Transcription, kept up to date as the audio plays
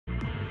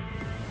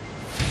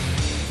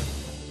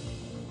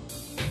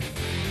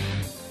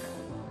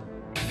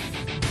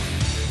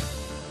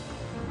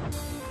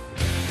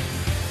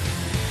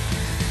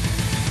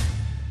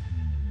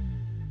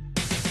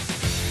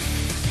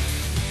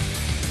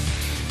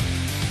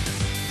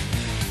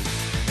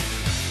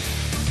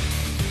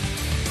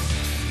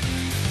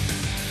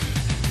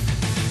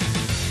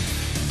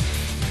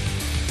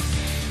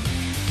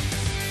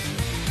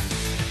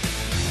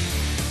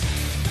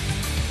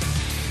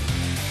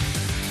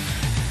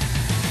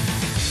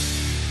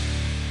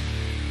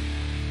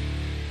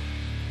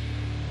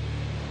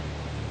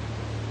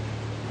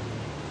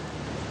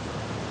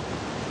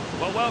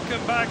Well,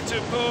 welcome back to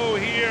Pau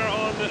here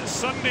on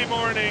Sunday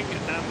morning,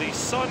 and the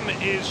sun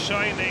is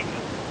shining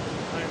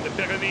in the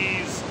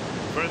Pyrenees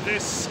for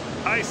this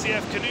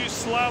ICF Canoe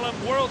Slalom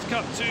World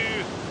Cup 2,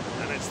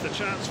 and it's the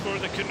chance for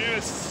the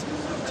canoeists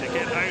to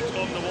get out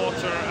on the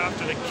water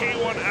after the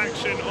K1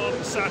 action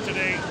on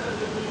Saturday.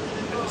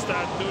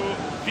 Stade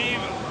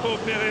Vive Pau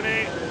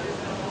Pyrénées.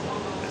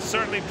 It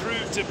certainly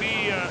proved to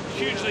be a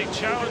hugely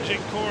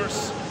challenging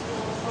course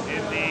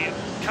in the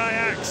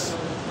kayaks.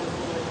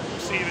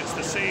 See if it's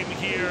the same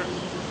here.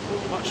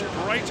 Much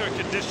brighter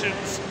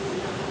conditions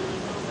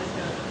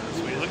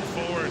as we look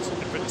forward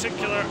in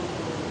particular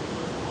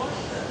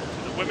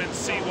to the women's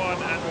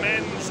C1 and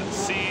men's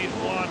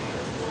C1.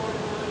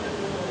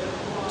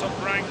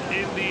 Top rank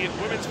in the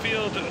women's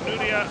field,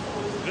 Núria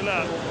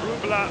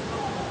Villarubla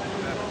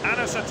and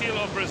Ana Satil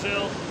of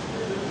Brazil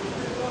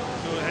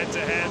go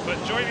head-to-head.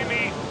 But joining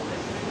me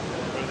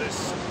for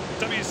this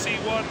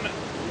WC1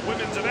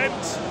 women's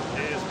event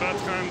is Pau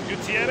France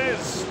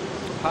Gutierrez.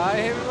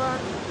 Hi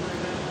everyone.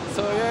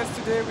 So yes,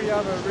 today we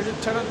have a really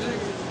challenging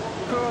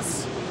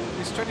course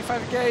with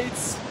 25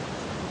 gates,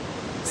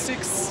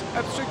 6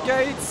 upstream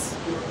gates.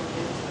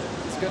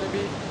 It's going to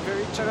be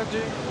very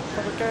challenging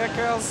for the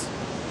kayakers.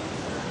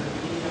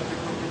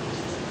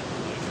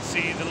 You can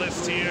see the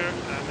list here,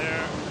 and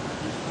there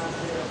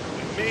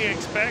we may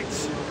expect,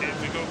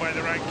 if we go by the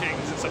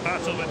rankings, it's a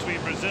battle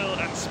between Brazil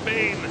and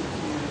Spain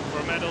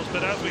for medals,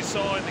 but as we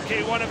saw in the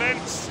K1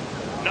 events,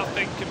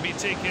 nothing can be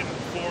taken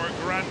for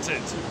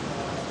granted.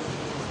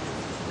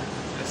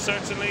 And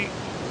certainly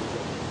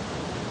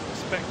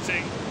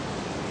expecting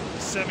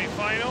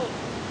semi-final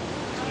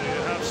to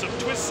have some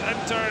twists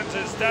and turns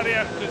as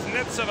Daria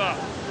Kuznetsova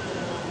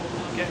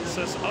gets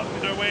us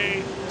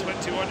underway.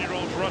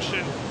 21-year-old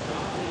Russian,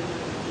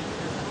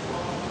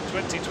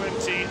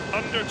 2020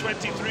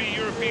 under-23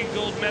 European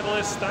gold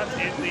medalist, that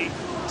in the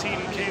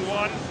Team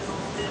K1.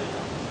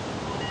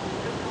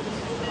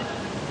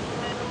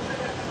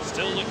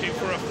 Still looking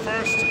for a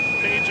first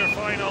major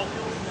final.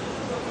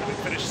 We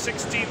finished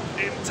 16th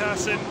in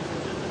Tassen.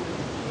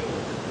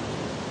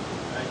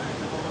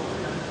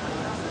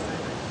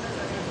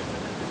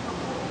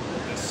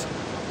 This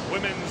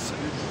women's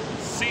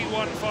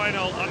C1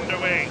 final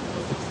underway.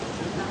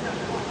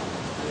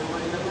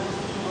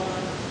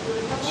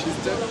 She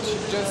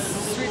just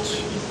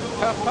switched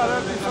her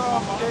paddle before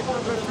gate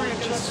number 3,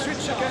 and she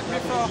switched again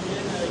before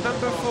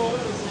number 4.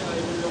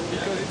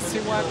 Because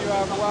in C1 you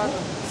have one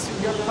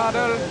single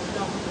paddle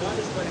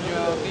and you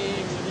are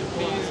knees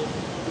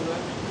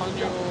on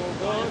your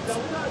boat.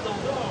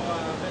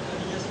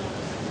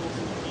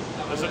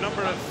 There's a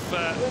number of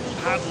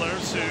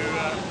paddlers who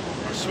are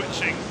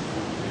switching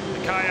the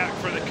kayak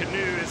for the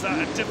canoe. Is that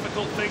a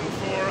difficult thing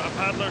for a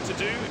paddler to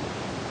do?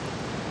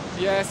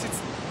 Yes,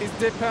 it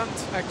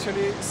depends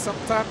actually.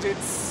 Sometimes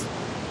it's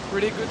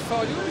really good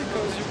for you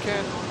because you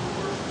can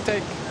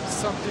take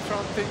some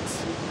different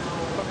things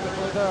from the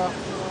other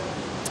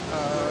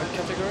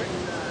category,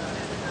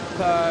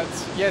 but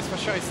yes, for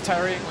sure it's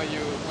tiring when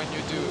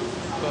you do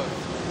both.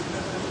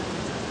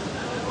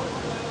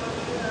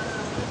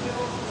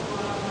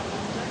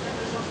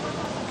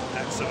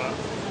 Kuznetsova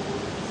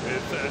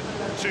with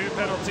 2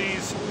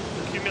 penalties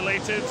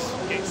accumulated,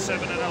 gates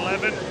 7 and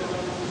 11.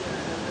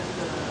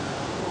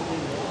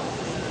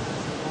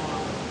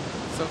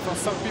 So for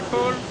some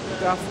people,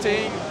 they are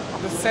staying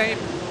on the same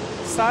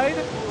side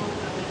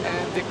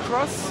and they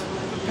cross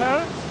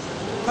the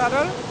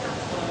paddle.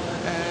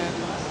 And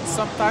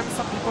sometimes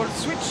some people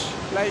switch,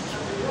 like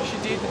she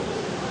did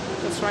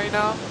just right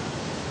now.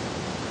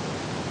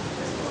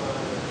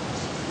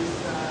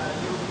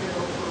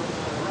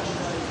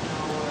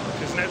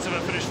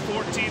 Kuznetsova finished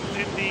 14th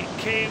in the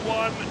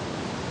K1.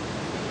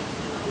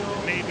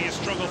 It may be a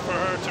struggle for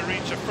her to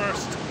reach a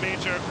first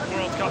major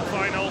World Cup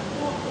final.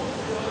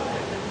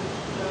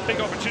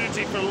 Big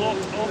opportunity for a lot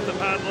of the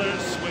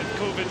paddlers with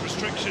COVID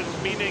restrictions,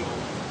 meaning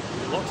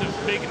a lot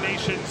of big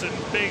nations and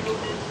big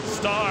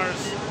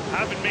stars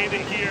haven't made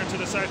it here to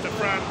the south of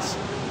France.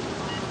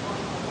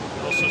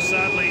 Also,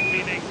 sadly,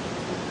 meaning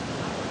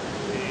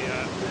the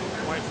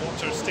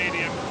Whitewater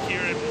Stadium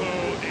here in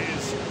Pau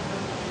is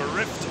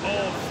bereft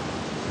of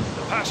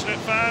the passionate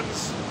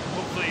fans.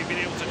 Hopefully you'll be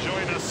able to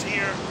join us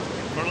here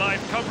for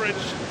live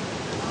coverage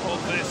of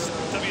this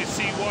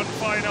WC1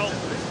 final.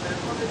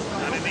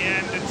 And in the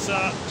end, it's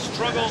a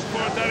struggle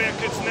for Daria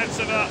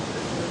Kuznetsova,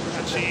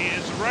 and she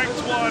is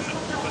ranked 1,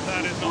 but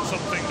that is not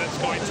something that's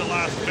going to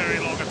last very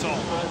long at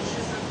all.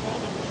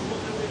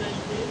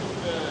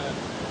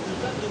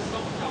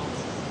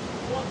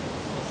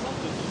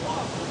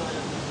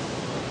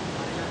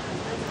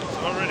 It's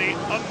already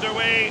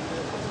underway.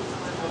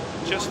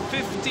 Just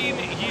 15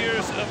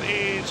 years of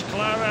age,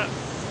 Klara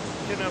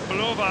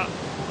Kinablova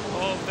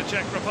of the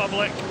Czech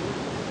Republic.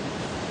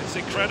 It's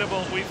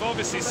incredible. We've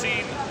obviously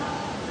seen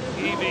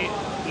Evie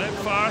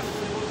Lemfarth,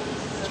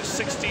 just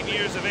 16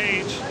 years of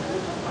age.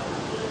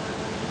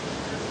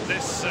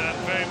 This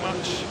very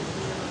much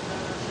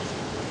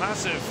a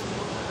massive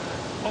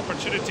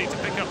opportunity to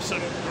pick up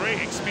some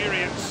great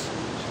experience.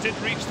 did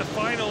reach the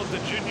final of the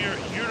Junior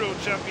Euro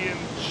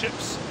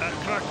Championships at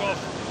Krakow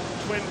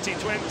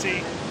 2020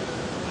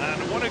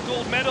 and won a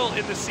gold medal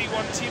in the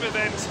C1 team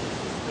event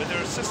with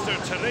her sister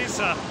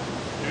Teresa,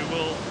 who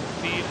will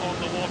be on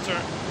the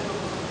water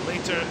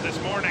later this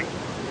morning.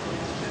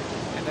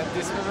 And at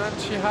this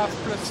moment she has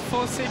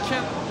 +4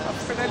 seconds of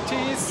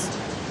penalties,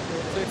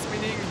 so it's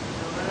meaning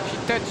she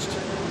touched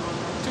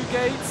 2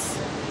 gates,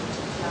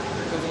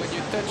 because when you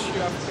touch you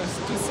have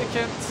 +2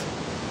 seconds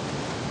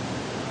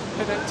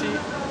penalty.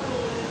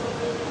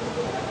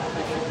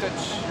 If you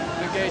touch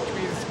the gate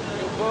with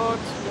your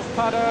boat, your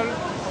paddle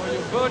or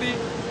your body,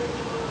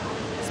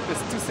 it's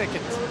 +2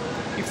 seconds.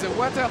 If the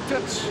water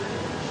touch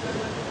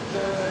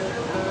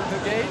the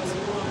gate,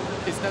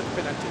 it's not a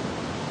penalty.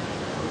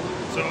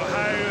 So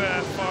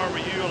how far were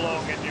you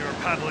along in your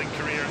paddling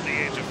career at the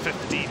age of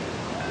 15?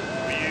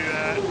 Were you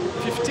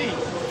 15?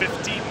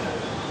 15?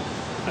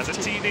 As a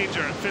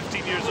teenager at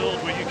 15 years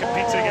old, were you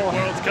competing in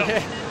World Cup?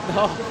 Yeah,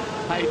 no,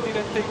 I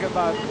didn't think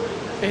about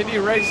any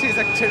races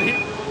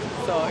actually,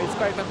 so it's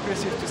quite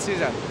impressive to see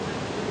that.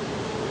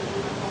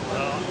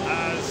 Well,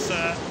 as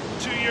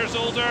 2 years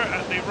older,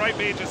 at the ripe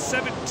age of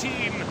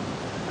 17,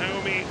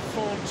 Naomi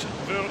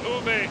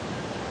Font-Verhoeven.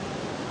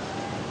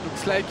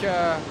 Looks like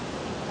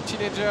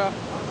teenager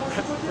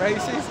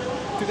races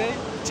today.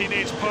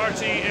 Teenage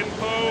party in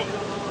Pau,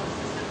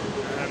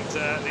 and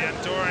the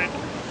Andorran,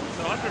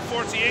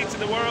 148 in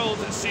the world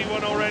at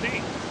C1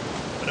 already,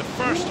 but a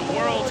first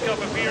World Cup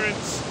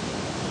appearance,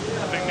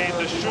 having made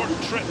the short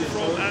trip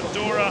from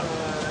Andorra,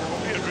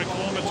 300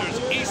 kilometers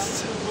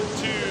east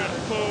to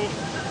Pau.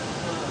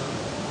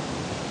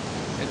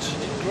 And she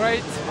did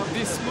great on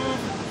this move,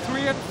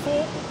 3 and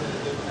 4.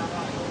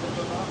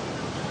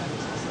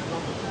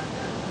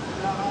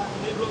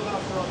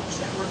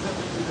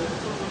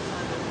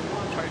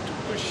 Trying to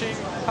pushing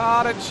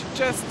hard, and she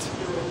just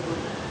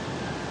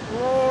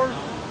rolled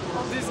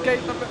on this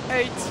gate number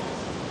 8.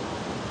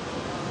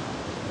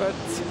 But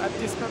at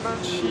this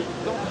moment she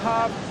don't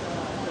have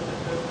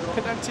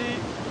penalty.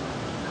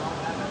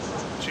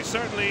 She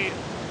certainly,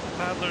 the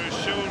paddler has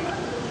shown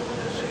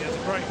she has a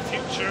bright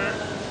future.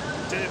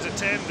 Did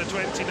attend the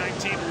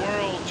 2019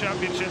 World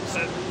Championships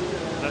at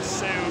La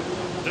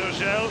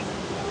Seu-d'Urgell.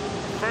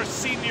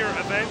 First senior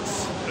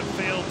events, but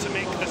failed to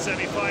make the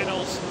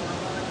semi-finals.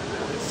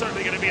 It's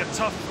certainly going to be a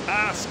tough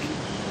ask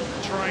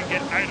to try and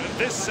get out of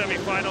this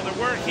semi-final. There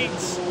were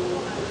heats,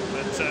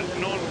 but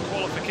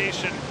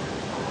non-qualification.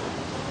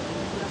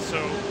 So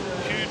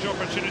huge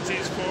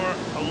opportunities for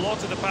a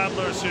lot of the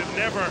paddlers who've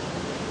never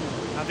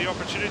had the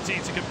opportunity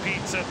to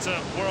compete at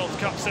a World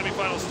Cup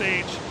semi-final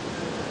stage.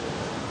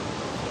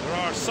 There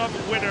are some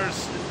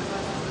winners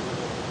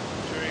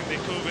during the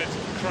COVID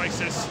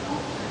crisis.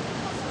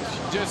 She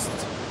just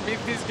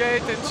missed this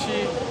gate and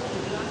she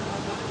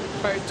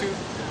tried to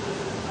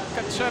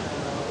catch up.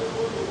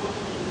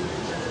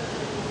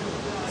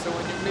 So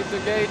when you miss the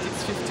gate,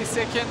 it's 50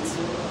 seconds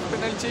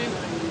penalty.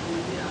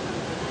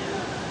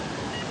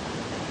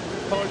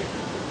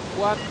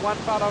 One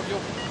part of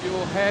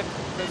your head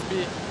must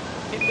be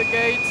in the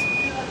gate,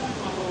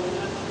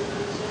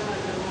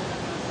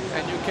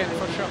 and you can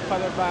for sure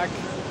paddle back,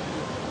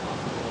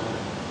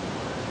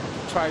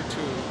 try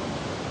to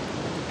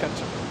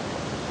catch up.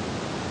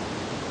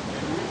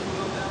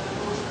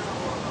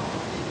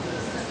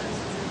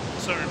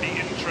 Certainly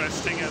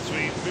interesting as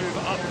we move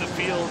up the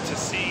field to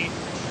see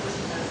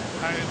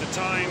how the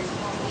time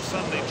will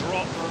suddenly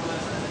drop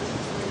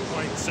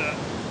quite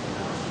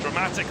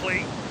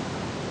dramatically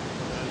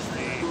as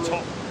the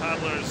top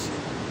paddlers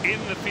in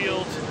the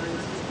field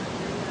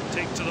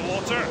take to the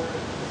water.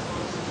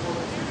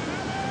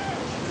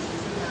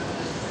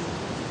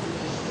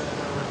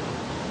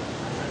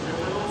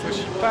 So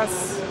she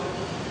passed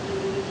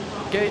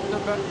gate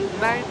number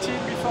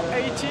 19 before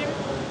 18.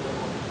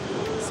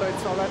 So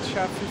it's for that she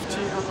has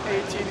 15 on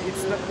 18.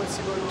 It's not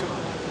possible to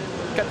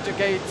cut the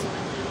gate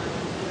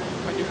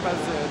when you pass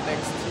the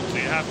next. So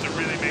you have to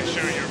really make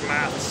sure your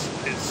maths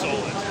is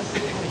solid.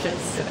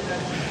 Yes.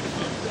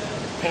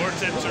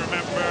 Important to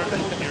remember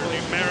your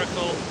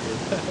numerical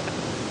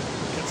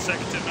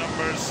consecutive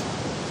numbers.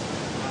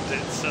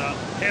 And it's a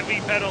heavy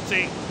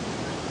penalty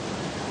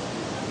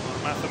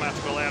on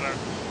mathematical error.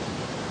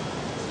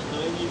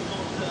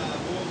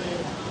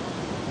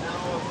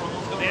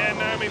 So the end,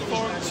 Naomi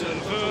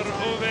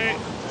Font-Verhoeven.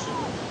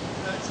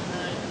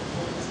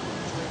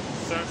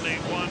 Certainly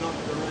one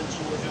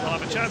who'll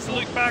have a chance to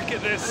look back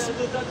at this,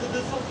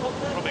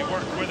 probably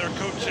work with her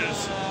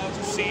coaches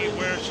to see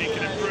where she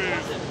can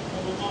improve.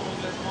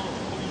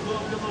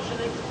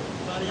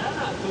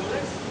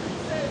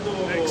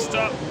 Next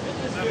up,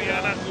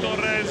 Mariana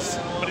Torres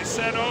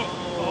Briceno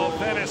of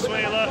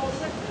Venezuela,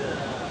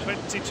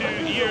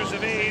 22 years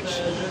of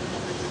age,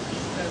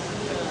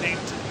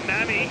 named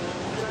Nani,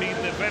 has been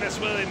the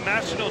Venezuelan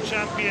national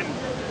champion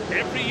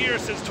every year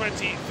since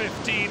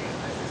 2015.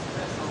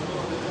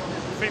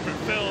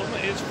 Favorite film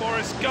is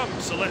Forrest Gump,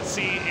 so let's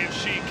see if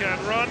she can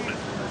run.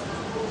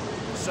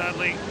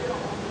 Sadly,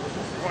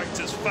 quite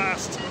as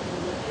fast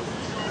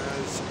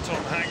as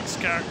Tom Hanks'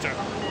 character.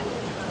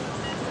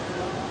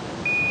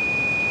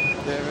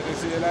 Yeah,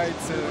 Venezuela,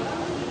 it's a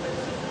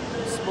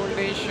small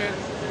nation,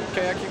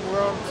 kayaking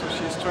world, so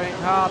she's trying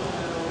hard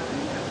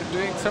and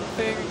doing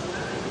something,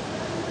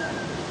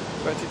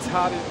 but it's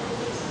hard in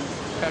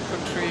her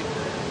country.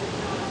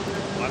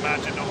 I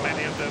imagine not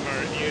many of them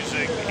are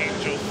using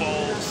Angel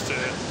Falls to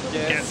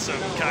get some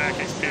kayak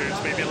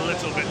experience, maybe a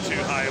little bit too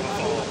high of a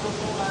fall.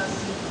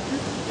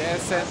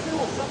 Yes, and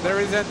there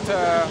isn't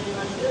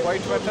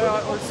whitewater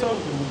also,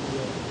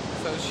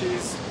 so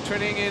she's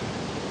training in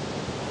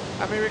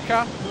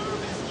America.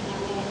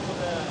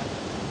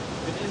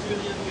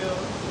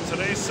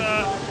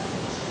 Teresa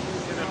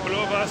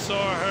Inabrova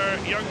saw her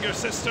younger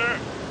sister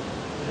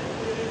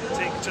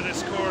take to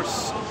this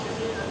course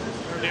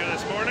earlier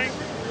this morning.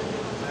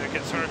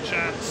 Gets her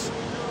chance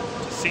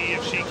to see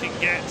if she can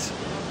get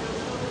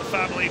the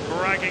family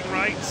bragging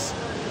rights.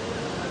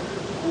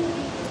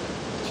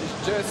 She's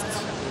just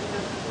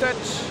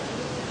touched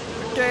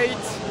the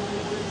gate,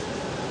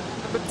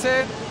 number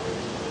 10.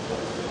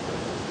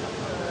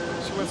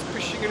 She was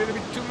pushing a little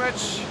bit too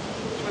much. She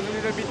was a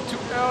little bit too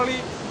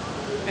early,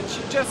 and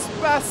she just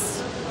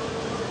passed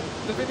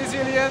the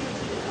Venezuelan.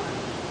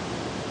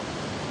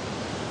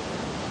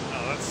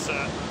 Oh, that's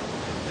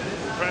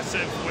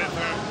impressive with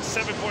her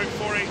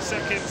 7.48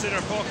 seconds in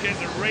her pocket.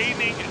 The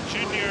reigning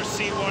junior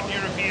C1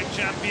 European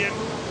champion,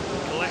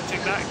 collecting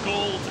that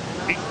gold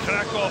in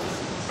Krakow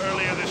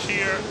earlier this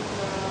year.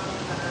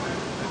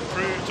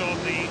 Improved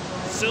on the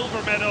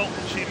silver medal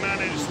she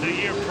managed the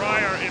year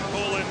prior in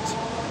Poland.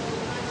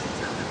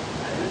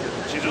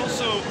 She's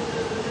also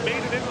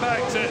made an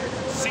impact at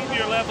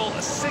senior level,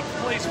 a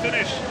 6th place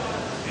finish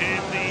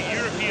in the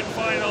European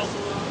final,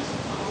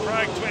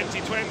 Prague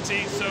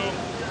 2020. So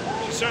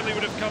she certainly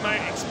would have come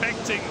out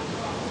expecting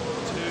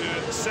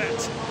to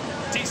set a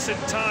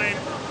decent time,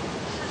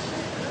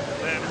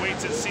 and then wait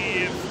to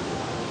see if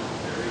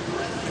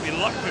maybe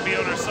luck would be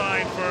on her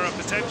side for a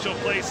potential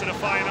place in a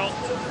final.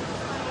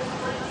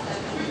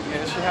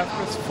 Yeah, she has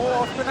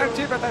 +4 of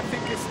penalty, but I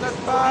think it's not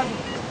bad.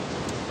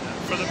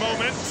 For the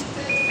moment,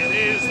 it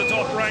is the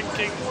top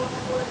ranking,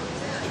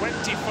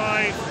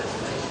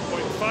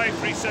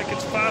 25.53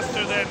 seconds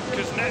faster than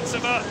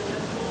Kuznetsova.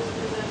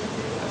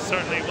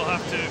 Certainly we'll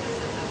have to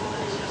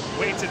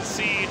wait and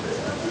see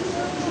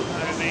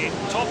how the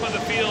top of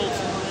the field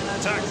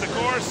attack the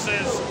course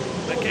as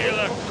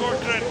Michaela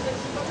Corcoran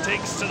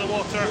takes to the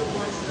water.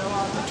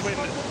 The twin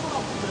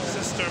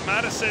sister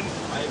Madison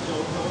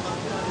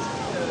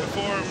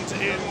performed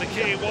in the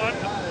K1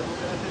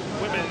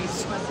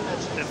 women's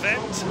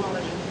event.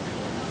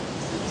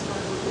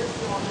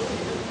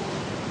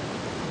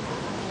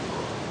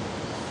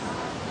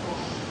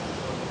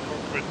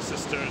 Corcoran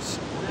sisters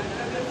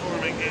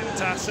performing in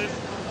Tassin.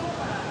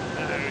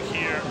 Now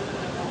here,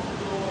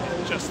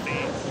 in just the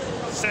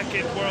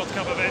 2nd World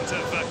Cup event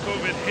of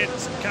COVID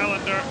hit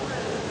calendar.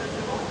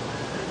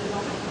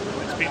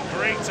 It's been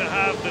great to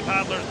have the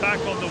paddlers back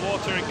on the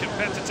water in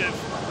competitive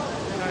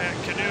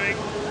kayak canoeing.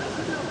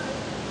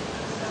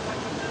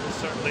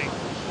 Certainly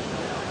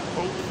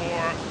hope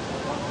for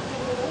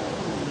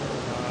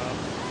a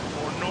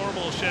more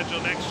normal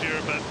schedule next year,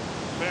 but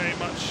very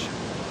much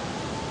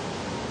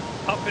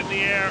up in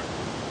the air.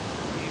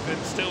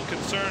 Even still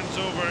concerns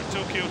over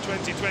Tokyo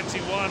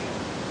 2021.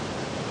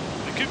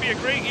 It could be a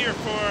great year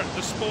for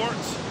the sport,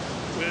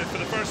 with, for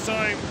the first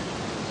time,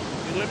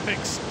 the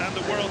Olympics and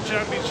the World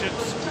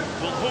Championships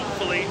will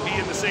hopefully be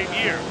in the same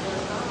year.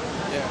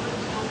 Yeah.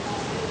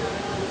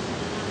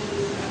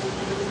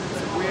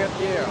 It's a weird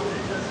year.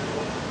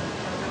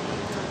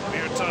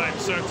 Weird time,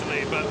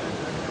 certainly, but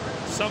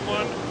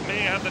someone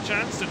may have the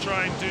chance to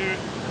try and do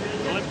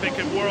Olympic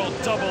and World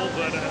double,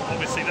 but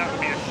obviously that would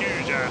be a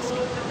huge ask.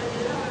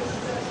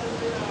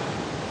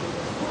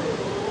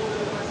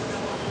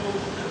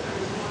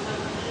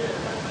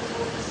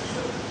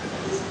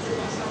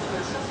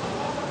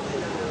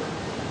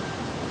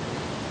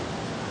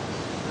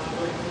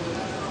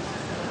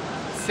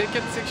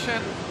 Second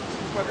section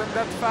wasn't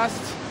that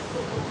fast,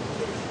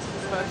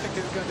 so I think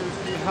it's going to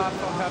be hard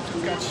for her to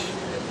catch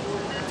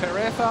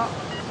Teresa.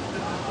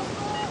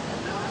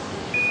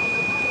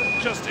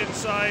 Just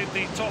inside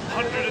the top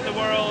 100 in the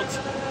world,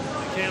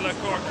 Michaela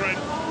Corcoran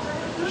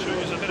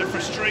shows a bit of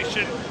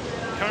frustration,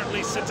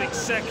 currently sitting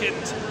 2nd.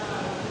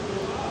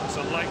 It's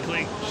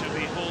unlikely she'll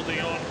be holding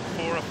on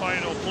for a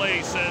final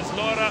place as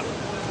Laura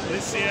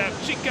Licia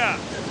Chica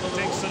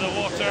takes to the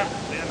water.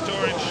 The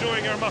Andorran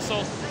showing her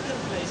muscle.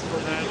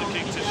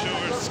 Looking to show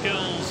her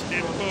skills in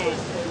bow.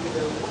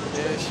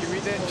 Yeah, she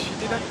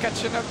didn't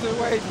catch enough the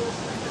wave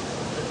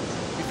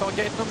before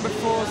gate number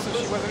 4, so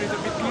she was a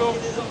little bit low.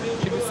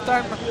 She was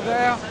time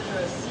there,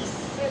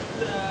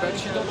 but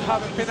she don't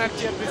have a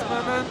penalty at this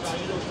moment.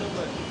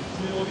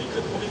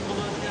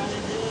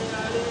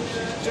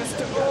 She's just,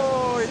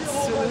 oh,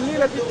 it's a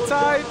little bit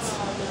tight.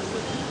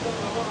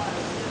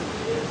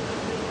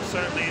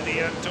 Certainly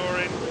the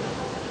Andorran,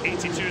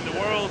 82 in the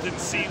world in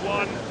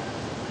C1.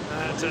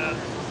 And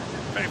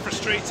very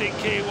frustrating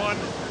K1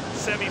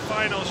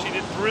 semi-final. She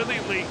did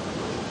brilliantly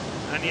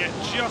and yet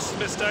just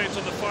missed out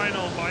on the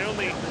final by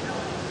only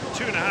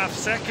 2.5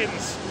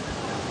 seconds.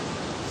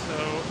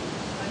 So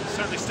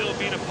certainly still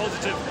been a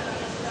positive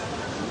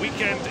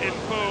weekend in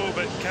Pau,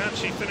 but can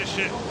she finish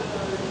it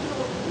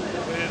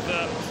with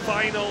a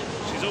final?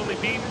 She's only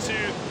been to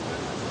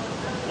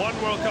one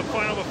World Cup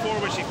final before,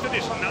 where she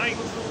finished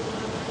 9th,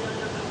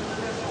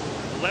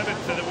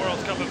 11th in the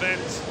World Cup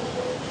event.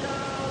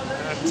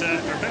 And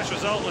her best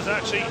result was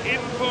actually in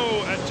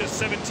Pau at just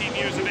 17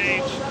 years of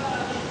age.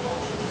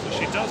 So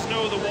she does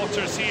know the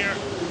waters here.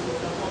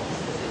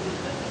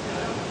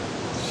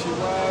 She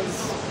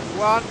was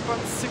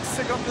 1.6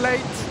 seconds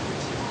late,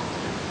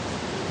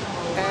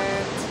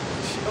 and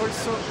she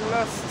also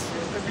lost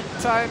a bit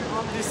time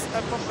on this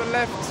up on the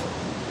left,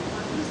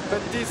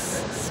 but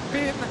this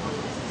spin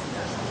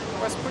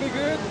was pretty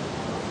good.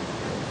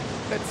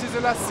 Let's see the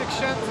last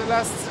section, the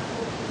last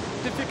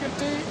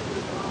difficulty.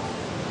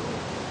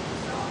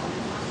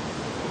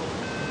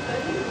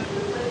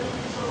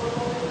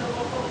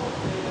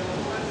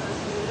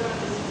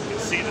 You can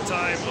see the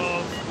time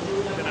of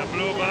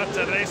Pinablova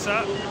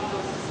Teresa.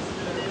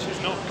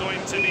 She's not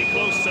going to be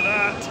close to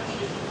that.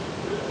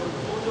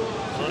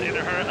 Well, in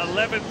her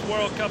 11th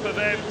World Cup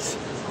event,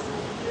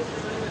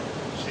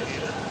 she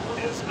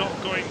is not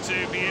going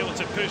to be able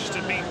to push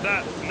to beat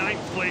that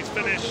 9th place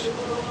finish.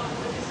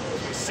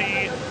 You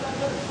see,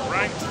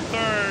 ranked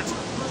 3rd.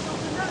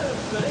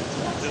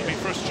 It'll be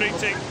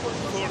frustrating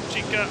for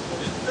Chica.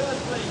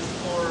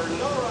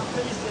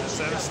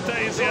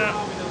 Anastasia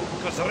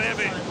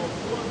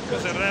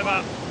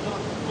Kozareva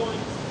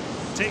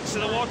takes to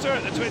the water,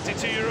 the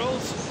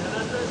 22-year-old.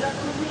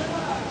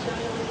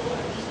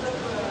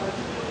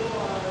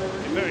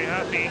 Very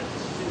happy.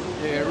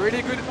 Yeah,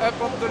 really good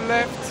up on the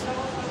left.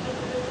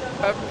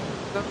 Up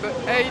number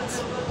 8.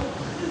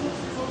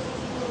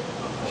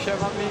 She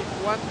has only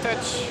one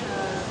touch.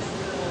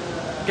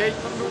 Gate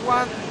number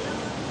 1.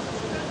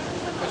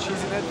 But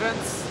she's in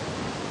advance.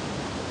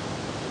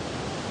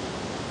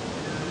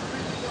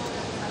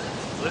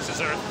 This is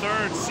her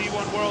 3rd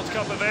C1 World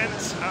Cup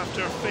event,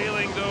 after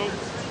failing, though,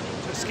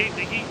 to skate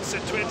the heats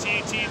in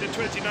 2018 and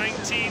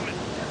 2019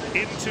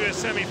 into a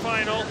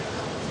semi-final.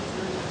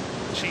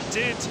 She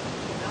did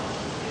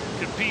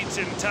compete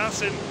in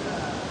Tassin,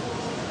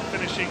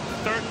 finishing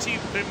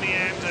 13th in the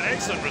end. An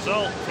excellent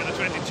result for the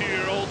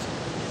 22-year-old.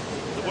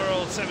 The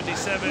World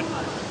 77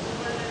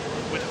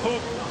 would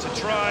hope to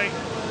try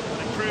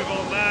and improve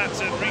on that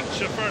and reach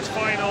a first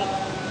final.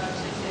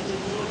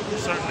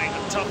 Certainly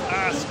a tough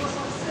ask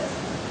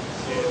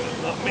in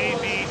what may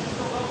be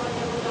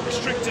a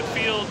restricted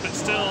field, but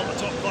still a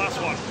top-class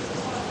one.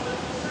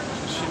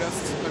 She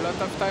lost a lot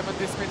of time on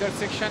this middle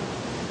section.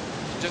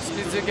 She just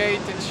missed the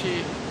gate and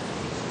she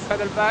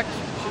pedaled back.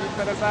 She did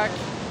pedal back.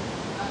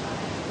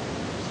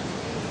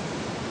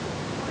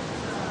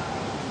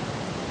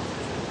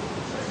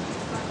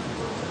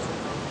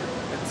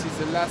 Let's see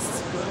the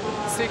last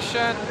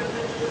section.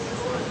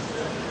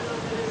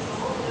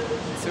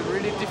 It's a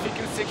really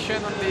difficult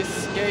section on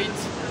this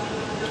gate.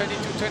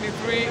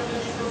 22-23,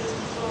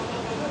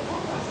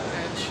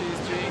 and she's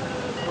doing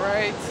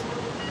great.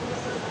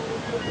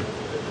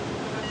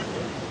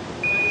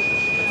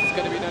 But it's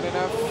going to be not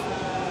enough.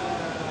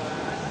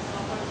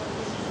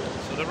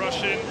 So the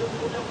Russian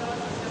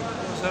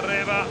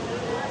Zareva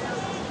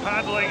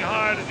paddling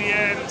hard at the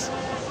end,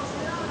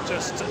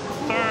 just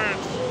 3rd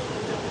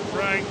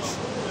ranked.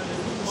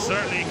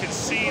 Certainly you can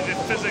see the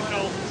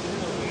physical,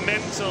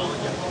 mental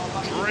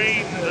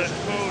drain that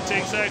Pau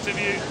takes out of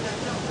you.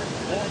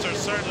 Water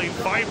certainly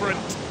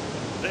vibrant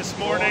this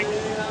morning.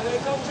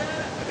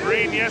 It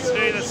rained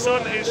yesterday, the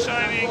sun is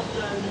shining.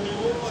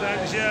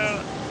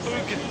 Angèle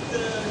Hug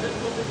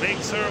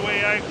makes her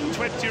way out,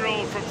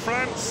 20-year-old from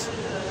France.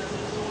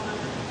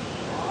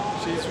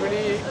 She's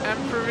really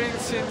improving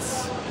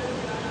since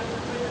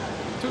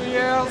 2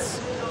 years.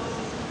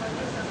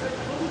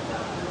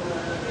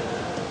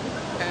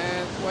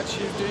 And what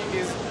she's doing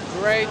is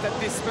great at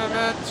this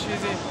moment.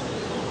 She's in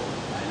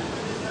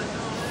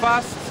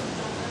fast.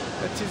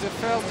 That is the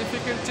first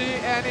difficulty,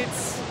 and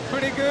it's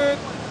pretty good,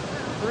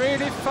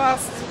 really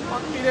fast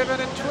on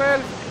 11 and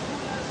 12.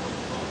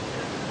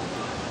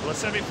 Well, a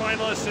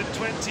semi-finalist in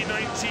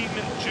 2019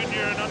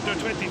 Junior and Under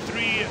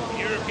 23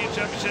 European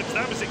Championships.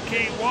 That was at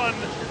K1.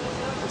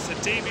 It's a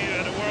debut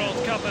at a World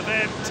Cup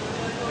event,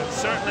 and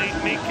certainly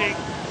making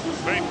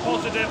very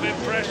positive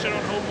impression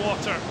on home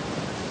water.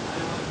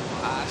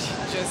 She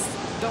just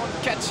don't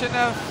catch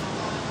enough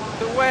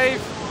the wave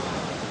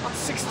on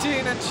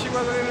 16, and she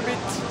was a little bit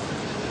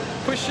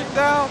pushing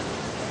down.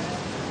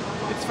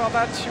 It's for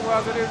that she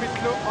was a little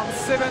bit low on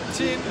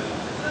 17,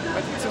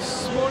 but it's a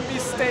small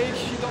mistake.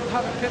 She don't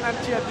have a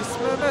penalty at this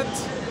moment,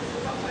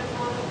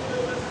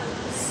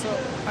 so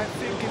I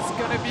think it's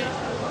gonna be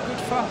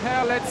good for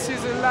her. Let's see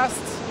the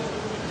last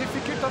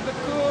difficult on the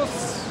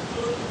course.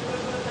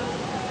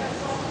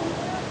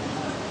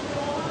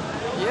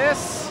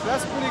 Yes,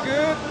 that's pretty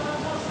good.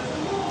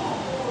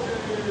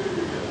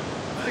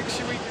 I think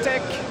she will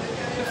take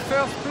the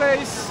 1st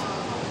place.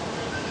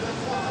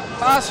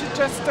 She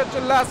just touched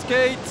the last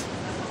gate.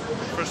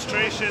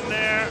 Frustration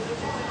there,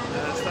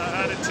 as that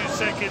added 2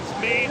 seconds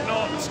may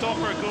not stop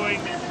her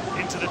going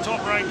into the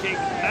top ranking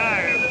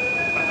now,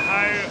 but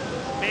how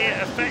may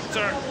affect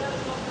her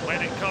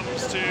when it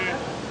comes to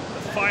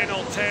the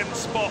final 10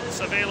 spots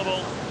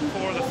available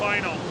for the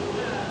final.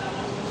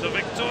 So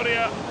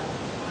Victoria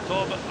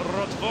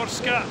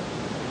Rodvorska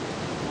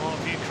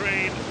of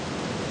Ukraine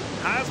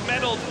has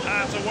medalled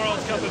at a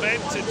World Cup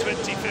event in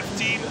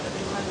 2015.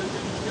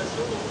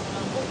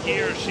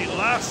 Here she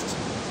last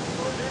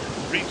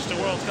reached a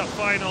World Cup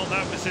final.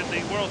 That was in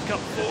the World Cup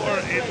 4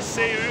 in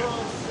Seoul,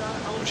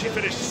 where she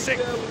finished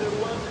 6th.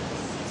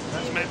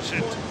 As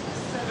mentioned,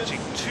 she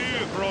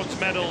 2 bronze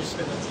medals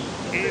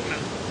in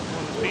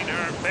what has been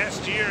her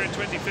best year in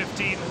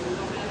 2015,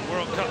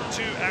 World Cup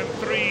 2 and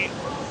 3.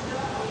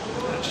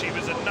 And she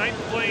was a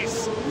 9th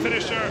place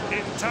finisher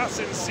in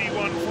Tassin's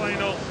C1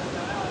 final.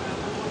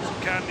 So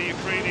can the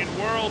Ukrainian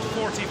World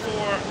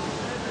 44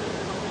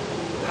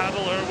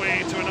 paddle her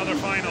way to another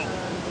final?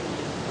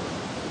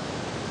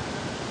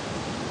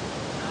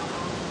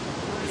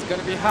 It's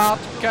going to be hard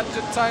to catch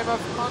the time of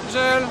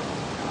Angel.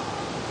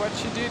 What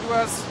she did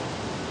was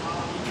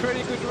a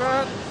pretty good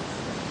run.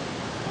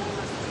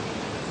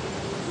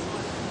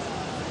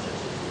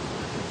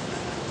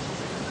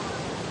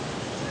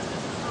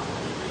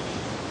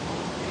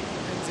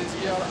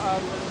 We are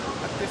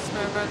at this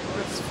moment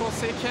with 4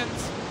 seconds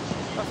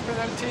of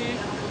penalty.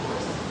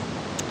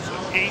 So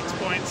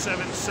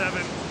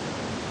 8.77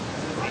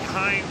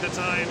 behind the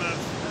time of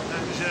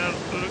Angel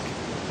Ug.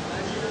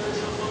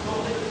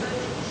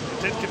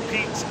 Did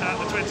compete at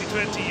the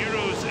 2020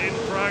 Euros in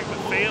Prague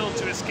but failed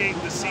to escape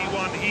the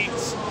C1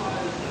 heats.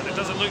 And it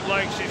doesn't look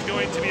like she's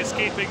going to be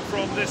escaping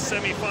from this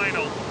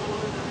semi-final.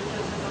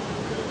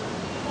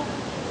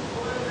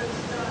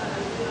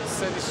 The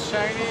sun is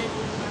shining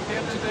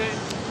here today.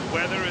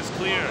 Weather is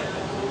clear.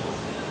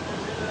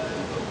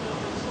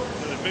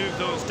 Gonna move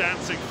those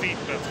dancing feet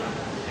better.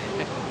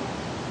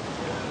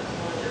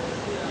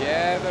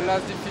 Yeah, the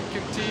last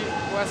difficulty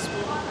was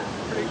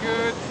pretty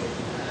good.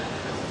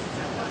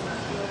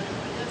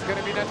 It's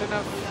gonna be not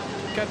enough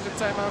to catch the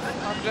time of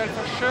Angel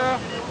for sure,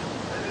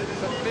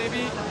 but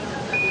maybe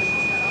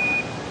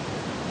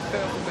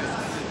third place.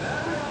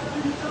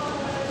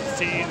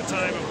 See the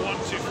time of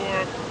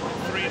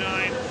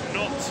 1:24.39,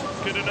 not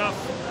good enough.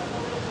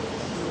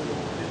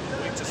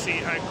 To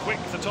see how quick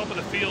the top of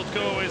the field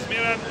go is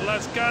Miran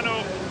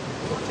Lazcano.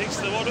 Takes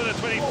the water, the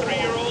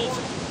 23-year-old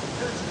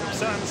from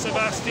San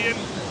Sebastian.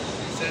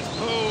 Says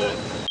Pau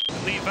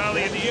and Lee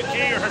Valley in the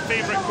UK are her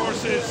favourite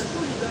courses.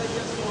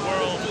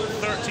 World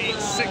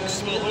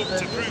 36 will hope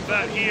to prove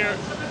that here.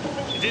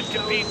 She did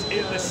compete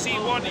in the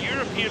C1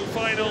 European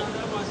final,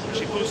 where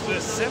she posted a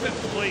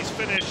 7th place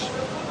finish.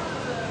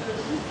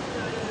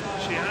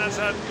 She has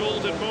had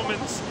golden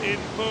moments in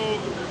Pau.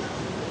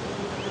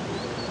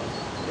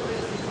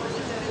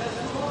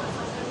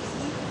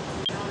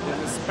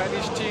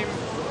 Spanish team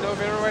know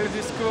very well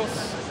this course.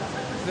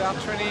 They are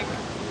training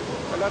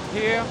a lot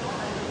here.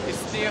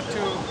 It's near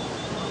to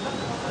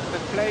the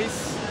place.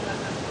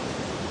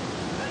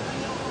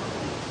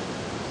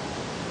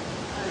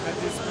 At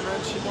this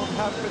moment she don't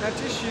have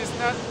penalty. She is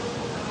not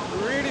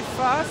really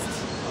fast,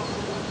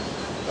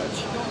 but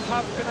she don't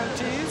have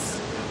penalties.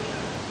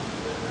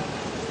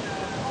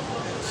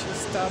 And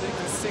she's starting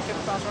the second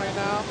part right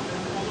now.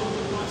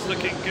 It's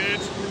looking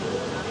good.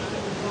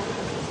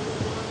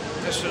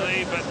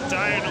 But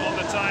down on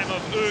the time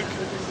of Ug.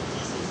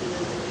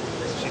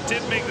 She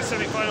did make the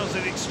semi-finals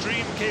in the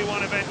Extreme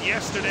K1 event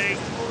yesterday.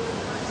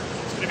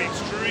 It's going to be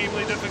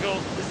extremely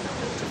difficult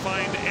to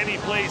find any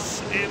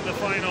place in the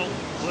final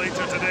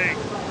later today.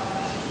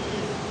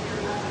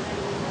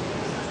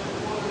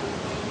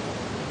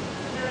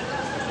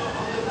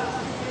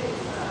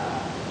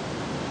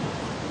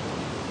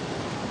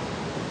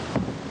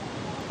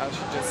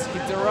 She just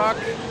hit the rock.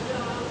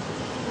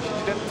 She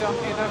didn't turn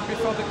enough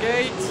before the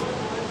gate.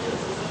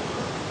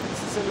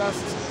 The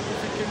last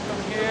difficult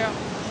one here.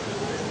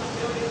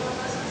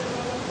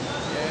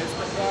 Yes,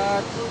 not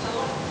bad.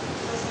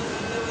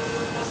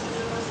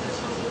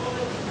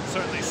 You can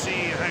certainly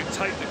see how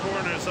tight the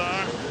corners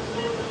are.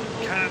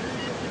 Can't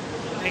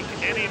make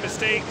any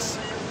mistakes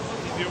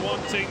if you're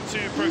wanting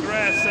to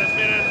progress, says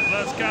Miran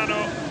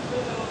Lazcano.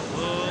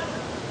 Will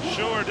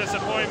show her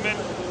disappointment.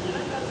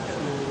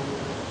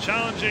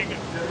 Challenging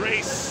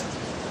race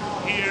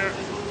here.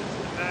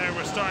 Now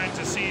we're starting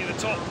to see the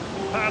top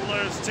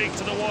paddlers take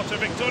to the water.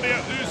 Victoria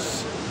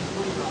Us,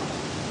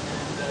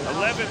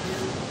 11th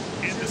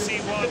in the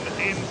C1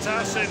 in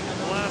Tassin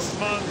last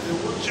month,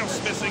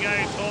 just missing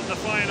out on the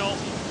final.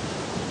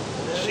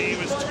 She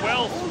was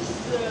 12th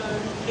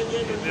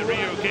in the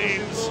Rio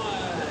Games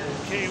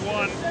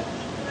K1.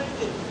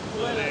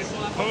 In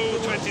Pau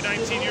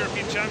 2019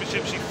 European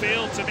Championship, she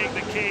failed to make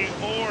the K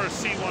or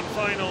C1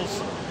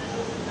 finals.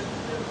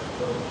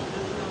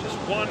 Just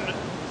one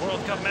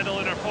World Cup medal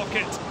in her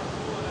pocket.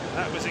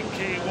 That was in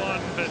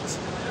K1, but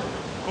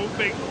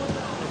hoping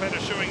for better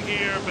showing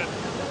here. But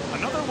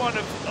another one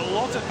of a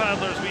lot of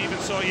paddlers we even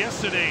saw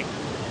yesterday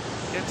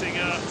getting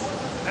a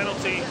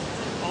penalty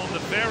on the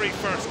very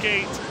first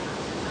gate.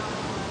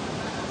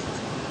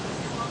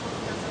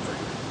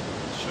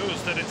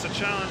 Shows that it's a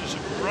challenge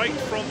right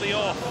from the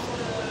off.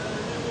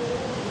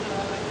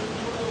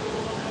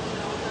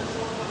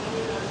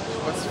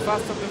 was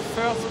fast on the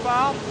first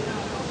part,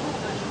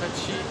 but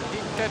she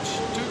did touch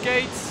 2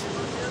 gates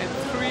and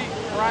 3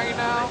 right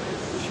now.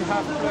 She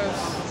has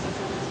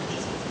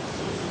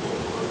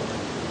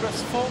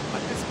plus 4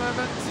 at this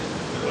moment.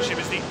 Well, she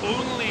was the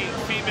only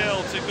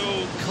female to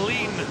go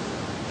clean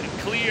and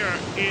clear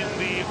in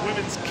the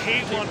women's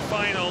K1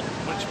 final,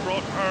 which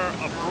brought her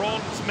a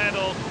bronze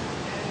medal.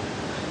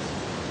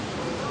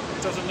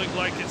 It doesn't look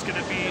like it's going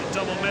to be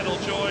double medal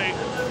joy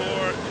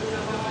for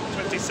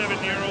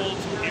 27-year-old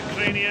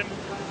Ukrainian.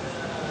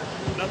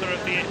 Another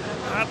of the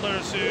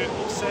paddlers who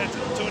said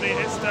Tony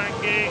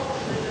Estanguet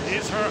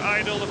is her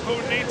idol, the Po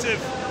native,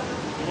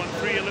 who won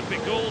 3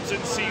 Olympic golds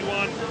in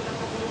C1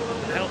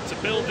 and helped to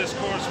build this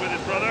course with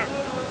his brother.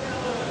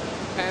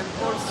 And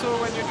also,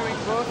 when you're doing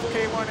both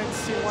K1 and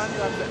C1, you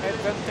have the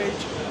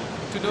advantage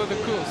to know the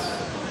course,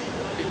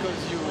 because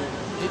you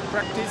did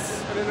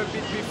practice a little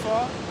bit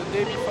before, the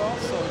day before,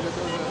 so you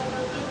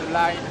know the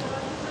line.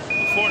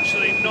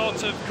 Unfortunately,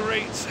 not of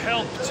great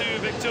help to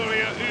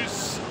Victoria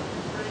Us.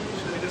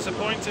 She'll be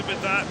disappointed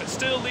with that, but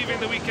still leaving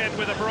the weekend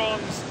with a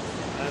bronze,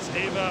 as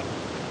Eva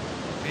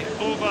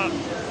Ova,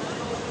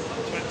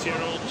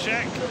 20-year-old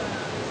Czech,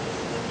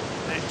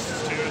 next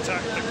to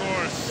attack the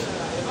course.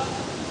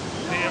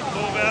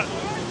 Ova,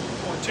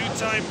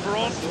 two-time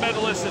bronze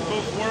medalist at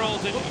both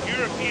World and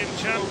European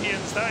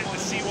champions, that in the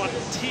C1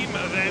 team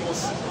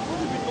events.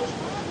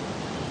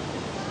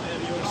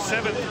 Her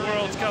 7th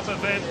World Cup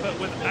event, but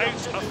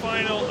without a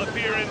final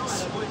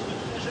appearance.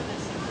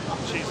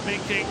 She's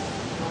making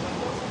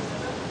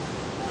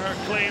her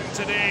claim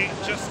today,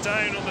 just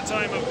down on the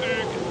time of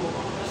Hug.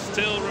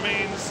 Still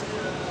remains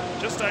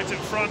just out in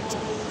front.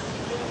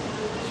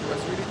 She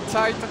was really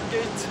tight on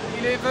gate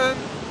 11.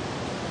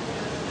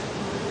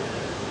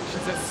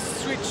 She's a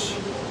switch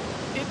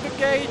in the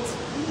gate,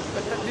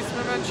 but at this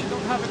moment she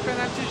don't have a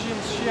penalty.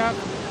 She have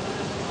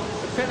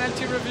a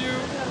penalty review.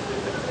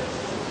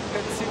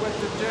 Let's see what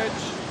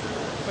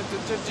the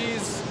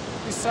judges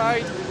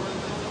decide.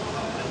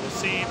 We'll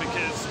see,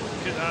 because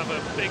it could have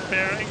a big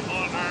bearing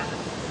on her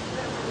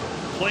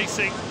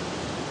placing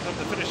at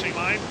the finishing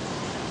line.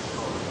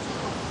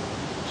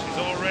 She's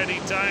already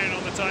down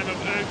on the time of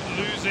Hug,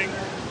 losing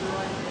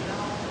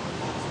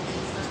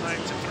time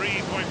to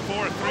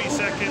 3.43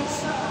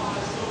 seconds.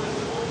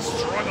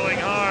 Struggling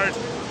hard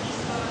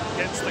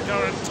against the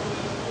current.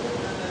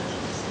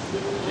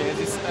 Yeah,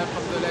 this up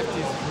on the left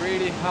is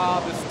really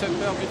hard. The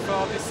stopper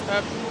before this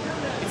up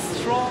is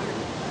strong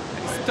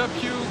and it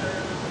stops you.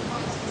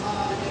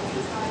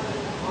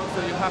 So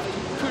you have to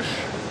push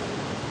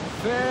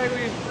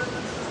very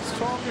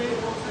strongly.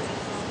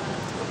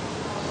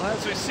 Well,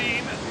 as we've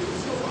seen,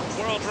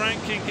 world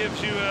ranking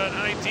gives you an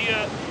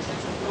idea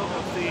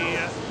of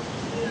the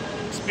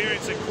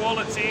experience and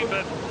quality,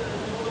 but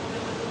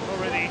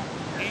already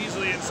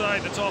easily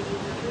inside the top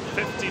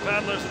 50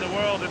 paddlers in the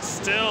world, and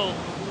still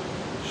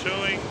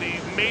showing the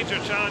major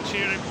challenge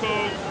here in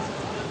Pau.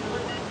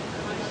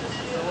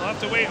 We'll have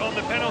to wait on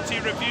the penalty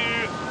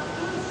review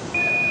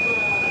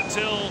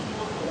until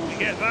we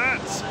get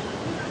that.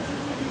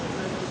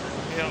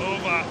 Yeah,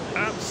 Ova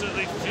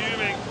absolutely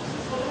fuming.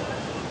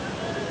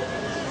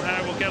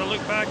 Now we'll get a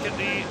look back at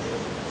the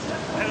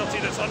penalty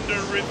that's under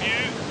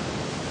review.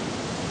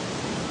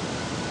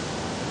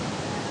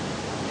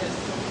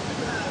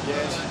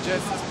 Yeah, she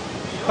just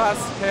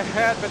passed her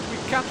head, but we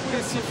can't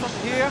really see from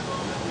here.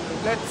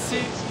 Let's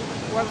see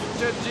what the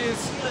judges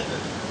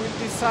will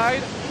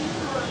decide.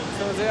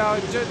 So there are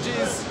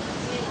judges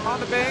on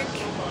the bank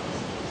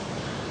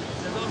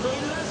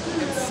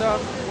and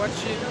some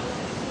watching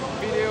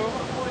video.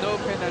 No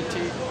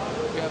penalty.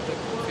 We have the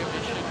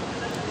confirmation.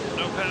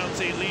 No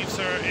penalty leaves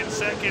her in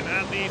second,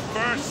 and the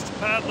first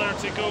paddler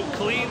to go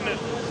clean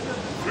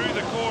through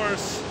the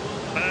course.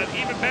 And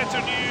even better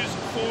news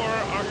for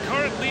our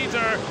current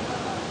leader,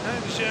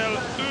 Angèle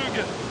Hug.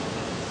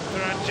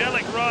 Her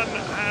angelic run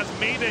has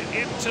made it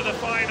into the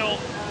final.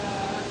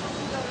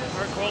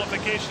 Her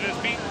qualification has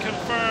been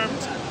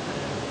confirmed.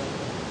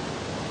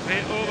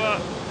 Ova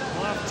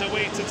will have to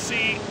wait and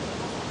see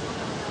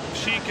if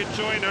she can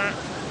join her.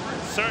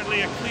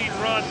 Certainly a clean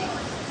run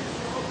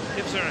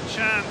gives her a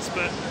chance,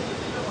 but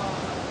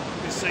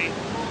obviously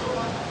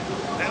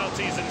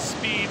penalties and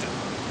speed.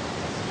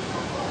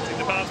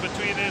 The balance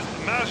between is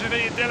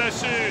Marjorie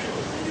Delassou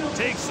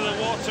takes to the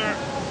water.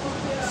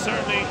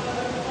 Certainly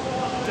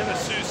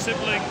Delassou's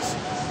siblings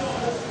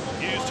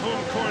used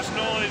home course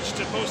knowledge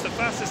to post the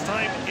fastest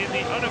time in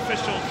the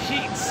unofficial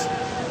heats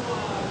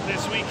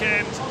this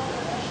weekend.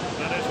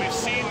 But as we've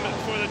seen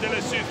for the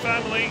Delassou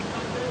family,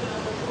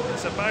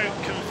 it's about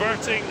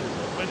converting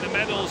when the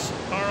medals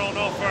are on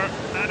offer.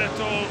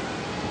 Anatole,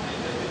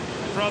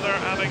 brother,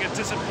 having a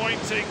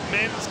disappointing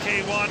men's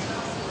K1.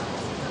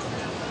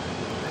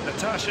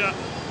 Natasha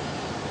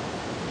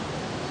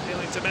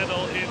failing to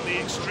medal in the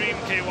extreme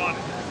K1.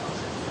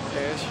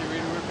 Yeah, she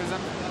will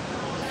represent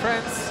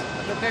France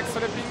at the next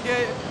Olympic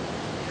Games,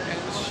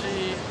 and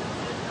she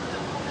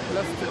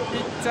lost a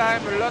big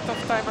time, a lot of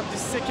time on the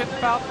second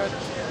part, but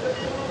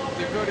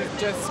the goal is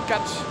just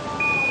catch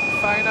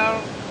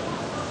final.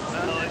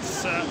 Well,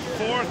 it's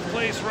fourth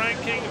place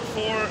ranking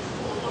for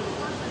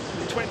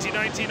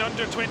 2019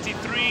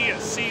 under-23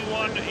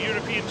 C1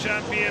 European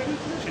champion.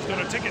 She's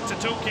got a ticket to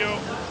Tokyo.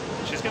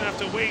 She's going to have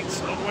to wait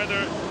on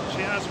whether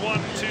she has won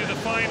to the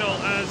final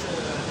as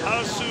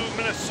Alsu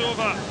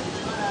Minasova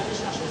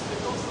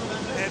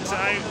heads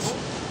out.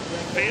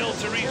 Failed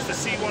to reach the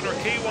C1 or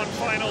K1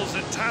 finals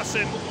at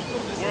Tassin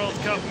World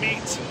Cup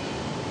meet.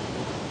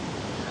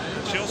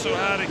 She also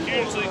had a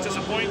hugely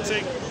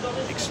disappointing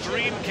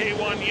extreme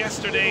K1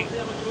 yesterday,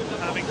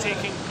 having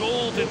taken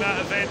gold in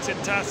that event in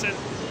Tassin.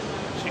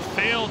 She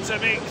failed to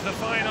make the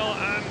final,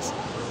 and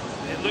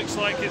it looks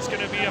like it's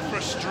going to be a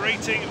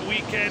frustrating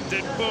weekend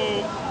in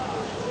Pau.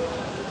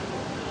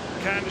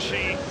 Can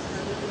she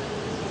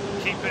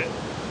keep it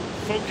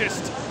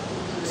focused?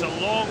 It's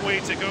a long way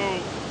to go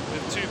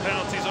with 2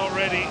 penalties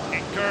already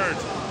incurred.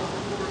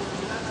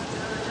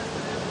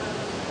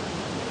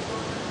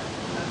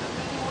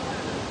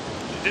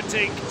 She did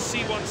take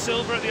C1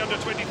 silver at the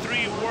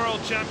under-23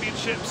 World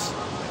Championships in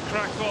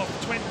Krakow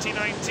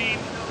 2019.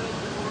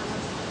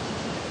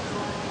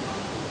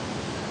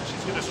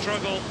 She's going to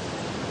struggle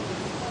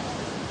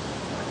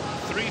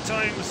 3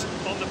 times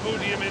on the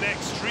podium in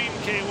Extreme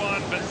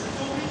K1, but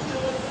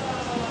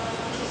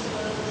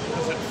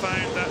hasn't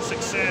found that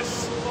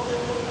success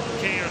in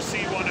K or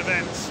C1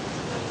 events.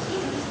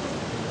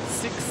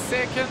 6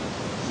 seconds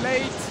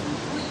late,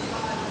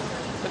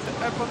 but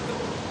up on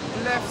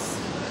the left,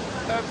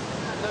 up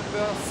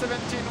number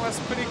 17 was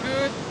pretty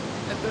good,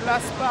 and the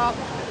last part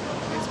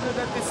is good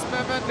at this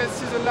moment. Let's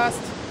see the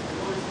last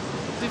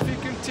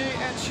difficulty,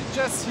 and she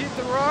just hit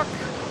the rock.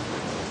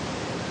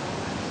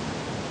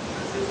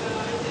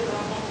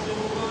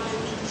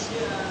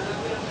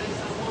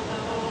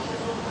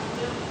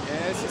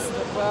 Yes, it's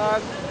not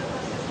bad.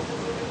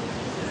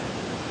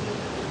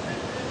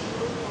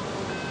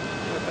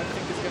 But I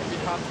think it's going to be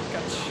hard to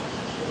catch.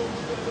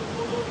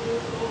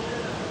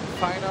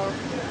 Final.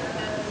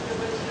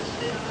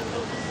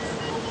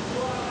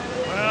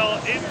 Well,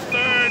 in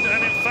third,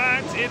 and in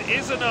fact, it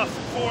is enough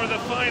for the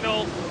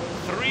final.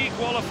 3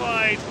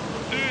 qualified,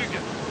 Ug,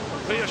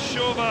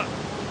 Vyashova,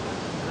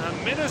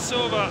 and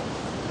Minasova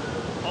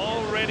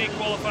already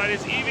qualified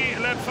as Evie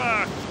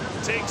Ledfach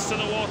takes to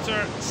the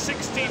water,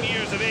 16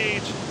 years of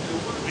age.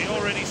 We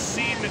already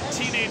seen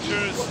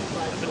teenagers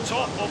at the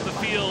top of the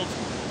field,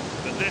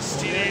 but this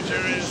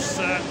teenager is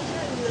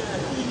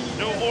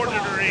no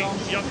ordinary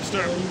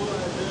youngster.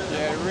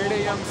 Yeah,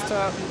 really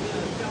youngster.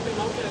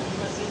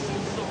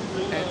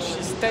 And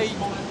she stayed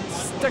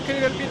stuck a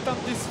little bit on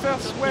this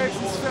first wave,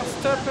 this first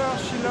stopper.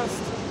 She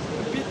lost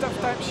a bit of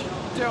time. She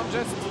turned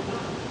just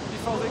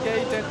before the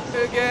gate, and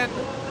again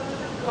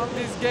on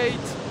this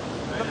gate,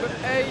 number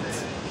 8.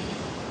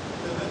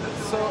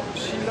 So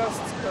she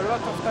lost a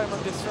lot of time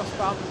on this first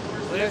part.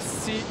 Let's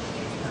see.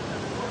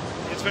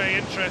 It's very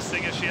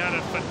interesting as she had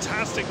a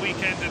fantastic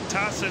weekend in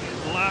Tassin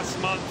last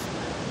month.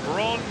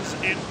 Bronze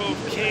in both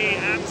K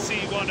and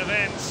C1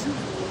 events.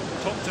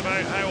 Talked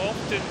about how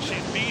often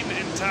she's been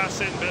in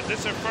Tassin, but this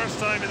is her first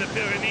time in the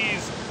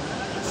Pyrenees.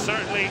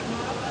 Certainly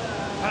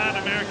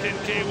Pan-American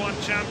K1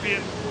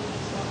 champion.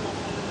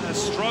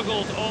 Has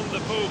struggled on the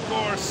Pau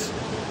course.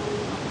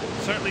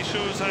 Certainly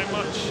shows how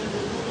much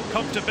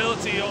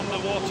comfortability on the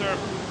water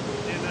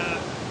in a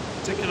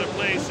particular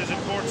place is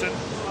important.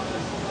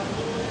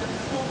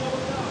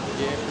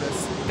 Yeah,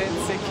 plus 10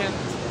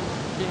 seconds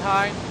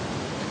behind,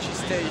 and she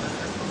stayed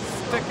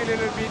stuck a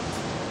little bit.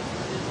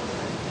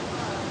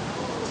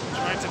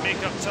 Trying to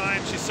make up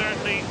time. She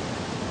certainly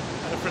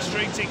had a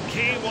frustrating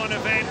K1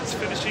 event,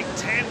 finishing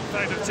 10th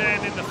out of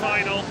 10 in the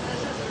final.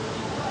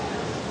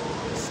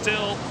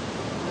 Still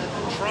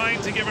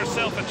trying to give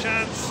herself a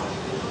chance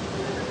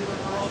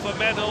of a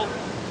medal.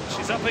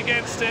 She's up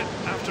against it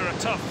after a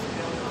tough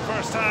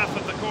first half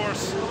of the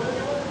course.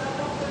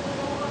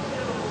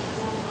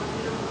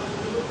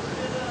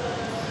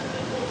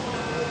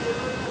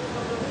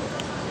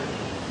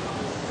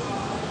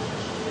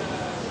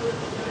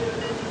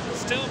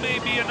 Still may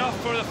be enough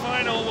for the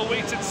final. We'll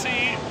wait and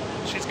see.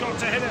 She's got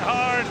to hit it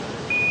hard.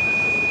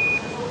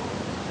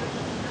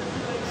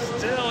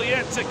 Still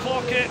yet to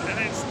clock it, and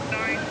it's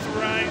 9th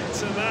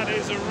ranked, and that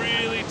is a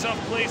really tough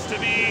place to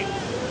be.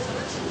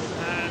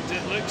 And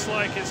it looks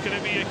like it's going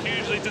to be a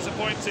hugely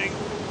disappointing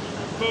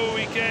Pau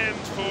weekend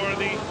for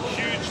the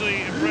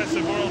hugely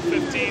impressive World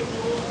 15.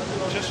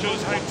 Just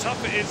shows how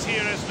tough it is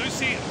here as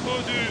Lucy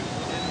Baudou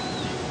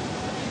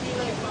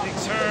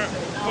makes her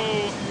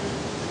Pau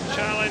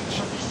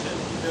challenge.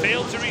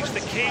 Failed to reach the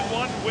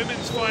K1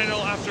 women's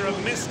final after a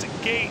missed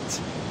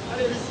gate.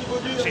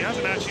 She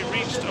hasn't actually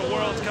reached a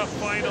World Cup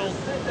final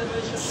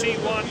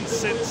C1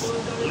 since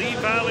Lee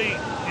Valley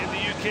in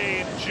the UK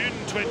in June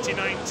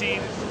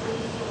 2019.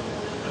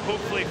 And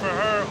hopefully for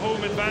her,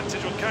 home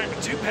advantage will count.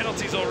 2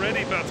 penalties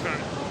already,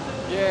 Bertrand.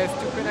 Yes,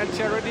 2 penalties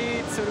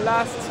already. It's the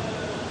last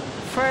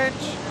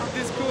French on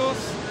this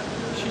course.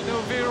 She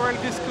knows very well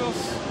this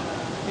course.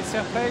 It's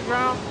her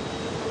playground.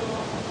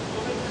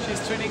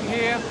 She's training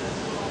here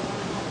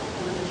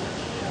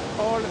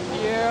all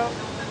year.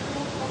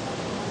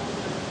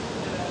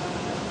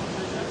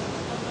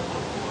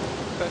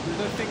 but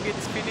nothing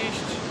gets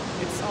finished.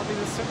 It's only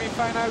the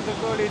semi-final. The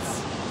goal is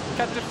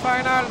catch the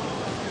final,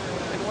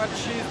 and what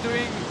she's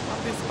doing on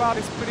this part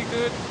is pretty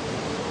good.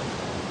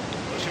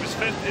 She was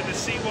fifth in the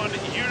C1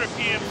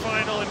 European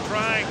final in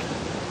Prague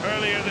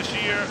earlier this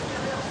year.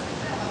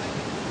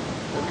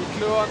 A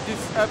bit low on this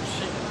up.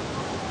 She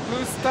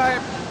lose time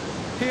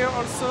here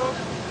also.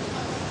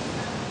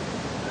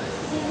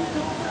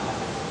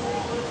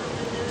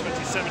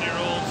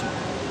 27-year-old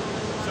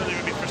certainly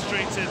would be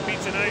frustrated,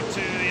 beaten out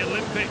to the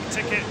Olympic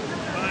ticket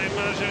by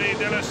Marjorie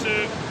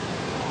Delasseux,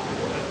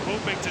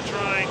 hoping to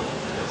try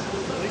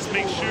at least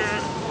make sure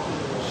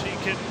she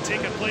can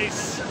take a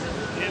place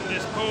in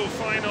this Pau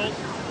final.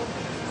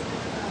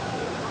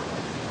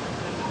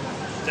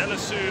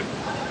 Delasseux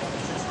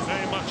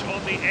very much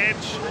on the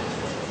edge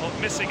of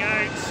missing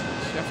out.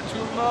 She has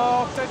two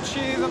more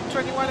touches on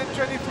 21 and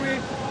 23.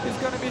 It's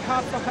going to be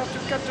hard for her to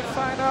catch the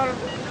final.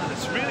 And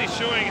it's really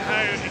showing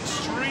how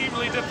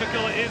extremely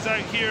difficult it is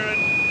out here.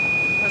 And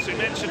as we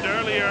mentioned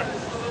earlier,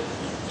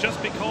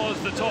 just because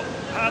the top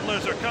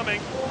paddlers are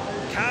coming,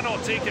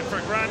 cannot take it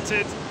for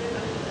granted.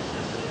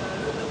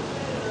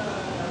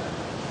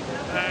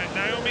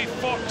 Naomi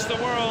Fox, the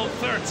world,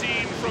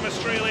 13 from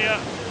Australia.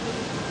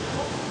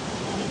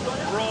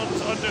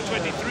 Bronze under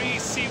 23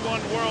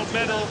 C1 world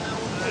medal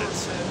at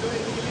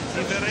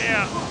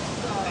Ivrea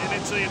in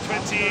Italy in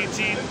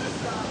 2018.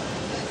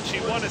 She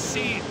won a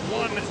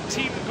C1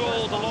 team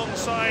gold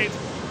alongside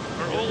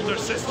her older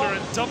sister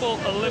and double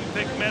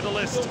Olympic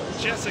medalist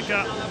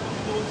Jessica,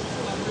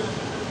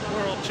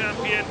 world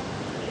champion.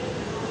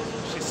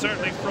 She's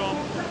certainly from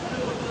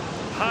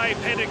high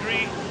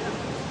pedigree,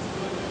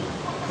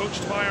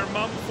 coached by her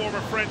mum,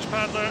 former French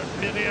paddler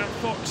Myriam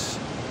Fox.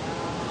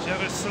 She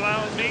had a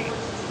slalom meet.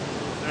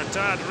 Her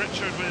dad,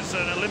 Richard, was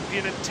an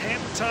Olympian and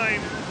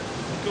 10-time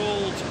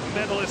gold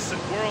medalist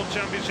at World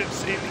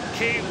Championships in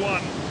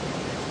K1.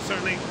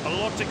 Certainly a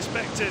lot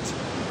expected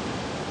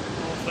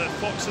of the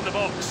Fox in the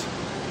box.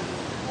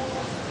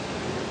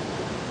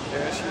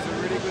 Yeah, she's a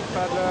really good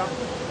paddler,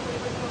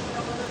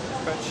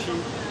 but she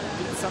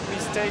did some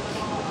mistake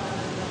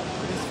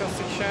in this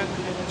first section,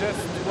 and just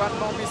one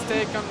more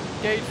mistake on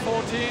gate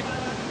 14.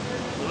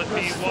 Will it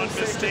be one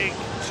mistake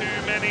too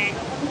many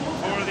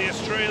for the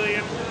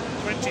Australian?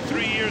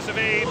 23 years of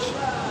age,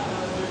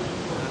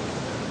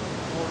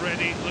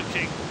 already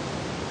looking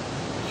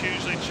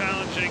hugely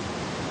challenging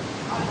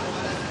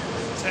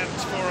attempt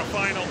for a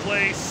final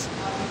place.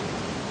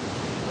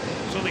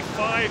 There's only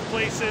 5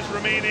 places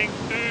remaining.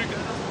 Ug,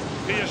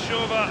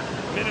 Vyashova,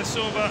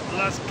 Minnesota,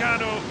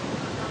 Lazcano,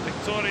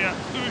 Victoria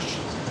Ush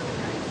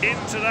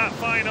into that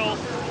final.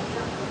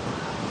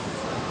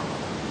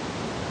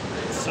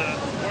 It's a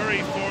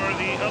worry for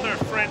the other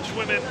French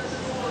women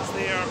as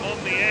they are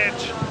on the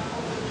edge.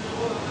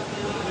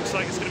 Looks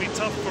like it's going to be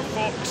tough for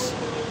Fox,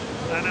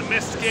 and a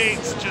missed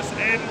gate just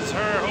ends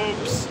her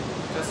hopes.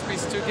 Just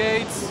missed 2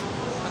 gates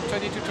on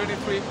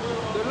 22-23.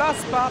 The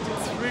last part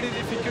is really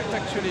difficult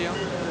actually. Huh?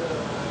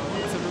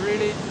 It's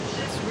really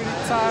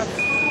tough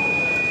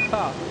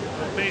part.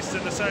 Based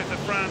in the south of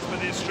France by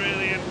the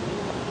Australian,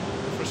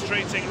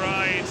 frustrating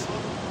ride.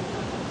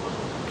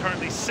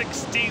 Currently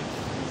 16th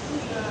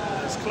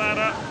as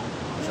Clara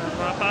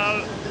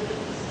Zabal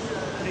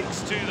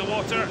takes to the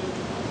water.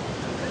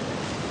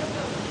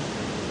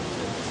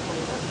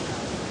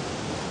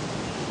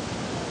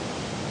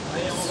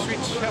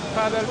 Switch her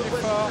paddle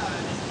before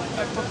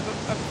up on the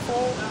up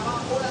fall.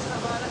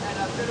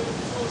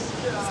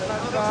 It's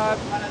not bad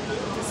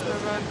this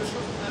moment.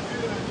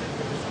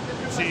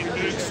 See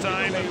Ug's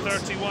time of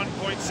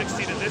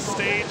 31.16 at this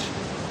stage.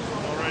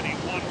 Already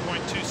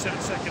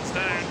 1.27 seconds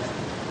down.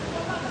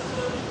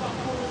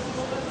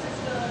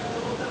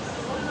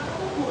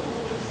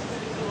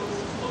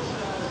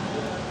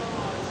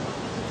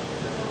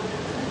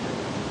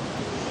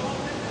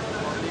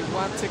 Only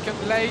 1 second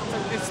late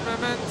at this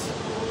moment.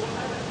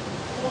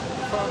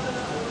 From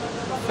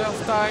the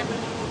first time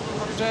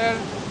on gel.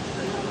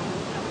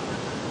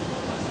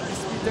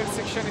 This middle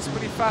section is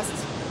pretty fast.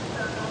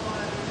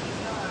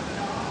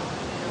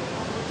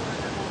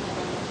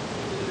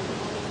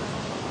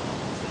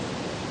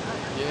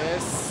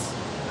 Yes.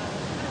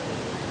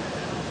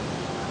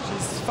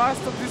 She's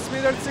fast on this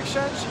middle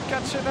section. She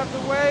catching up the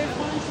wave.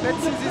 Let's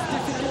see this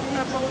difficult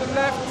up on the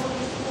left.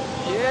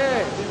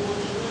 Yeah.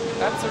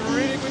 That's a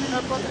really good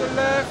up on the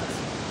left.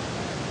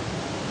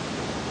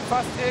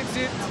 Fast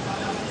exit,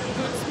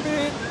 good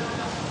speed.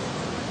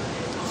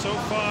 So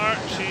far,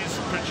 she's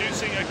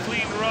producing a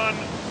clean run.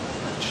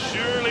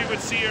 Surely would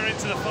see her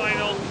into the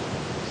final.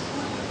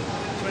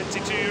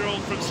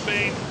 22-year-old from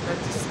Spain. But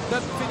this is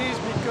not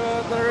finished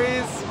because there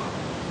is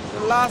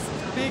the last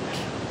big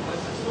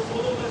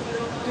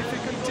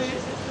difficulty,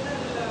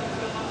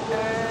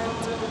 and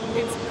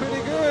it's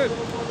pretty good.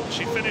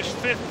 She finished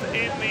 5th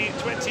in the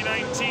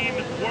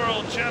 2019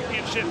 World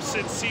Championships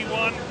in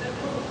C1.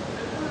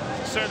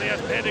 Certainly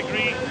has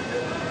pedigree.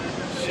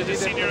 She did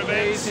senior an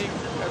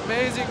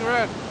amazing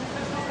run.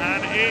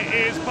 And it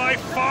is by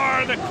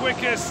far the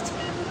quickest,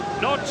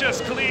 not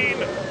just clean,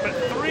 but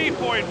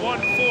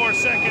 3.14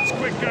 seconds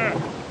quicker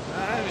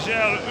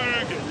Angèle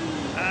Hugues,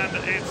 and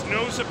it's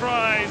no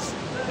surprise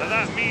that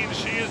that means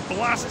she has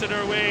blasted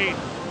her way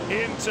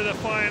into the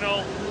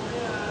final.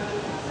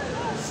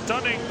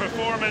 Stunning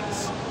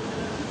performance.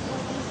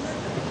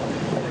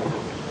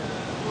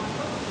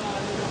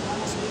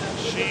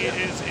 She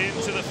is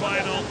into the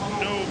final,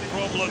 no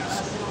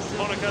problems.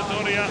 Monica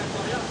Doria,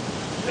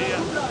 the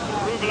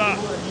Rubla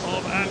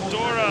of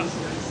Andorra,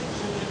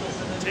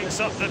 takes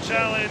up the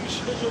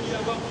challenge.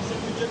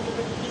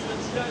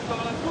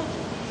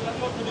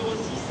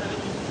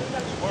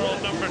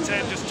 World number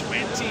 10, just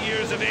 20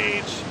 years of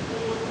age.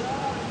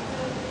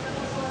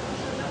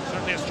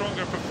 Certainly a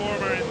stronger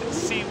performer in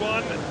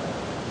C1.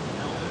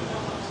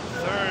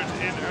 Third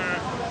in her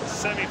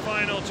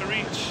semi-final to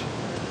reach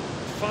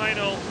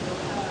final.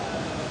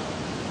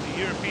 The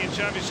European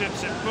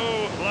Championships in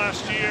Pau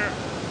last year,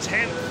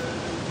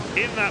 10th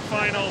in that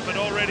final, but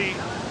already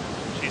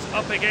she's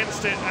up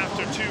against it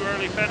after 2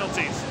 early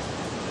penalties.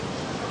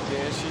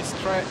 Yeah, she's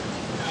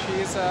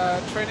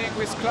training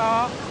with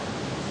Clara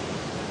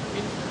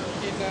in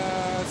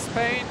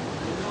Spain.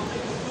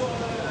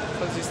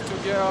 So these two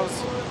girls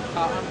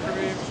are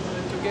improving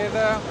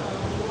together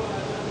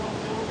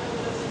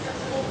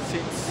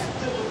since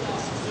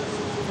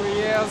 3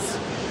 years.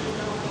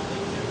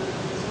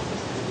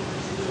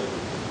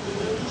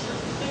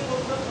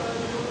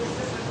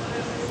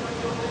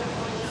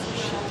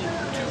 She did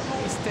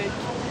 2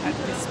 mistakes at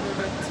this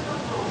moment.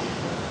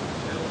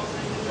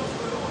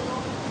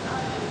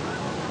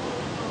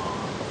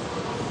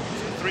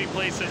 So 3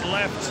 places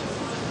left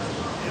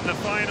in the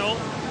final.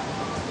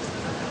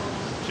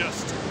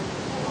 Just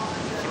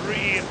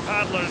 3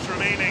 paddlers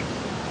remaining.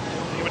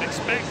 You would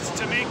expect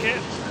to make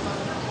it.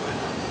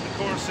 The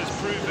course has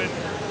proven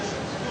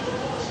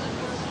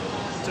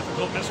a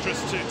difficult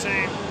mistress to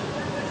tame.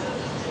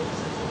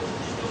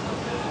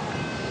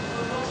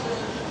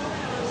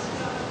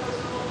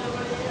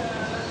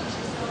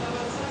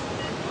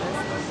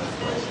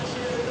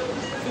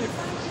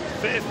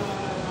 Fifth,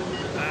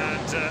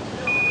 and so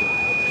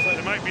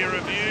there might be a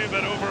review,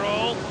 but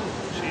overall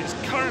she is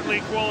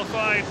currently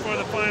qualified for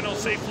the final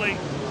safely,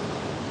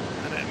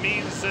 and it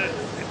means that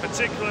in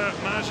particular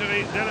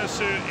Marjorie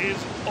Delassou is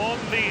on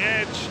the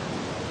edge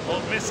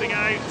of missing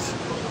out.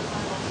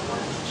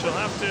 She'll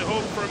have to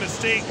hope for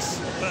mistakes,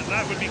 but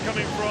that would be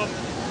coming from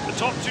the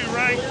top 2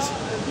 ranked.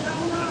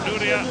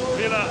 Nuria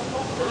Villa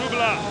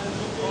Rubla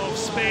of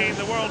Spain,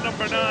 the world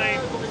number 9,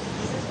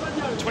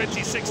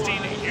 2016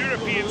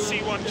 European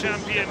C1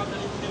 champion.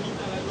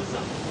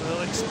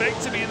 We'll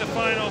expect to be in the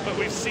final, but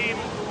we've seen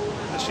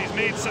that she's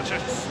made such a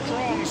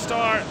strong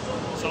start.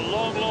 It's a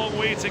long, long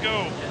way to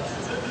go.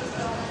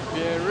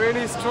 Yeah,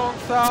 really strong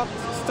start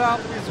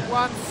with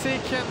 1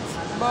 second,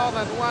 more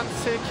than 1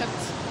 second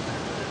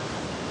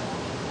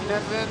in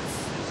advance.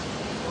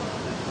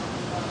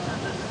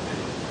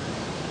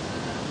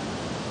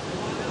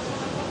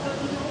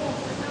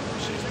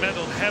 She's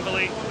medalled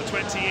heavily, the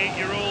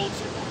 28-year-old.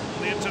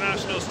 The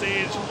international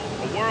stage,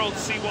 a World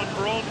C1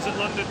 bronze at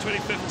London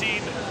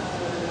 2015,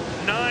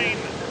 9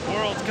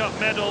 World Cup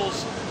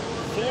medals,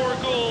 4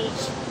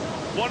 golds.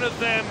 One of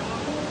them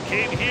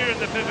came here in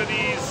the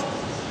Pyrenees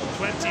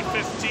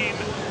 2015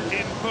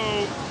 in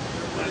Pau,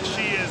 and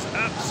she is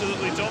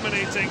absolutely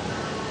dominating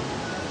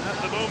at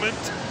the moment.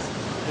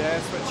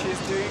 Yes, what she's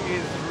doing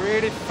is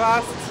really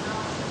fast.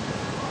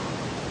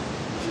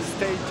 She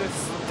stayed just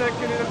stuck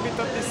a little bit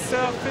on the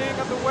surfing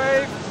on the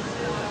wave.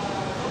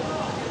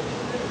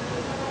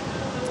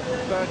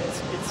 But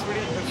it's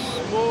really a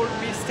small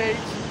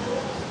mistake.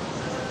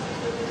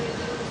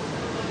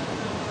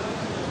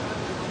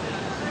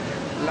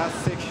 Last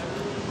section.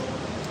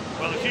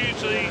 Well,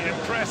 hugely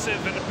impressive,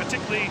 and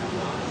particularly,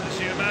 as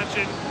you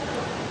imagine,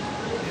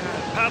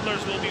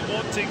 paddlers will be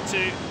wanting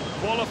to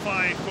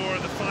qualify for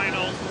the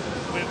final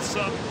with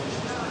some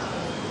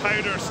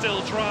powder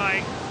still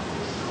dry.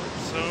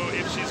 So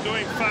if she's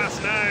going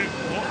fast now,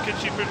 what can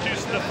she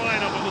produce in the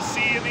final? But we'll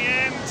see in the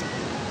end.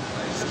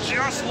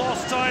 Just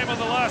lost time on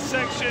the last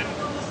section.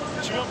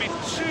 She won't be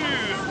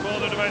too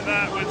bothered about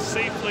that, with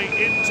safely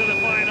into the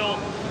final,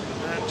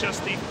 and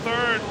just the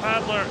 3rd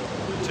paddler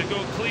to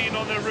go clean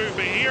on the route.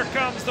 But here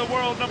comes the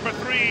world number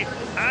 3,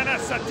 Anna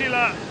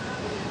Satila,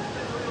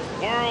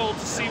 world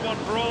C1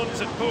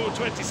 bronze at Pau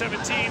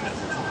 2017.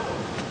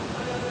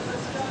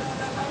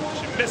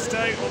 She missed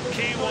out on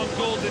K1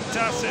 gold in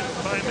Tassin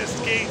by a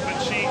missed gate, but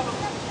she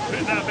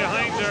put that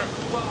behind her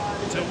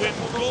to win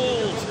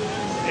gold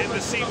in the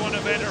C1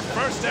 event, her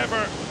first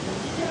ever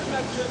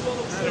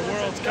at a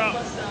World Cup.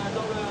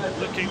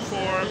 Looking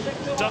for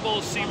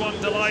double C1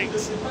 delight. I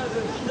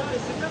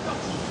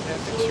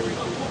think she will be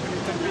a little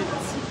bit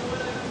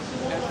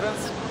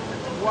advanced.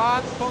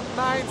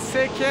 1.9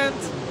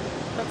 seconds.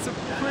 That's a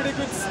pretty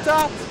good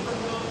start.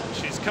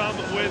 She's come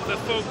with the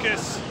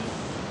focus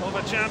of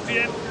a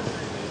champion.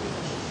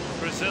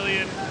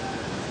 Brazilian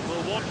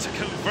will want to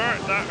convert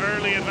that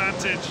early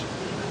advantage.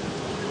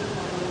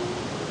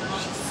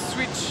 She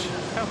switched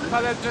her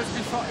paddle just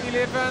before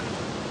 11,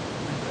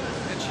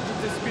 and she did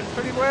the spin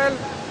pretty well.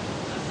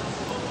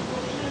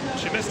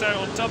 She missed out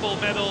on double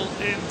medal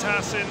in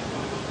Tassin,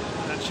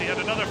 and She had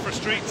another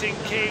frustrating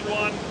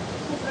K1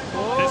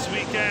 this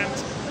weekend,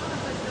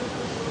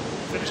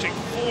 finishing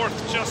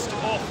 4th just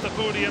off the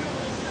podium.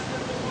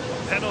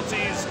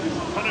 Penalties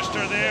punished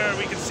her there.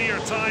 We can see her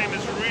time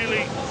has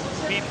really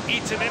been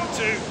eaten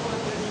into.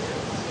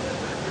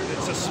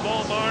 It's a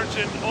small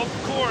margin. Of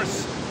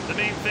course, the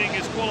main thing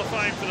is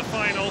qualifying for the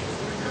final.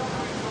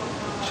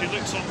 She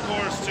looks on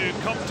course to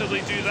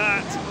comfortably do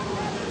that.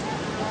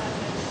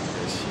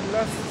 She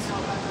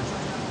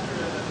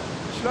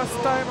lost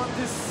time on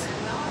this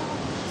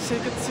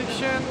second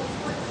section.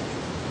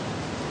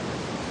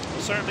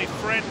 Certainly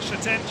French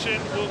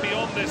attention will be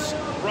on this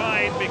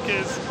ride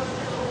because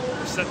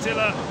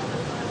Satila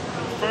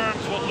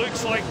confirms what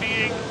looks like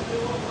being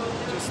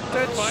Just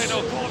a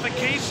final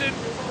qualification,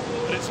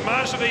 but it's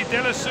Marjorie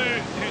Delassou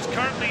who's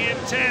currently in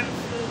 10th,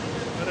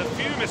 but a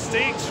few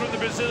mistakes from the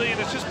Brazilian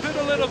has just put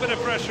a little bit of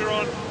pressure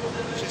on.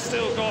 She's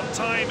still got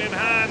time in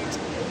hand.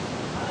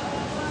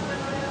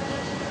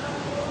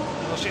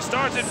 Well, she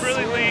started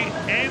brilliantly,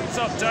 ends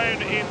up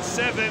down in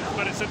 7th,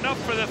 but it's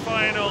enough for the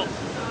final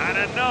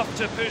and enough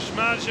to push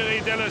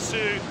Marjorie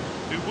Delassou,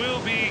 who will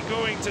be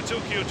going to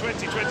Tokyo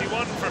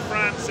 2021 for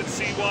France in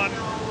C1.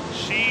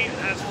 She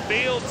has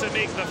failed to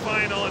make the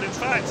final, and in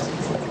fact,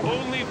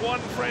 only one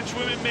French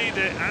woman made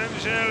it,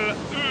 Angèle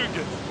Hugues,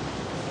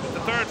 with the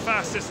 3rd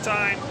fastest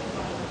time.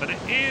 But it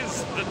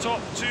is the top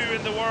 2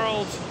 in the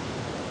world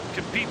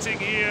competing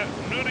here.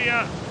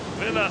 Nuria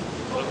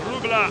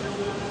Villarubla,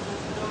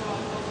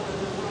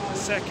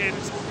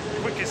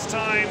 2nd quickest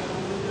time,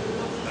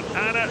 and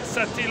Anna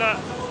Satila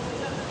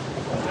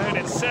down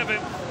in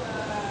 7th.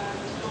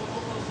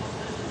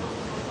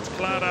 It's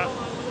Clara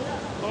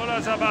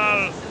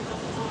Olazabal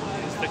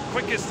is the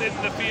quickest in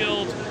the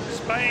field.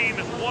 Spain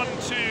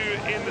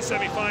 1-2 in the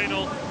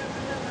semi-final.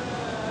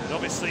 And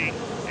obviously,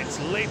 it's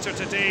later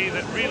today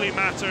that really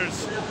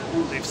matters.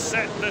 They've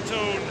set the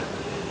tone.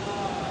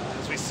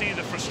 As we see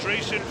the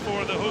frustration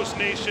for the host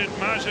nation,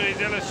 Marjorie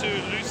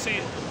Delassou,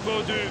 Lucie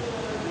Baudou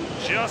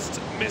just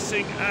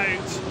missing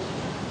out.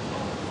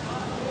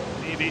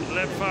 Evie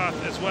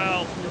Ledfarth as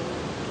well.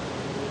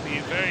 Be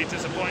very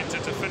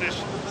disappointed to finish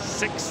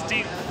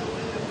 16th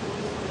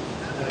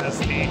as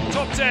the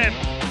top 10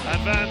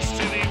 advance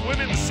to the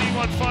women's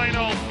C1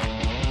 final.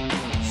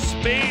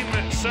 Spain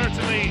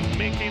certainly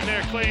making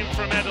their claim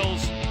for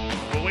medals.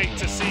 We'll wait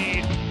to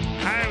see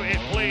how it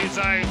plays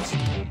out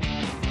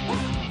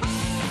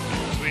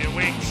as we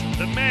await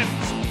the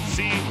men's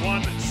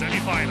C1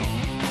 semi-final.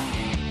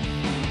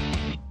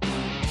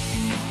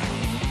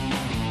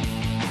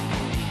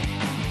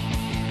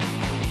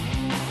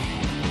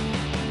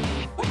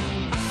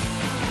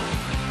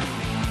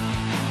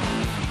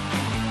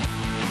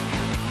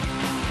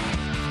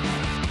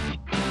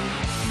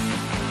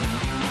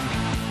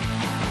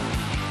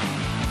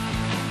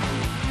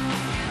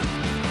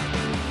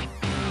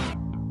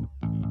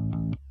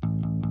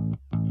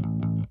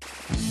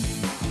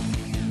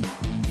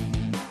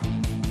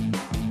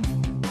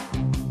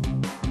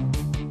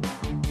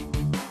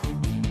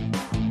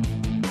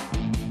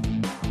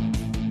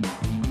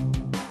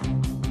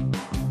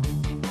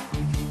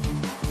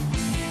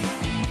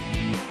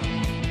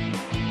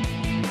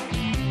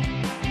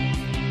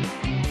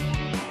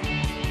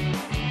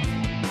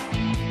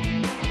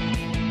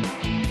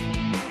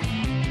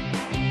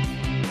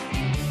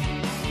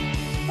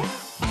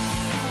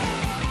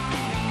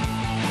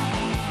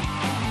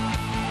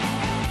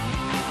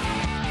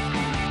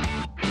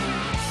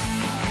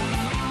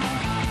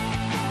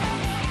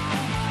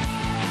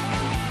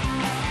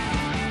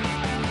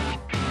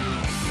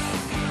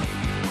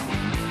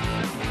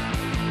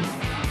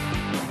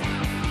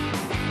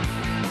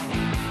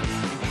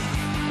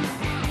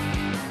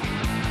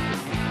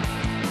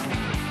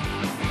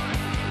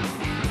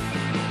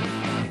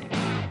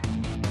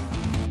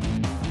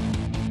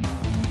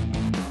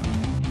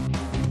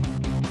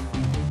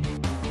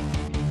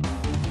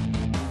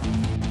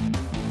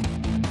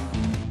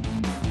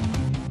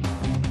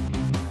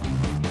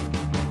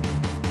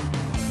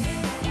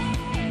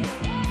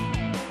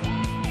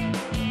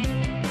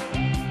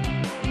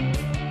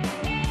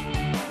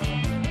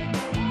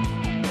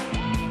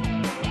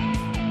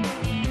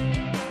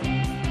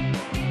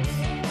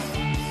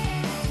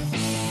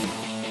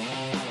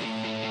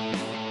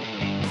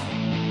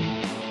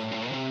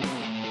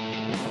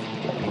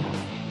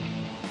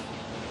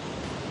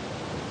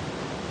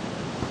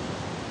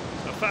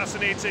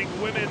 Fascinating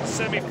women's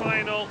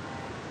semi-final.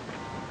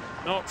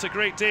 Not a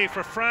great day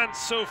for France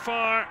so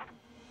far.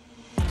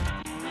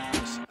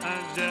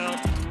 Angèle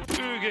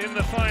Hugues in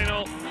the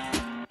final.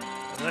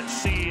 Let's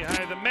see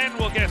how the men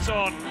will get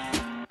on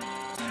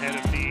ahead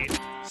of the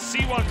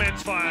C1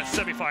 men's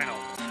semi-final.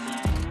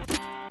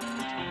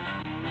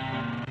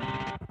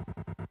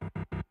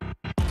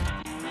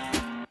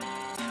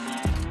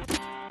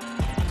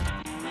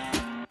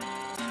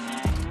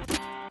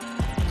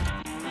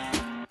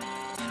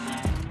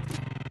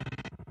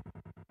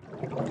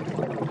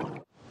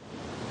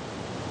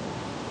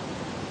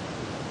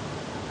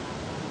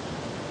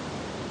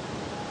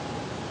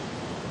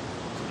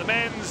 The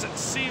men's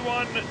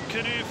C1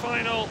 canoe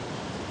final.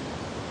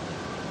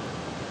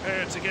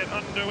 prepare to get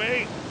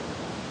underway.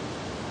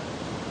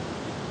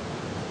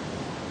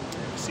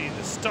 You see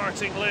the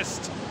starting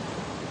list.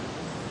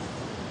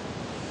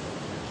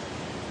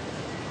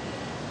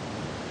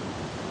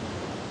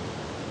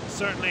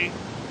 Certainly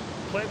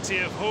plenty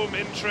of home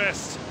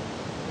interest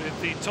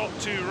with the top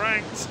two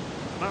ranked,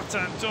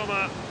 Martin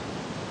Thomas,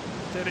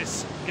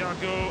 Denis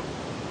Gargaud,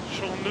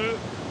 Canoe,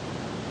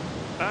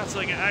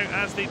 battling it out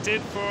as they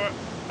did for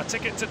a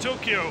ticket to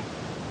Tokyo.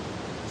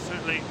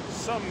 Certainly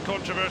some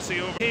controversy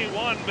over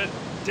K1, but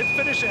did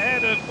finish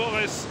ahead of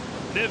Boris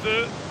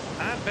Neveu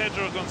and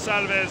Pedro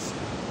Gonçalves.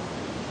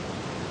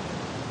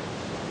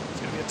 It's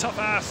going to be a tough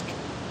ask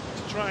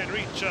to try and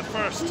reach a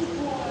first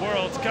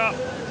World Cup.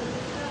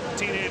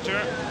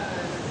 Teenager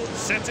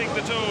setting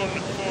the tone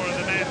for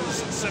the men's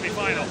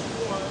semi-final.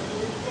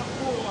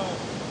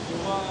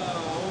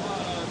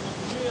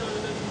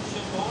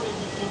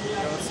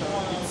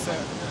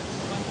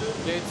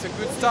 It's a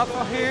good start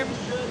for him.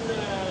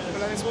 The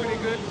line is pretty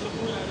good.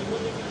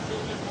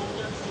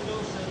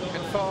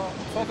 And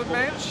for the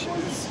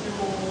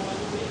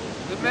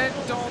men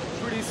don't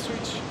really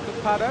switch the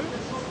paddle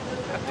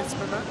at this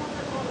moment.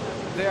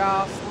 They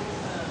are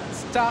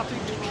starting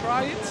to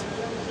try it.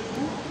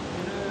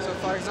 So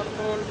for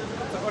example,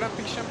 the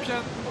Olympic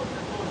champion,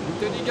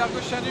 Denis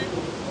Gargaud,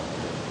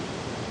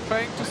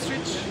 trying to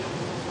switch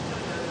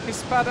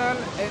his paddle,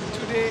 and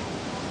today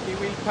he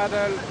will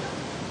paddle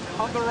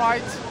on the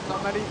right.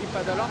 Normally he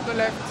paddle on the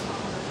left,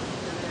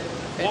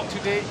 and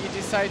today he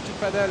decided to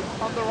paddle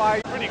on the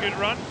right. Pretty good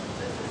run.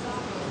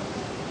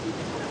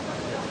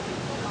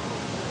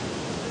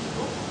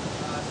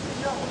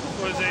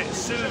 Jose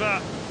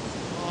Silva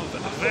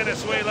of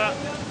Venezuela,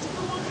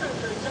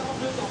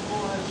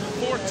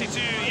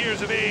 42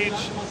 years of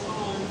age,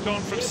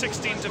 gone from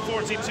 16 to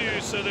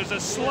 42, so there's a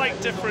slight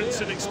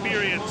difference in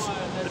experience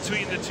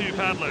between the two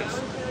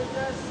paddlers.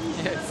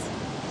 Yes.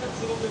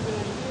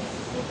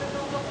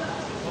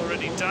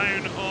 Already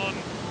down on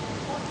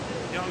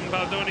young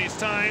Baldoni's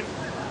time.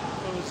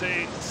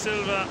 Jose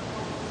Silva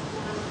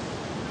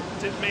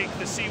did make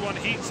the C1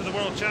 heats of the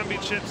World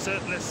Championships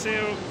at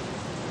Liceo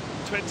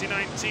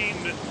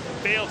 2019, but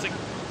failed to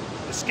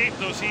escape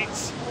those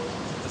heats.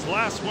 His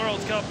last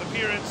World Cup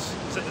appearance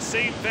was at the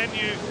same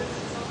venue,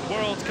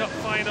 World Cup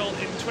final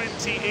in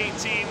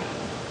 2018.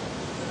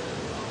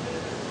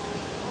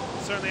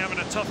 Certainly having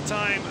a tough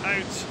time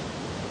out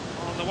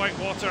on the white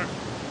water.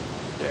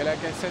 Yeah,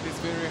 like I said, it's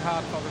very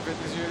hard for the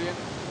Venezuelan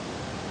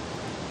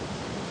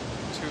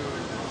to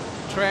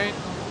train.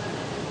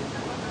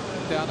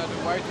 They are not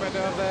the white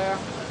weather there.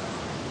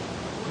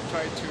 They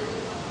try to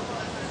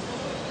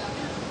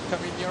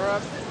come in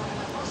Europe.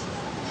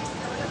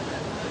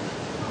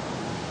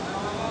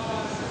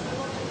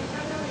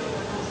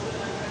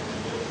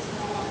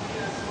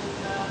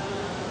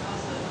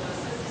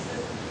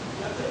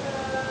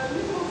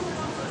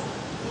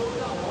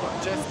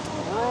 Just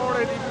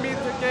already mid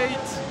the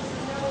gate.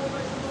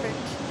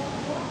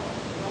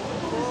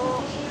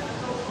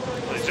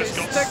 They just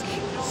got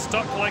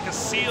stuck like a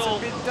seal. It's a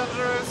bit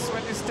dangerous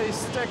when you stay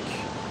stuck.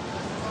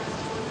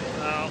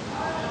 Now,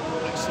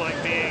 looks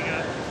like being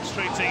a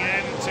frustrating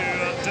end to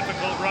a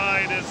difficult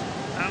ride as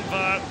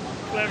Anvar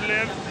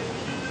Klevlev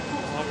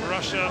of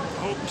Russia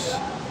hopes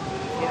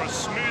for a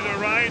smoother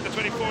ride. The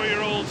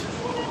 24-year-old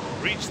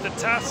reached the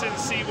Tassin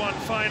C1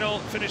 final,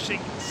 finishing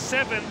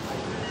 7th.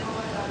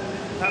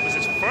 That was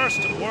his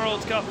first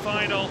World Cup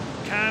final.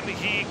 Can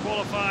he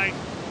qualify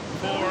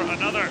for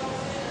another?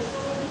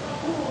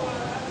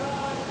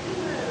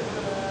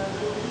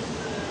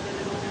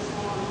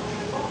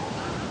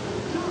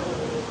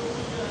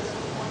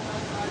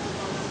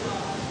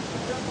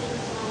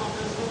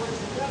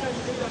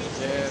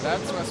 Yeah,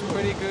 that was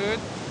pretty good.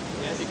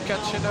 He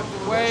catching up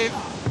the wave.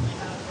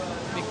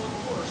 He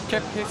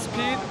kept his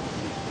speed.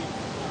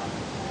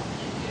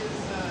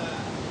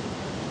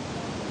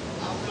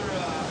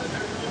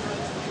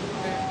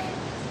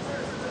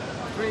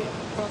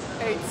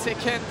 3.8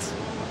 seconds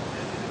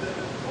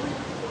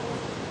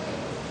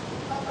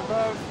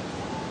above.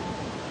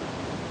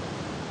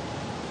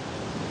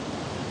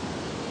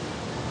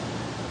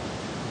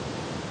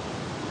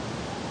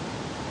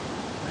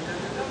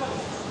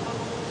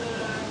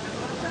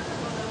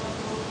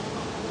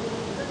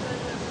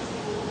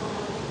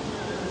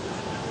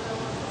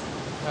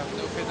 Have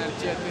no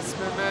penalty at this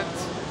moment.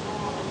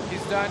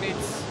 He's done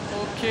it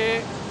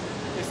okay.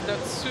 It's not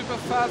super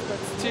fast, but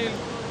still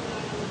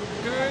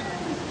good.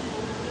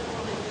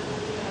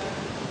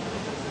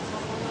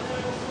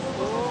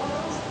 Oh,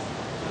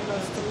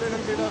 lost a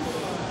little bit of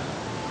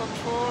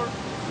control.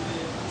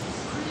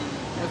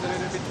 Was a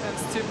little bit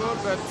unstable,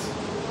 but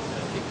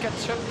he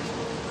catch up.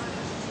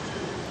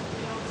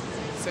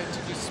 Set to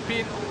do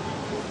spin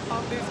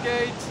on this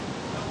gate.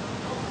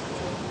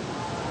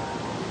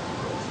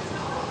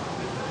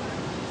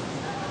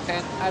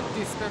 And at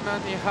this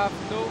moment, you have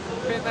no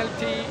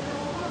penalty.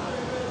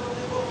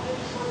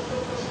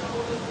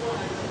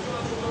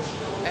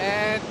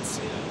 And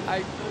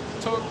I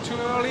talked too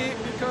early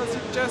because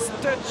it just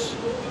touched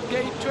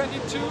gate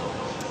 22.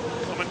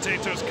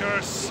 Commentator's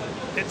curse,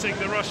 hitting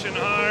the Russian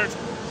hard.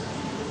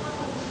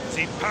 as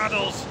he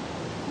paddles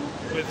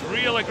with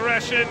real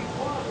aggression,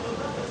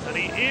 and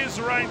he is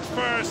ranked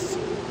first,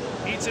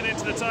 eating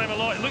into the time a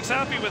lot. He looks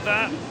happy with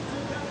that.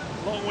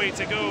 Long way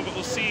to go, but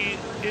we'll see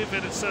if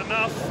it's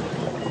enough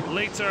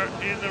later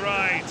in the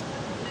ride.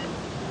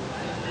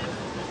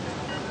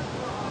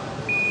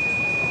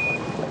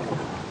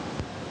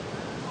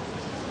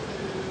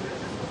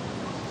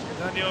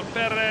 Daniel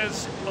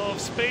Perez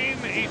of Spain,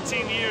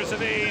 18 years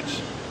of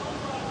age,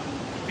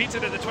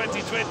 competed at the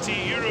 2020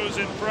 Euros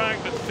in Prague,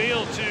 but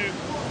failed to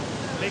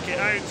make it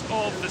out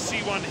of the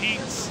C1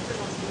 heats.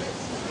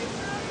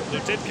 Who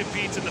did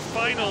compete in the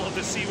final of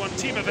the C1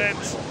 team event.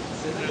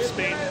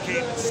 Spain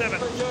came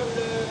 7th.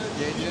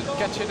 Yeah, he didn't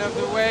catch enough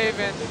the wave,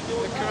 and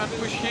the current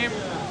pushed him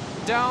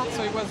down,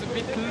 so he was a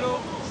bit low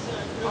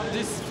on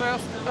this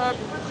first up,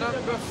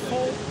 number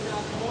 4.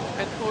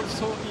 And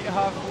also he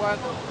have one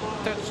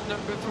touch,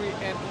 number 3,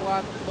 and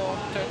one more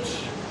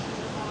touch,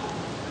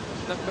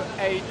 number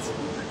 8.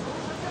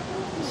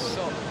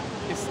 So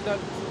it's not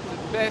the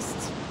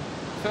best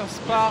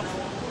first part.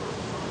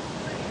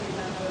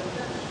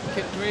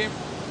 Can dream.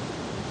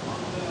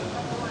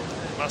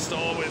 Must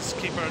always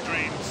keep our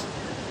dreams.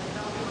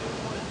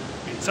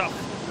 Be tough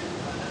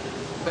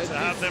but to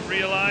have them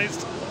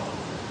realized.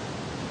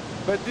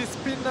 But this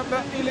spin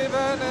number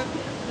 11 and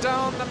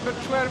down number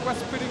 12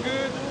 was pretty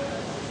good.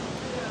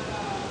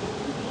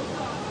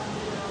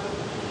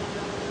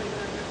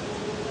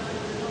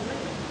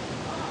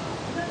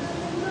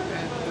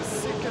 And the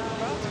second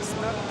part is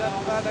not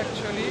that bad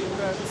actually,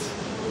 but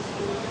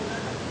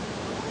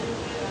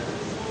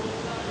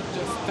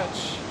just touch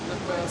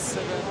number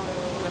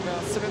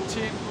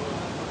 17.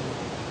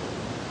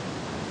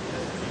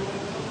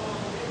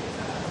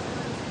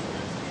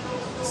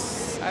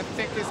 I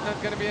think it's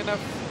not going to be enough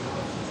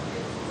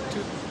to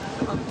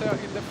enter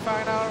in the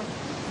final.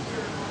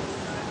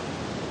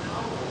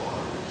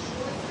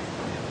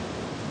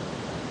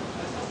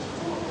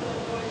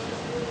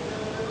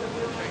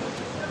 Trying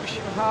to push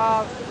him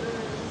hard,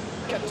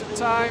 get the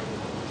time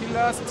he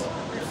lost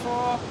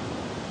before.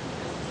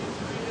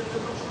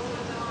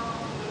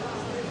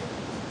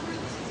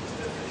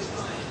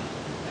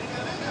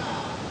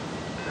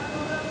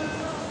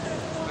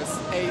 Plus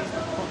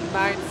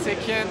 8.9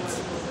 seconds.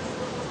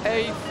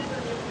 8th.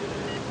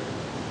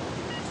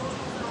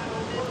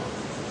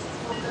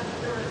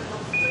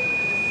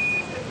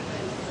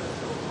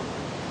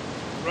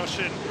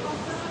 Russian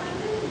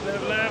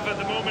Lev at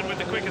the moment with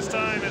the quickest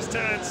time is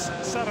Terence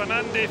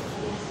Saramandev.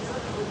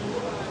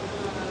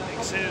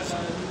 Makes his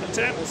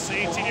attempts,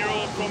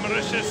 18-year-old from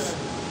Mauritius.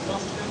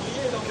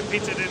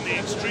 Competed in the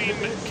Extreme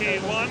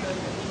K1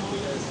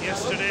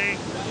 yesterday.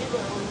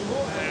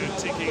 Now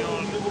taking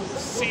on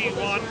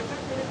C1.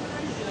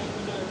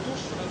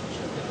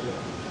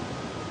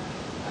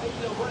 A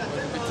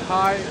bit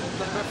high,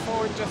 number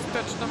 4, just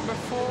touched number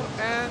 4,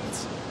 and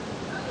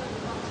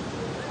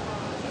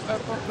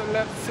up on the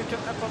left,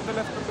 second up on the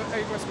left, number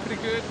 8 was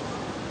pretty good.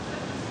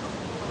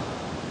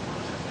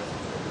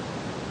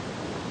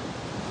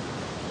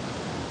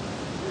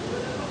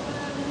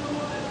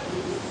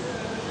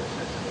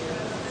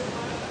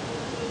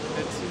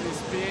 Let's see the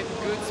spin,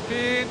 good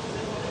spin.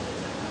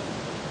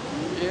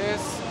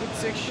 Yes, good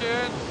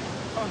section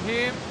for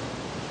him.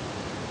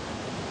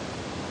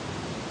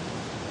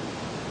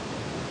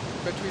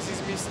 But with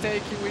his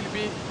mistake, he will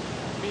be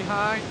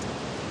behind.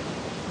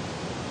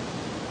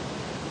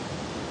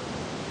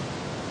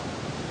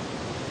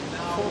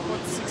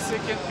 .6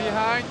 seconds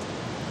behind.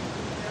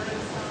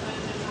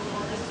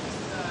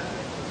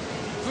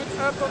 Good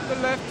up on the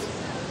left.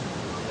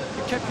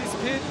 He kept his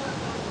speed.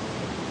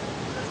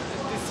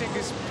 And this thing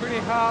is pretty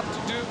hard to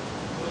do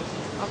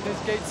on this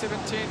gate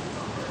 17.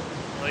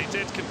 Well, he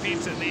did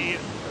compete at the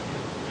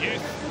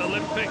Youth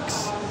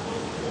Olympics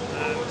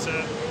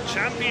and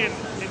champion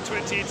in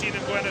 2018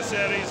 in Buenos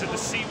Aires at the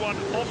C1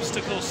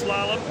 obstacle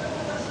slalom.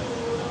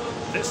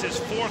 This is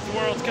 4th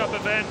World Cup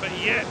event, but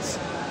yet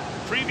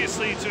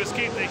previously to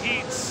escape the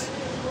heats.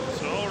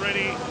 So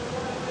already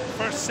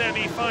first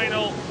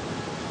semi-final.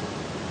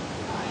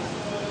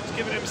 He's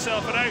given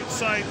himself an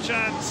outside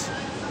chance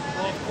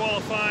of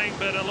qualifying,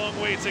 but a long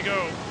way to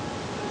go.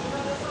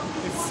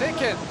 He's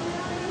second.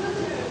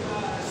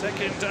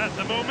 Second at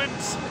the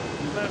moment.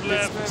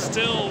 Lev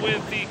still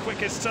with the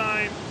quickest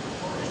time.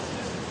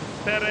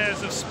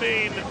 Perez of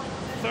Spain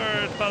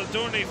 3rd,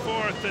 Baldoni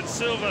 4th, and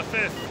Silva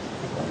 5th.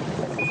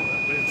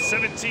 With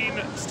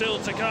 17 still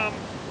to come.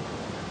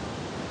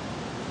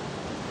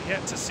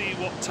 Yet to see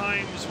what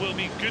times will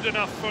be good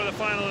enough for the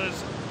final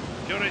as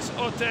Joris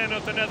Otten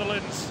of the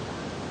Netherlands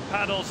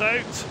paddles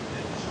out.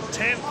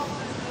 10th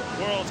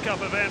World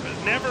Cup event,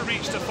 but never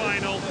reached a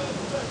final.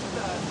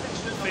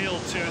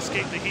 Failed to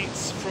escape the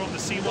heats from the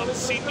C1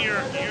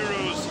 Senior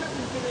Euros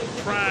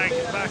Prague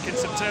back in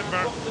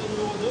September.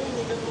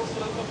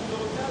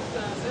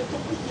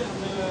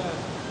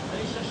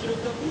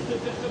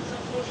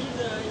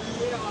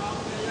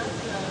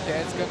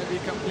 Yeah, it's going to be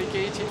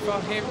complicated for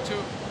him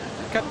to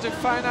cut the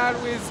final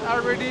with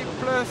already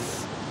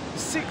plus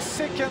 6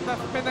 seconds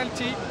of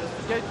penalty.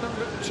 Gate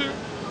number 2,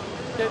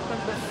 gate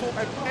number 4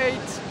 and 8.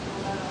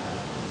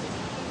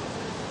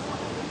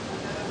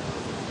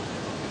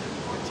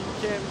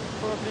 again,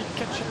 probably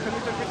catching a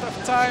little bit of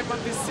time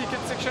on this second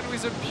section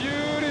with a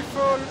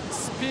beautiful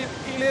spin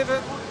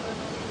 11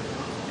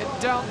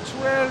 and down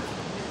 12.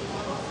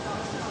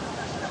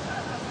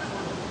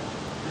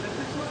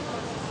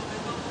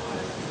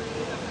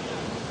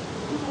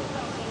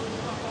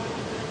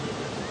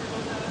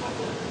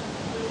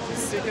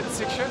 Second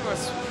section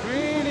was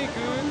really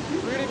good,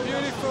 really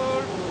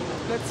beautiful.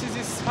 Let's see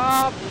this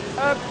hard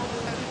up,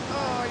 and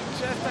oh, he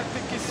just, I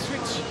think he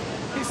switched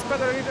his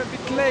paddle a little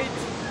bit late,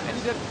 and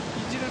he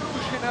didn't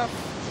push enough.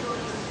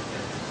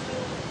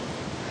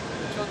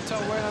 John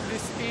Torwell on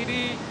this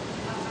 80.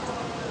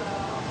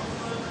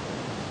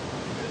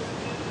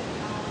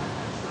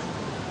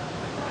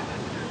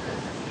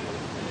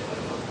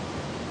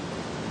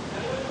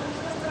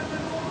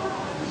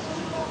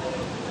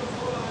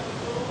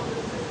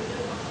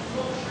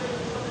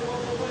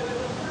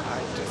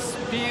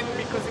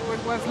 Because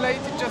it was late,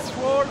 it just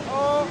rolled,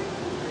 oh,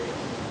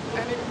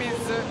 and it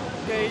missed the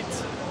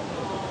gate.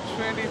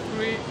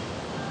 23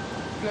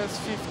 plus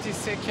 50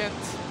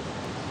 seconds.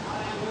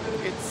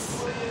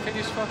 It's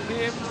finished for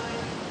him.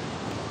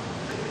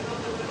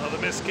 Well, the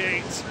missed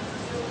gate,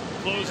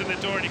 closing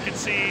the door, and you can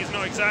see he's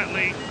not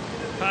exactly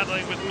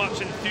paddling with much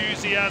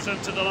enthusiasm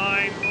to the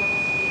line.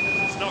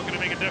 It's not going to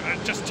make a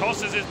difference. Just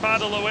tosses his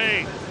paddle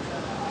away.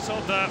 We saw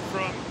that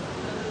from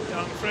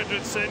Jan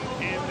Fredriksson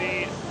in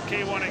the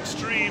K1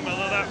 Extreme,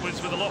 although that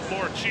was with a lot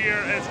more cheer,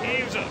 as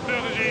Yves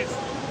Burgess,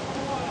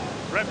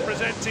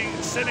 representing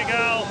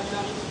Senegal,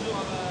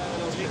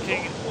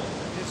 taking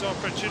his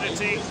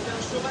opportunity,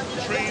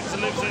 trains,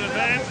 lives in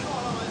event,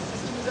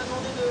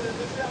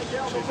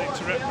 choosing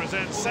to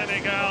represent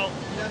Senegal,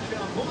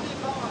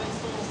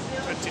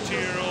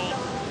 22-year-old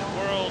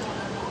world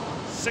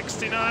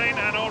 69,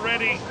 and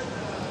already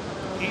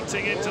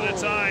eating into the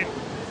time.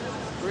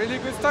 Really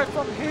good start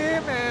from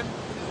him, and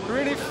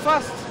really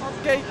fast on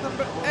gate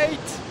number 8.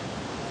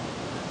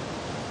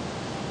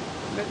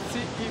 Let's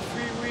see if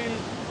he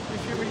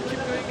will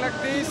keep doing like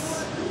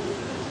this.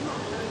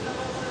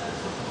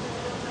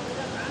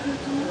 A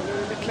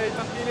little bit late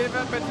on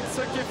 11, but it's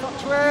okay for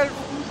 12.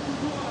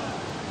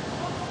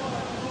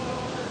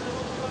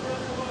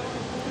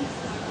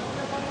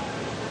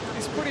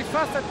 He's pretty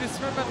fast at this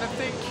moment, I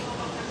think.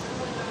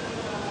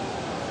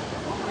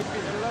 Will be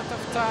a lot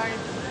of time.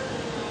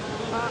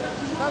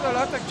 Not a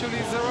lot actually,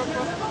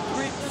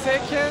 0.3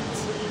 seconds.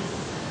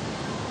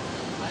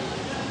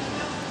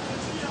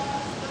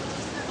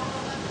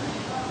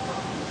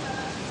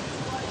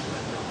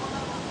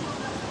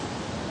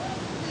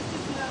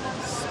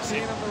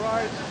 Spin on the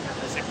right.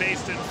 Is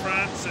based in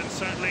France, and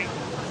certainly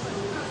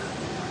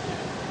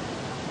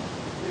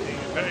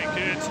very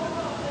good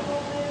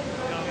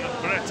young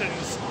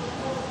Bretons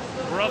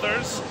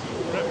brothers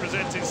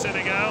representing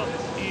Senegal.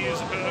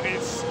 Yves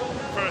Burgess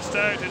first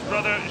out, his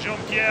brother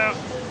Jean-Pierre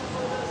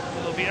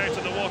will be out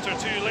of the water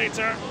too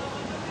later.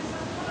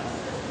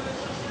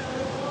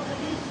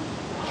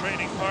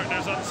 Training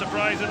partners,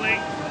 unsurprisingly.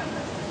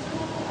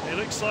 It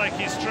looks like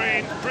he's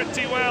trained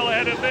pretty well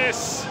ahead of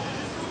this.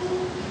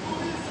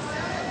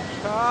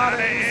 And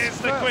it is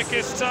the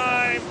quickest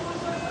time.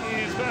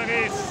 Yves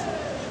Burgess.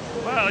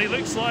 Well, he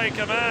looks like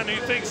a man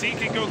who thinks he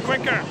can go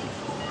quicker,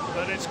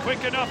 but it's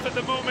quick enough at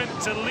the moment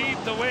to lead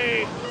the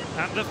way.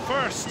 And the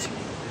first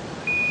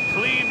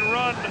clean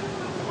run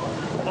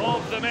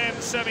of the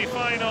men's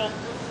semi-final.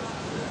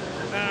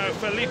 Now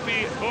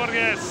Felipe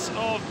Borges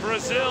of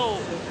Brazil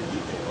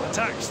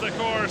attacks the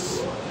course.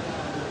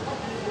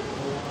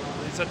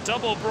 He's a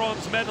double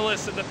bronze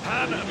medalist at the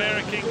Pan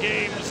American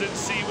Games in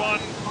C1,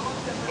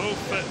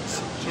 both at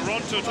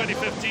Toronto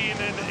 2015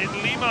 and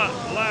in Lima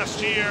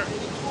last year,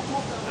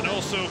 and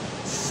also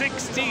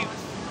 16th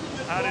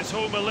at his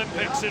home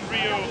Olympics in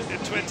Rio in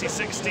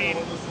 2016.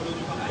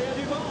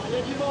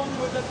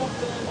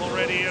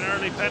 Already an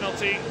early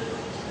penalty.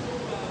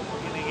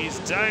 He's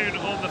down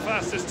on the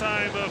fastest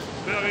time of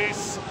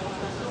Burgess.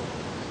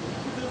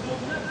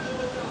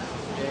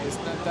 Yeah, it's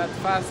not that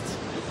fast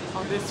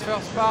on this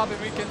first part,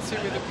 and we can see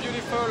with a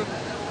beautiful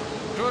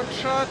drone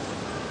shot.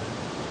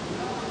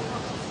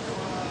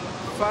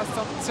 Fast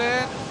on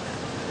 10.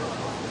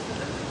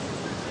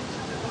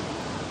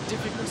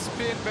 Difficult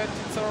spin, but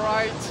it's all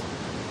right.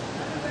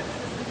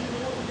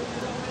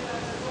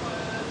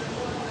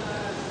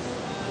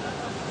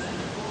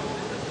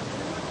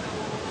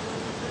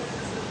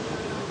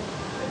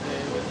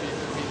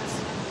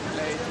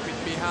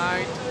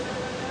 Behind,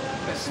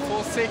 plus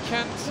 4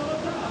 seconds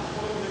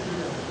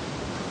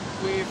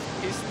with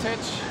his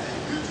touch.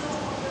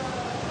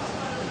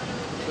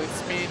 So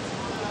it's mean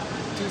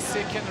 2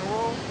 second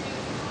roll.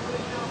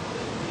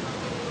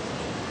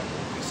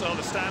 You saw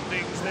the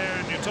standings there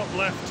in your top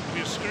left of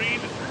your screen.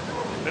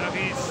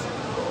 Burgess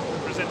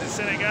represented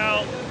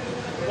Senegal,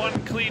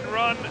 1 clean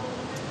run.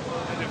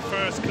 And in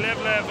first,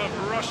 Klevlev of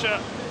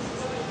Russia,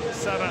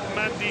 Sara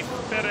Mandif,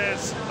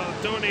 Perez,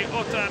 Baldoni,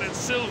 Otan and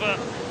Silva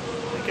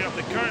making up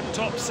the current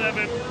top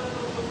 7.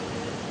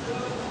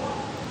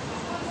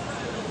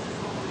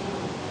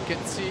 You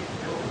can see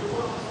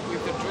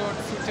with the drone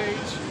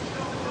footage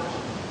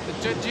the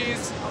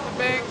judges on the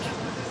bank.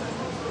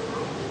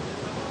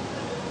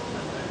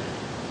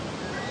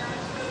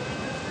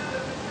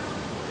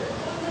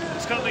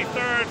 Subsequently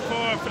third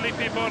for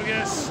Felipe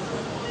Borges.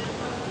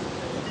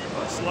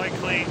 It's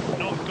likely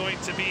not going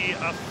to be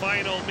a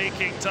final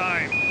making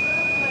time.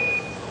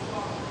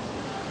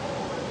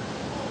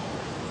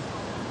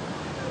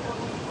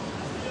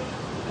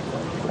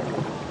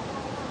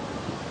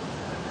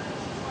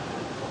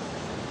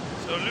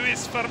 So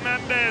Luis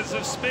Fernandez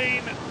of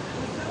Spain.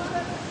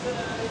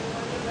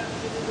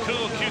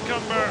 Cool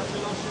cucumber,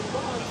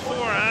 the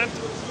forehand.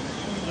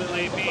 Will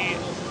he be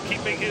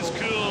keeping his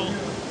cool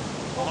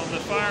on the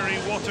fiery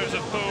waters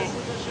of Pau?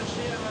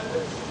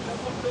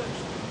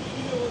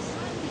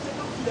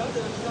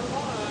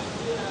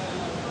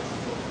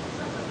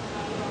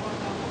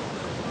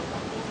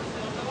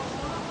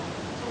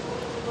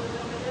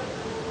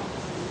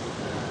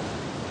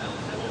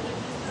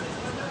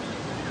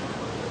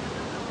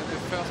 And the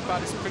first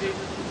part is pretty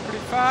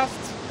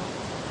fast.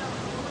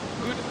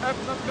 Good up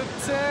number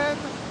 10.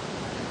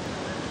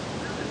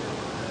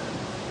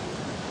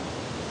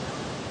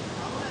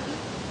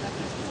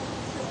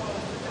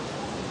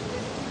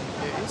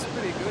 He's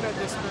pretty good at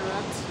this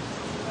moment.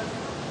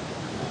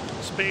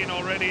 Spain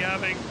already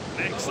having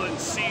an excellent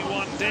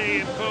C1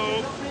 day in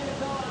Pau.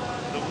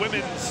 The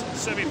women's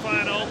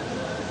semi-final.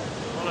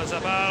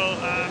 Olazabal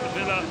and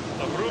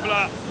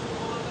Villarrubla,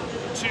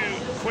 two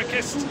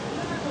quickest.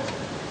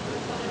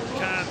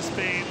 Can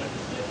Spain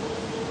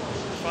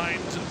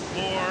find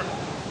more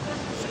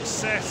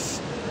success?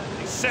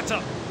 They set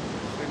up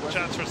a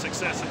chance for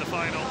success in the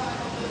final.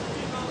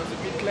 Was a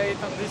bit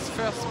late on this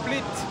first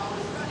split,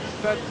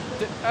 but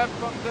the up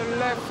on the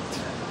left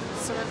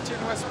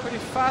 17 was pretty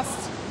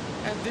fast,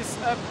 and this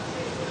up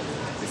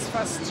is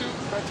fast too,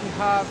 but he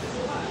have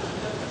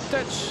a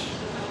touch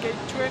gate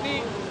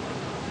 20.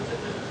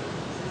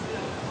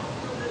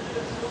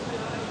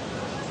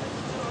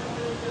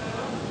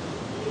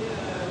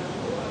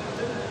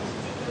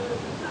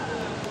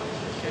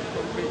 Can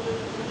probably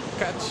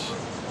catch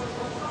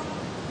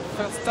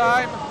first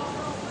time.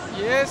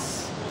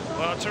 Yes.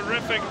 Well,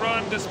 terrific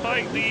run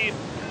despite the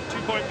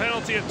 2-point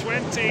penalty at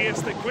 20.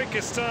 It's the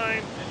quickest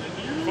time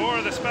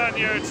for the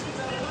Spaniards.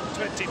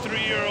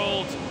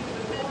 23-year-old,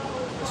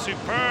 a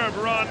superb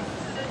run.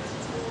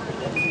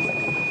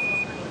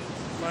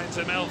 Finds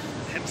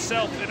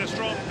himself in a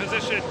strong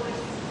position.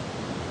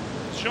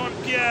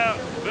 Jean-Pierre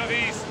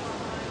Beris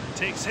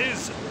takes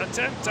his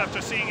attempt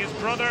after seeing his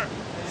brother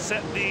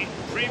set the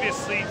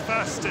previously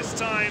fastest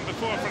time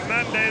before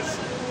Fernandez.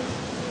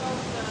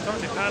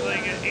 Started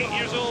paddling at 8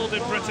 years old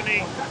in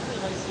Brittany,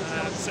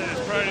 and said his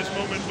proudest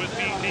moment was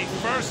being the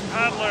first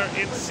paddler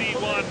in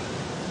C1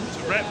 to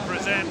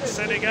represent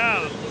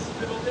Senegal.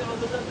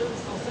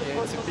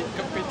 Yeah, it's a big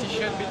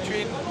competition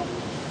between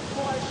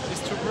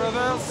these two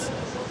brothers,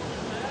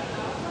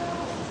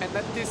 and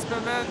at this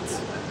moment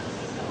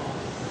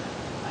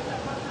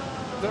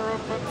they're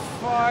open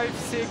 5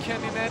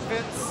 seconds in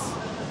advance.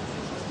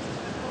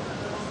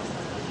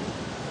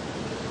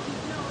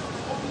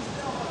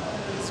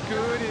 It's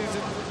good, he's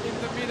in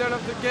the middle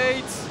of the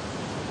gate.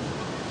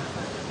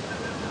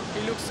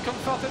 He looks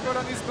comfortable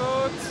on his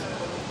boat.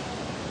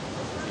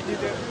 He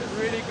did a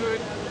really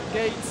good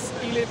gates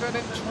 11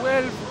 and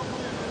 12.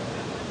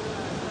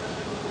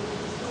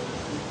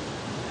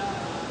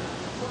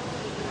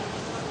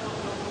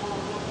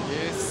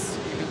 Yes,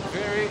 he looked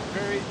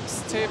very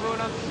stable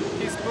on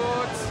his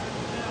boat.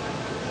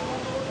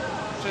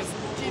 Just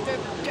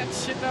didn't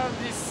catch enough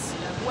this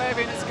wave,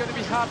 and it's going to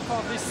be hard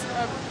for this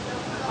up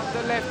on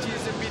the left.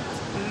 He's a bit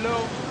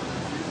low.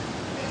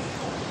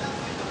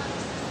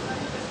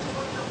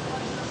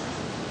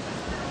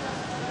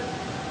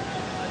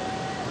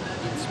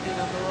 Good spin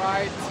on the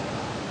right,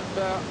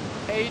 number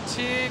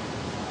 18.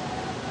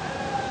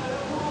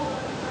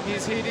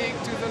 He's heading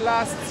to the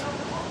last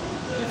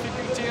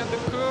difficulty on the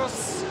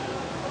course.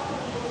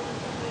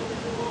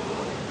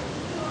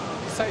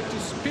 Decide to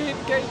spin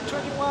gate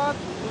 21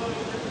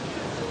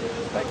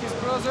 like his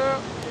brother.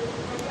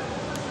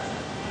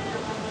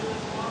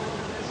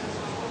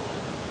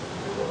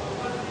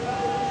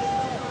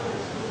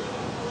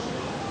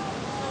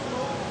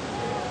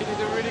 He did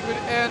a really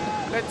good end.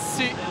 Let's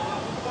see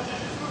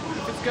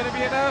if it's going to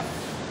be enough.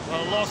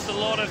 Well, lost a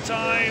lot of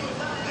time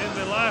in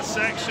the last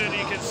section.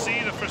 You can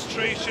see the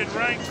frustration,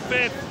 ranked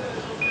 5th.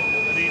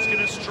 But he's going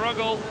to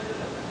struggle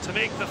to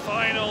make the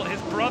final.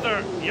 His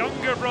brother,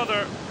 younger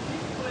brother,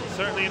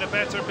 certainly in a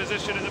better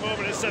position at the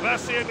moment. As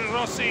Sebastian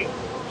Rossi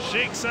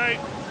shakes out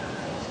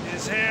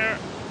his hair,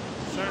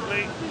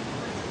 certainly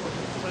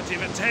plenty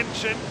of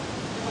attention.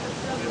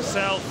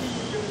 Himself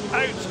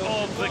out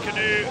of the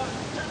canoe.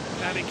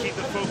 Can he keep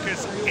the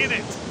focus in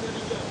it?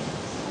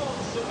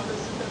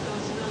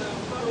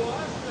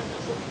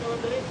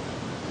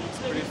 It's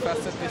pretty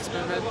fast at this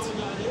moment.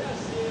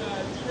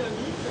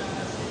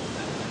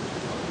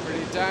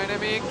 Really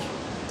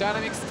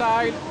dynamic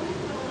style.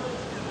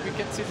 We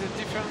can see the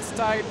different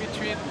style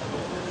between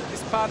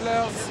these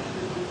paddlers.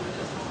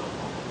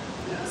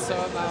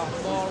 Some are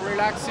more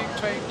relaxing,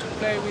 trying to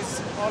play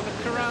with all the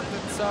current,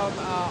 and some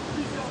are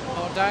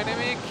more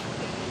dynamic.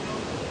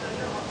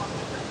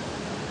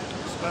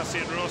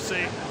 Sebastian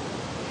Rossi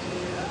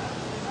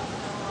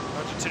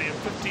Argentinian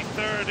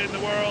 53rd in the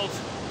world.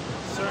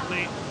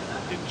 Certainly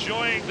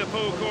enjoying the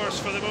Pau course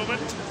for the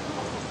moment.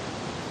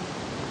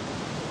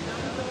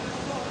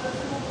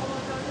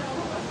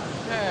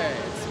 Okay,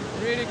 it's a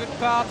really good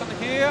part on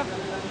here.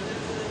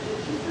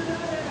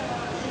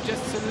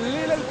 Just a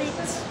little bit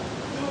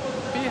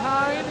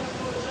behind,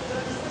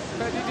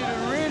 but he did a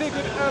really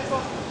good up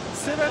on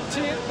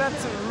 17.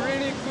 That's a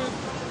really good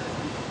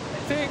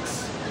thing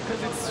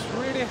because it's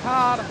really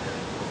hard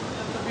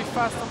to be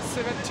fast on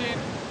 17.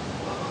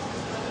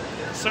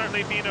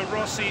 Certainly been a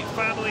Rossi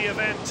family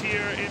event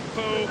here in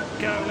Pau.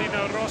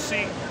 Carolina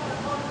Rossi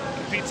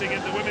competing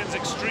in the women's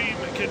extreme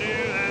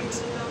canoe, and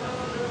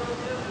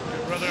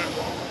her brother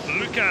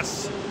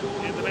Lucas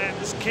in the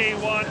men's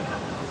K1.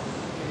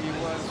 He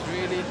was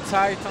really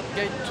tight on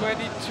gate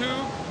 22,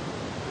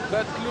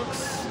 but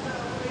looks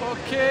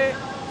okay.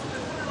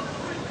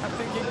 I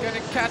think he's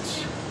gonna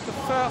catch the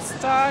first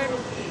time.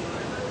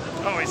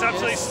 Oh, he's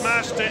absolutely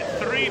smashed it.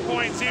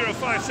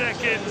 3.05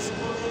 seconds.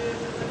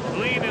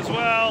 Clean as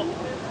well.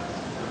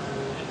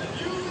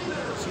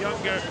 His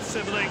younger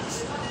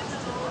siblings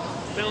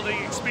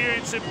building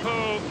experience in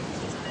Pau.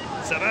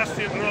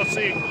 Sebastian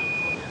Rossi,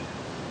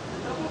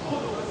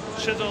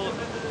 chisel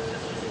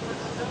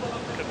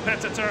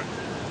competitor.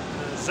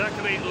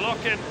 Zachary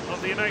Locken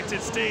of the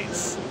United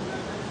States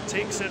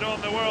takes it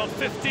on the world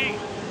 50.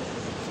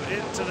 So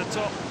into the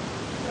top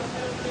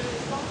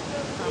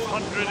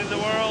 100 in the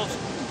world.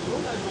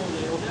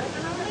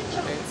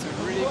 It's a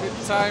really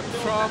good time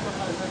from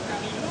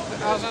the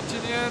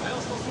Argentinian.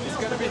 It's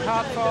going to be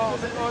hard for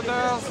the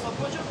others to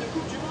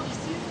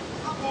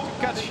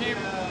catch him.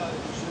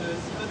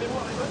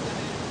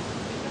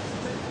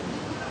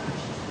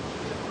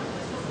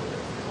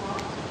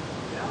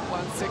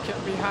 1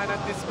 second behind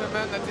at this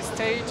moment, at this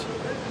stage.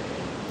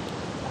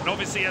 And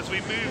obviously as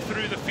we move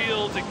through the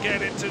field and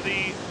get into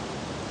the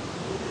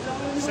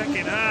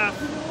second half,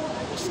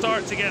 we'll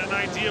start to get an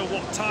idea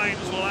what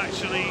times will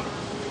actually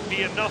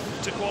be enough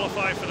to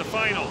qualify for the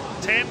final.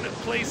 10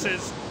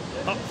 places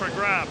up for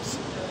grabs.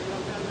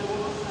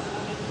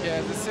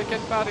 Yeah, the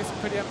second part is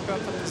pretty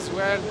important as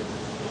well.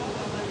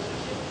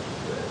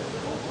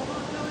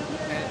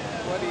 And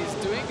what he's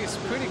doing is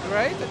pretty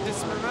great at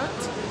this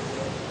moment.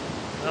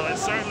 Well,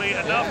 it's certainly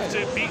enough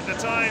to beat the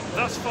time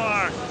thus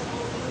far.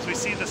 As we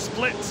see the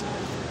split,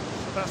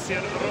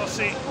 Sebastian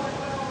Rossi,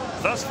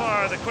 thus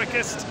far the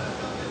quickest.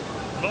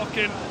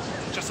 Locken,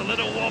 just a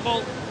little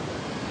wobble,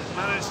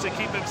 managed to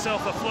keep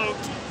himself afloat.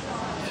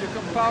 If you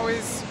compare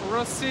with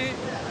Rossi,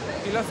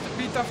 he lost a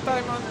bit of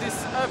time on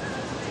this up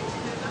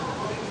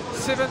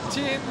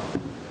 17,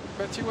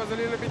 but he was a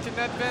little bit in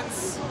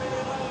advance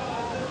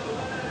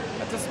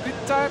at the split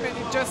time, and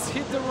he just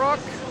hit the rock.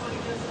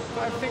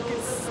 I think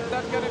it's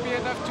not going to be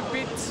enough to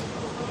beat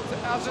the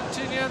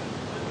Argentinian,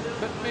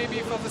 but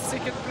maybe for the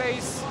second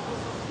place.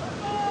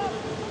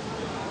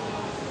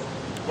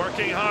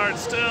 Working hard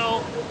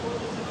still.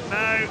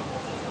 Now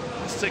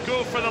has to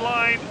go for the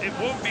line. It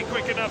won't be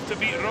quick enough to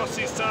beat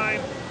Rossi's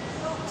time.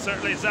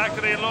 Certainly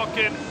Zachary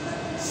Locken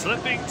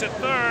slipping to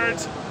third,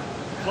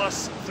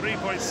 plus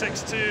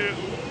 3.62.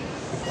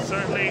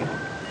 Certainly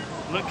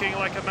looking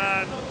like a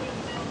man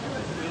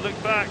who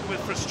looked back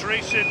with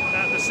frustration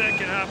at the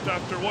second half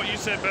after what you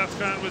said,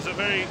 Bertrand, was a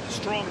very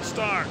strong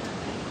start.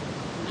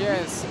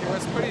 Yes, he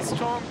was pretty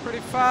strong, pretty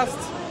fast.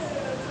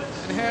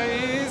 And here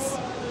he is.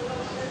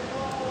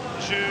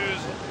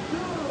 Jules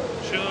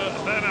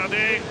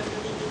Bernardet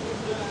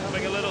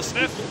having a little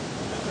sniff.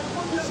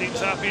 Seems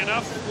happy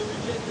enough.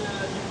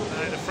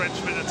 And the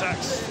Frenchman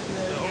attacks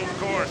the home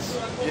course.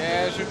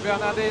 Yeah, Jules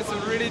Bernardet is a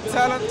really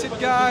talented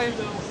guy,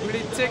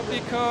 really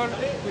technical,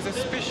 with a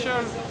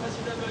special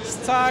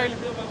style.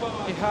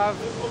 He have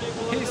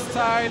his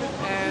style,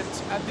 and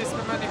at this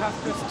moment he has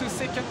plus 2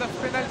 seconds of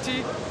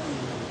penalty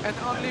and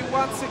only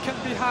 1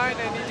 second behind,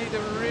 and he did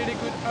a really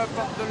good up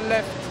on the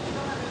left,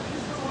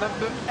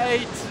 number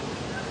 8,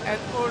 and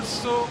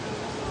also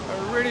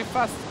a really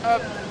fast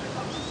up,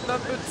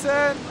 number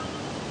 10.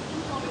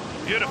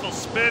 Beautiful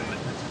spin,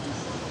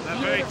 and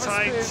very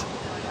tight,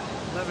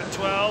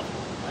 11-12.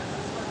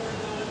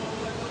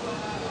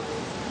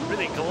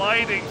 Really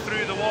gliding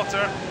through the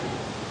water.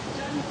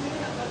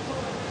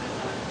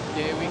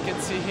 Yeah, we can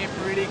see him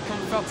really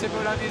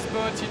comfortable on his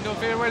boat. He knows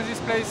very well this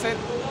place, and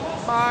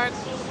mine,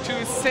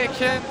 2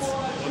 seconds.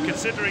 Well,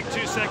 considering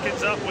 2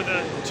 seconds up with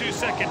a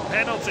 2-second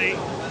penalty,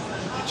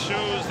 it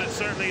shows that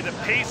certainly the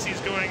pace he's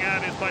going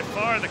at is by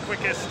far the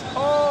quickest.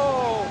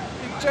 Oh,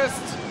 it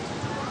just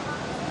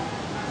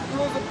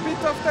was a bit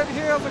of time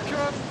here. The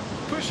current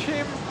push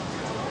him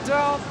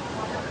down.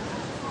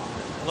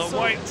 The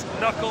white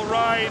knuckle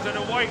ride and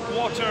a white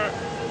water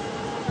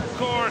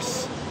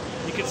course.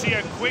 You can see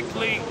how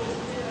quickly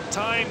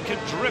time can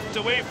drift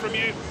away from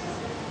you.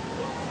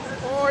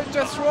 Oh, it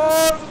just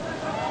rolled.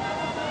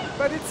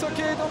 But it's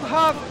okay, don't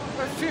have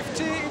a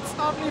 50, it's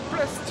only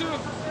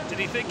 +2. Did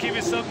he think he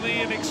was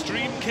suddenly in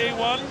extreme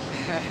K1?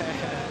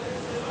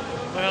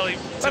 Well,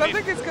 but I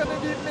think it's gonna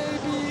be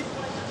maybe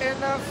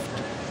enough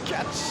to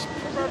catch,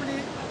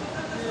 probably.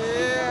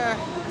 Yeah,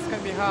 it's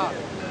gonna be hard.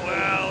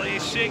 Well, he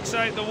shakes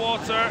out the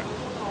water.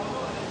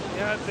 He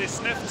had the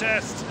sniff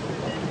test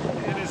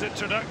in his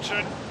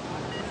introduction,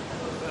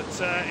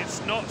 but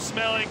it's not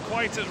smelling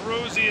quite as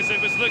rosy as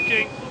it was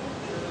looking.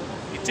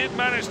 He did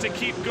manage to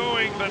keep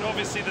going, but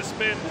obviously the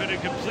spin put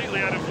it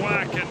completely out of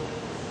whack, and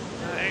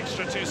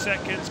extra 2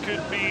 seconds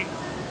could be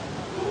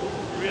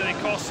really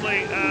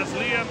costly as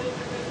Liam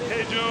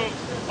Hejo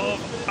of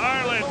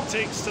Ireland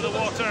takes to the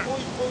water.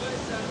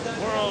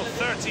 World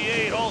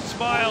 38, all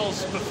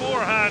smiles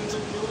beforehand.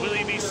 Will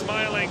he be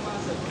smiling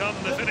come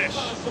the finish?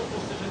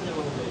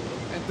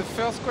 And the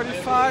first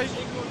qualified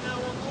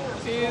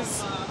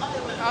is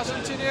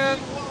Argentinian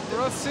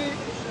Rossi.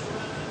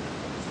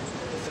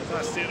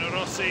 Sebastiano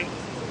Rossi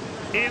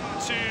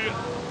into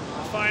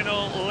the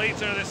final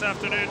later this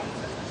afternoon.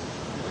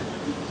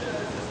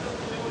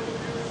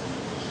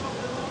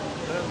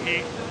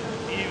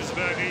 Yves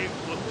Bury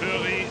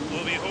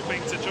will be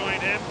hoping to join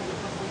him.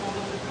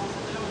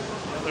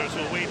 The others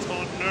will wait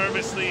on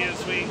nervously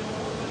as we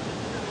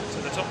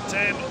to the top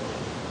 10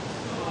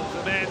 of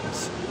the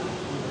men's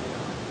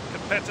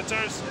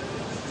competitors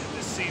in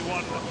the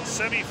C1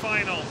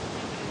 semi-final.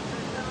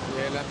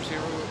 Yeah,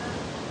 Lamgiroux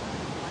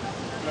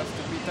lost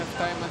a bit of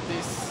time on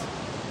this.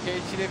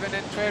 Gate 11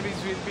 and 12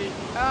 is will be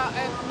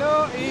and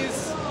no,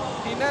 is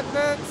in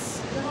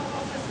advance.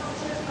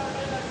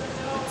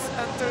 It's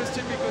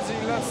interesting because he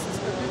lost a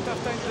bit of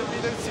time in the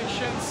middle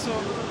section, so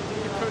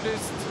he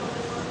produced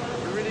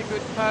a really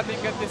good padding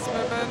at this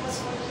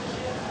moment.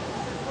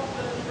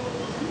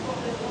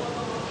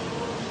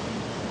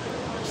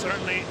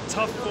 Certainly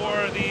tough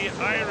for the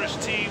Irish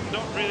team,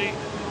 not really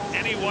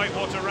any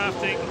whitewater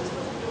rafting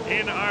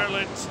in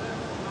Ireland.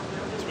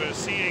 As we're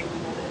seeing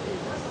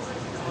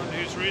one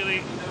who's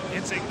really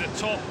hitting the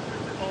top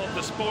of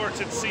the sport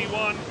in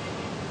C1.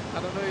 I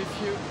don't know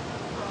if you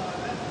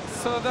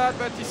saw that,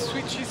 but he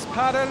switched his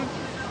paddle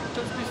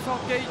just before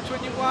gate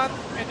 21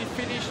 and he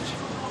finished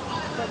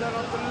paddle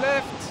on the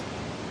left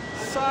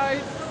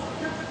side.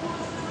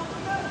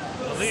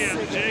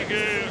 Liam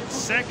Jegu,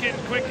 second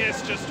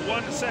quickest, just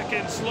 1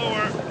 second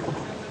slower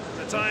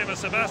the time of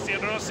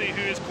Sebastian Rossi,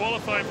 who is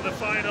qualified for the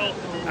final,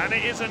 and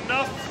it is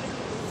enough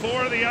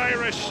for the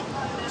Irish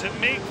to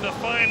make the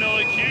final.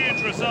 A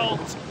huge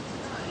result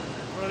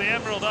for the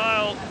Emerald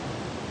Isle.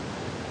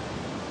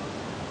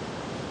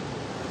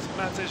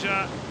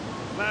 Mateja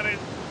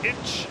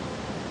Marinic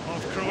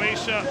of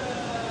Croatia,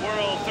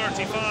 World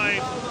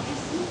 35.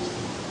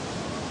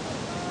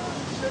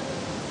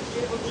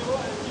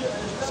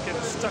 Just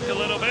getting stuck a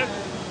little bit,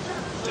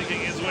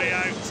 digging his way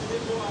out.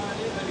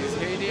 He's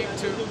heading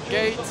to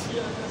gate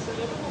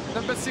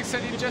number 6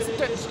 and he just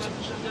touched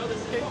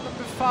gate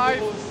number 5.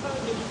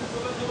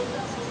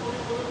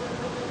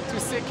 2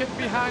 seconds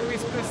behind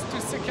with plus 2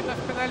 seconds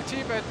of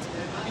penalty, but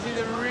he did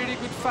a really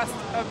good fast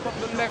up on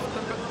the left,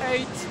 number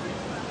 8.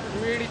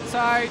 Really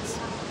tight.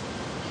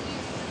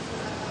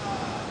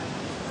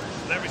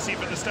 Let me see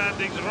from the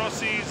standings: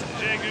 Rossi's,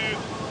 Jegu,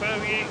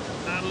 Bowie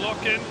and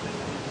Locken.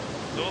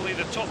 Only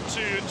the top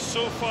 2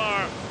 so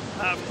far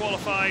have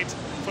qualified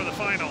for the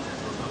final.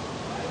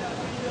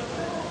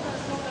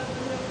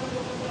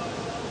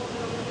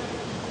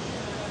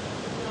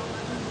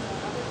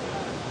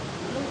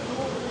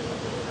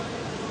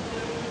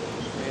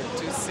 We're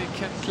 2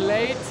 seconds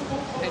late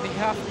and he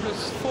has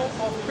plus 4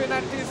 of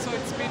penalties, so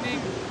it's meaning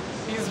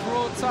his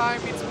raw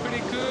time is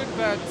pretty good,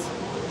 but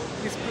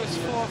his plus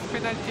 4 of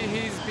penalty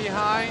he's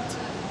behind.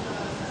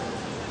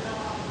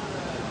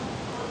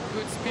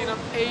 Good spin on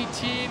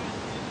 18.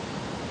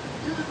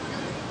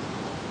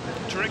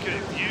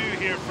 Terrific view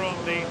here from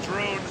the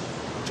drone,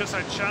 just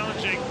how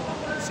challenging.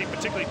 See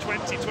particularly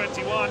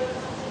 2021.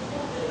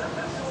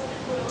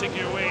 Dig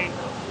your way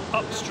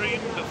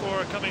upstream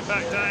before coming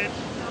back down.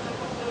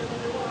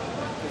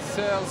 The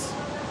sails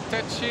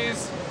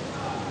touches.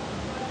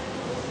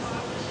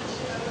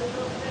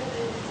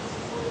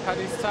 Had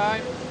his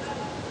time.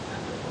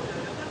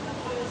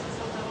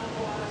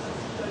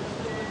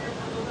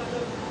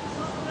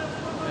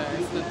 Yeah,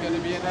 it's not going to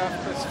be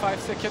enough. Plus 5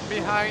 seconds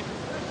behind.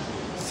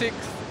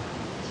 6th.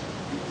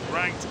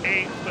 Ranked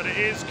 8th, but it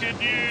is good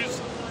news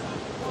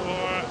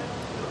for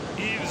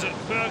Yves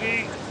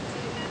Bury,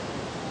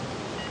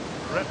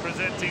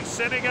 representing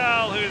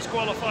Senegal, who is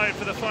qualified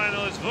for the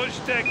final, is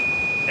Wojtek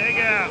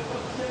Eger,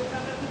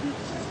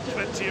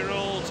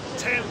 20-year-old,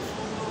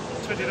 10th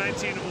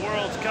 2019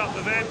 World Cup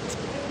event,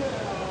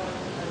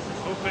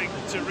 hoping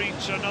to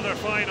reach another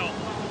final.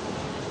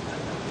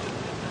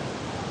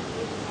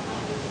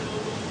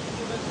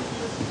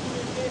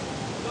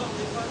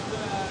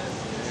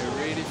 A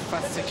really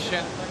fast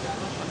section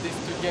on these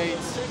 2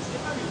 gates.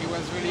 He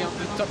was really on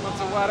the top of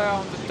the water,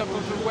 on the top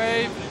of the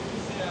wave.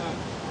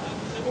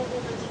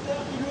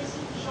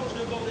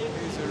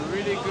 He's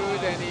really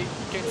good and he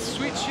can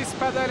switch his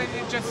paddle, and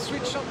he just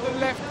switched on the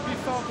left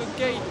before the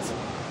gate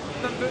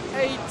number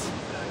 8.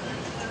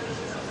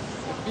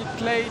 A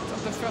bit late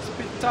on the first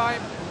speed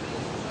time.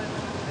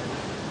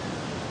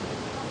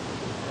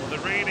 The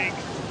reigning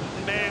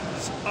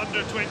men's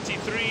under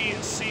 23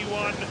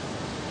 C1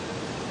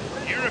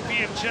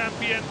 European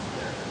champion,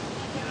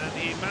 and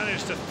He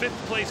managed a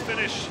 5th place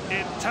finish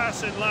in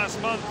Tassin last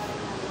month.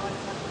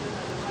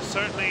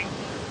 Certainly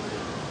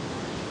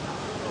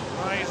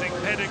rising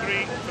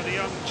pedigree for the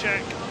young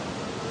Czech.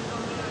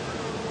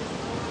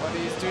 What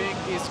he's doing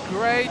is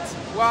great.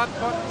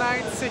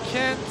 1.9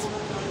 seconds,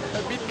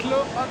 a bit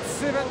low on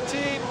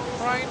 17.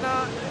 Right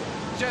now,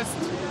 just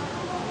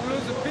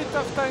lose a bit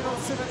of time on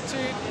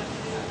 17.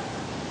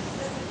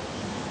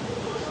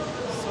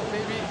 So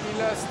maybe he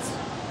lost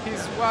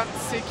his 1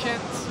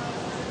 second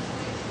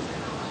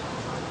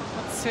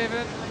on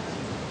 7.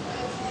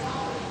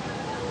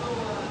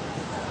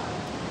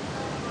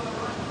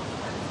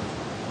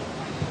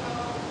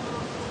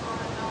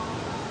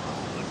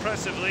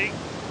 Impressively,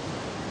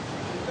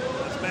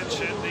 as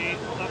mentioned, the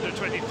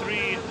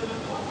under-23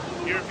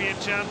 European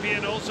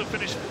champion also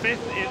finished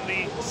 5th in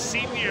the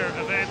senior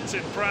event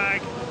in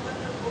Prague.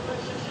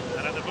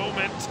 And at the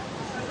moment,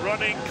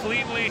 running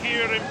cleanly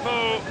here in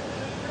Pau.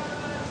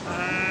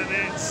 And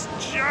it's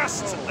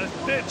just a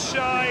bit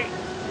shy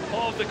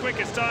of the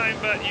quickest time,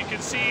 but you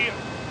can see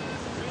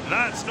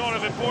that's not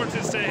of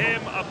importance to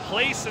him. A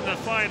place in the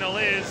final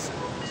is,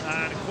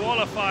 and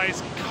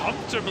qualifies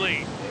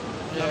comfortably.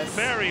 Yes. A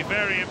very,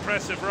 very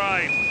impressive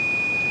ride.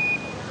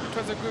 It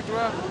was a good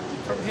run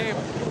from him.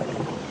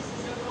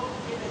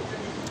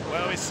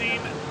 Well, we've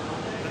seen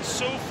that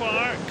so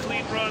far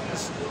clean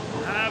runs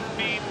have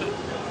been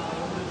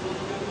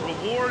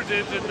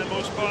rewarded in the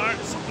most part.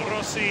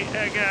 Rossi,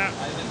 Ega,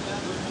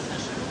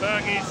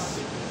 Bergis,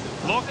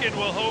 Lokin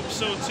will hope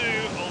so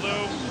too,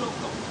 although...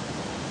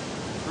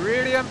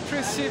 Really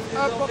impressive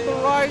up on the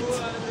right.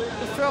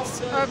 The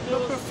first up,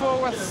 number 4,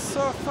 was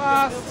so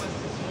fast.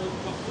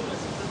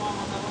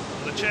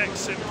 The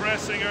Czechs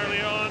impressing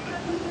early on.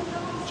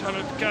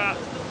 Canoe-Kayak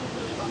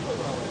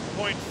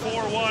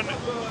 0.41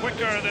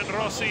 quicker than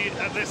Rossi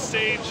at this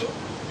stage.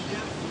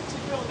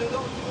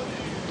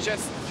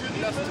 Just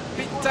lost a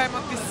bit time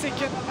on the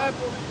second up.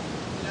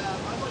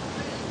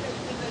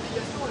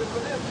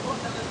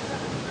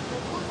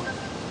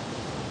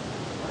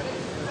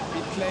 A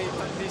bit late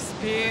on this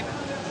spin.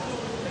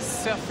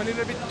 Surf a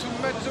little bit too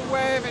much the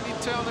wave and he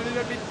turned a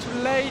little bit too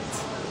late.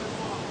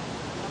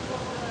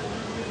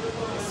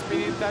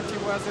 Spinning that he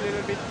was a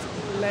little bit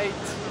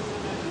late.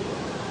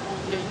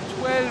 Gain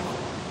 12.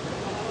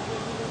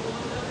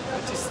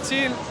 But he's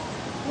still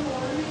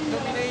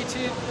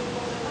dominating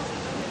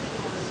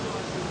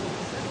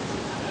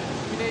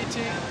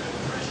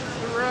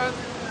the run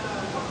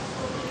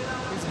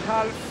with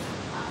half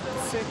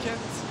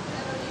second.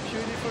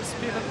 Beautiful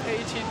spin on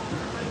 18.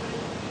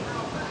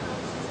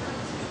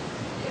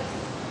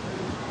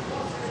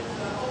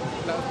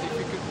 Last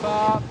difficult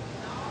part.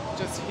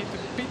 Just hit a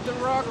bit the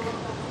rock.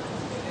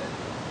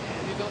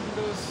 You don't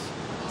lose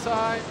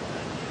time.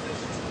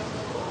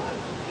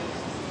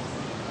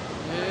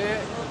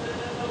 Yeah.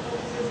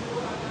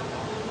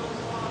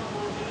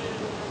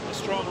 A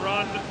strong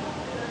run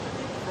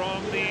from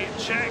the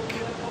Czech.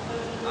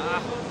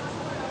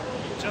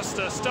 Just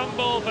a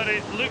stumble, but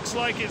it looks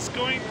like it's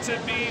going to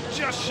be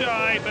just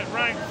shy, but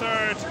ranked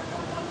 3rd.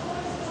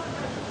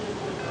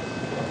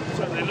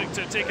 Certainly looked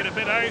to have taken a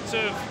bit out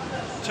of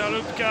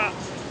Chalupka,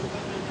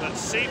 but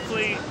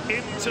safely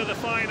into the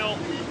final.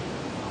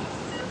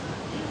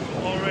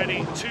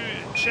 Already 2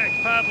 Czech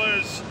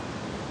paddlers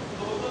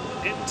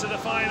into the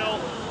final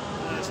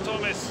as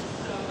Thomas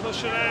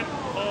Kosheren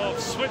of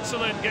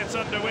Switzerland gets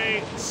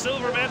underway.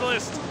 Silver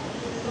medalist,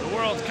 the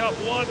World Cup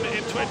won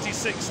in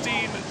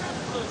 2016.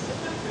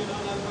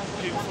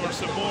 Looking for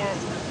some more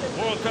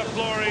World Cup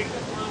glory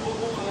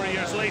 4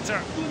 years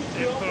later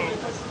in Pau.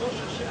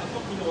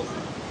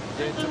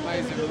 Yeah,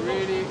 Thomas is a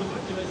really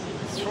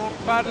strong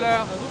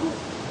paddler.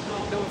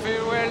 He knows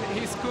very well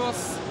his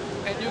course,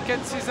 and you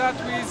can see that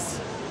with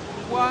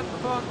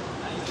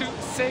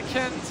 1.2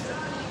 seconds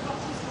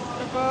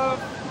above.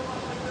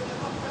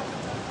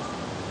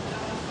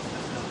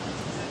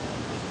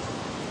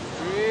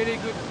 Really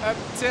good up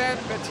 10,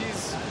 but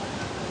he's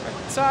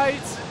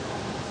tight.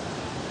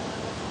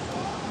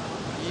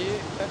 Yeah,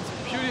 that's a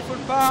beautiful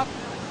part.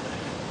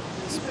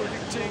 He's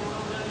predicting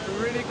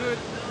really good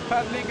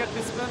paddling at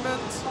this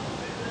moment.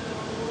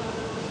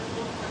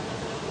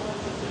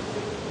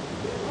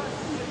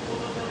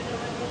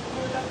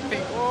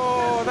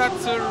 Oh,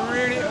 that's a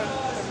really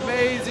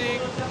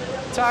amazing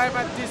time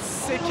at this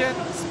second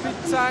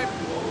speed time.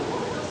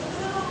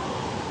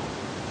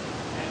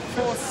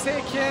 4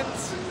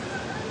 seconds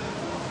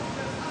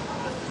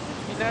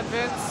in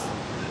advance.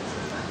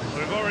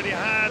 We've already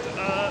had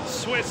a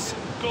Swiss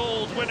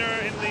gold winner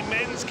in the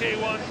men's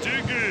K1,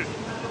 Dugu,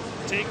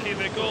 taking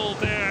the gold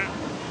there.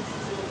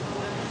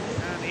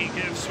 And he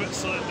gives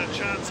Switzerland a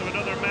chance of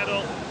another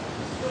medal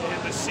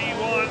in the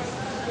C1.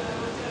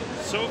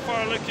 So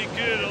far looking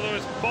good, although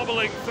it's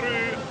bobbling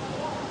through.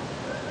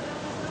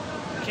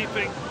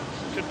 Keeping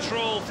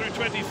control through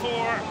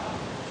 24.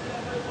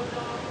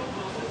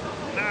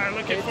 Now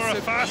looking for a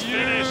fast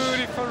finish.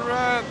 Beautiful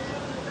run.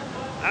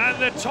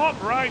 And the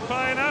top right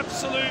by an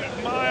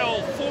absolute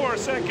mile, 4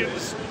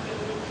 seconds,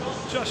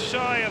 just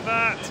shy of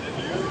that.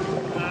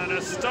 And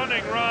a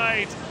stunning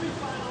ride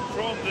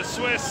from the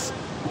Swiss.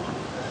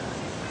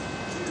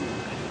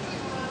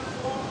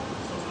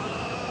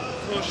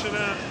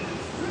 Koshina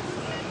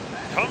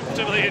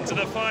comfortably into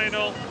the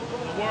final.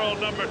 The world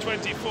number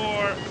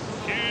 24,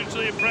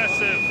 hugely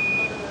impressive.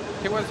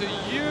 It was a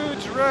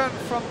huge run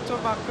from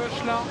Thomas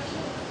Koechlin.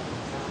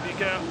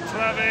 Mika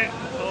Trave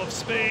of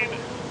Spain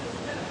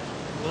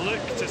will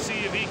look to see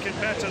if he can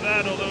better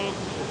that, although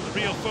the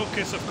real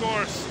focus, of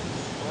course,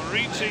 on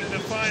reaching the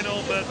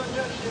final, but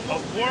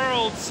a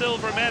world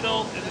silver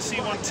medal in the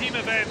C1 team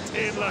event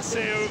in La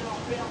Seu,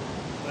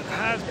 that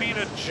has been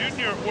a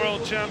junior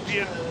world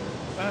champion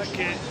back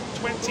in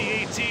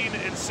 2018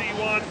 in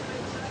C1.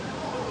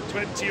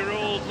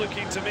 20-year-old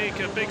looking to make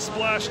a big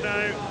splash now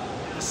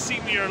at the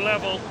senior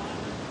level.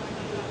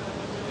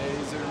 Yeah,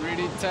 he's a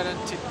really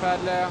talented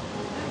paddler.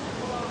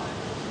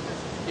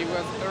 He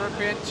was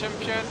European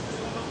champion in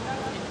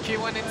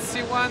K1 and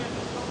C1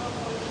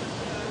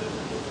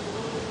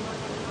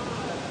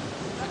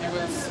 when he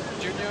was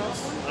juniors.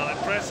 Well,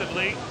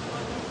 impressively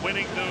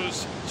winning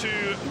those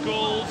 2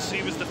 golds.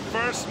 He was the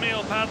first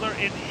male paddler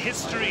in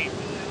history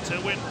to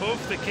win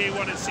both the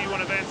K1 and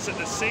C1 events at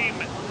the same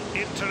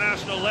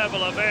international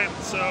level event,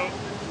 so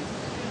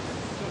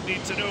don't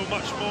need to know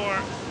much more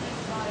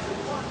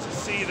to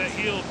see that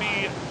he'll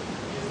be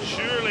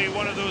surely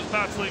one of those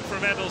battling for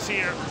medals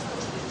here.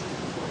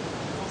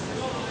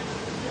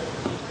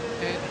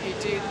 And he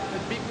did a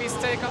big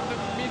mistake on the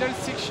middle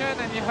section,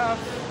 and he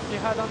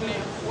had only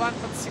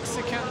 1.6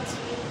 seconds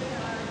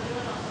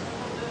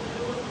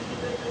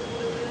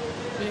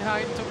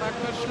behind Thomas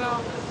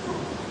Koechlin.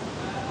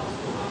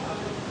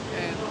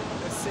 And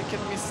a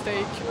second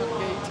mistake on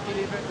gate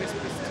 11 with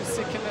plus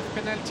 2 seconds of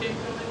penalty.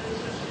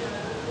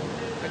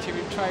 But he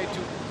will try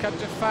to catch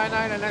the final,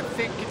 and I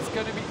think it's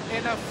going to be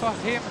enough for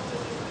him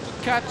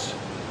to catch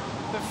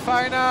the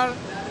final.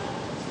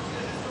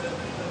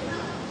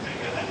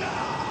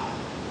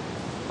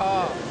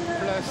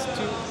 Plus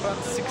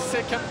 2.6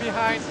 seconds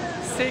behind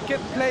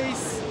second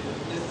place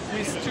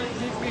with 2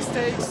 big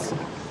mistakes.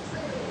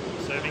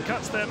 So if he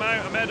cuts them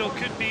out, a medal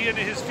could be in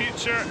his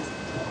future.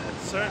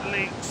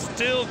 Certainly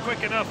still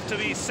quick enough to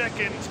be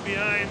second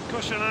behind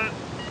Koechlin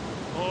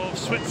of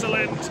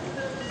Switzerland.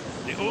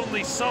 The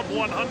only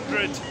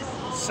sub-100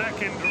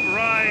 second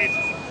ride.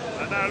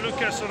 And now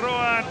Lucas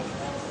Rohan,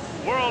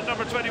 world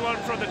number 21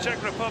 from the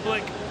Czech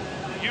Republic,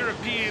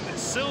 European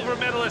silver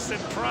medalist in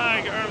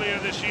Prague earlier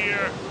this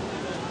year,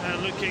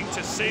 and looking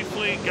to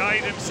safely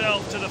guide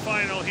himself to the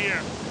final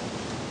here.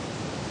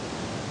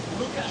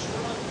 Lucas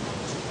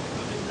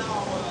coming now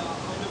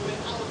on the way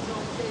out of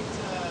gate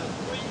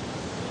 3,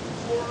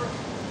 4.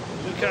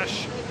 Lucas.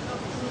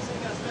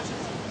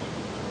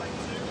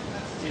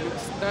 He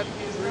looks not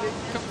really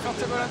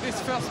comfortable on this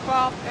first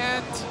part,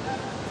 and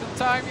the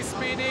time is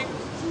meaning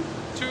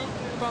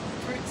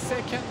 2.3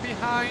 seconds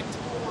behind.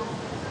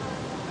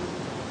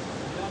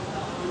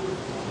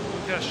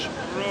 Lucas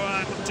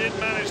Rohan did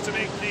manage to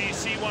make the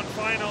C1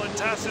 final in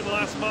Tassin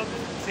last month,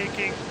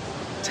 taking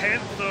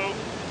 10th though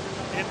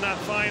in that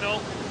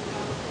final.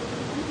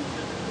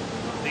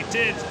 They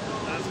did,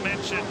 as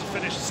mentioned,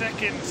 finish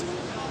second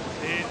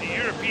in the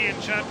European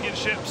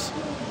Championships.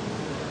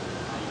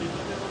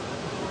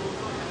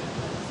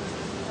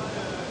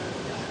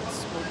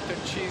 Small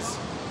touches,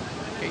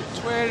 gate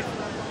 12,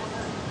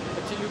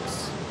 but he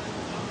looks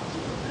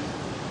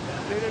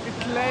a little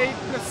bit late,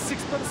 plus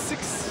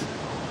 6.6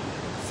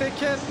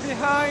 seconds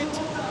behind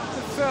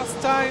the first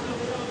time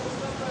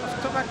of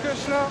Thomas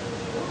Koechlin.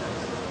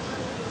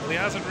 He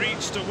hasn't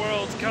reached a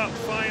World Cup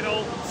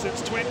final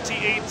since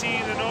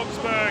 2018 in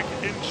Augsburg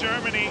in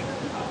Germany.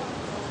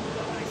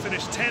 He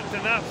finished 10th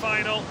in that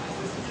final.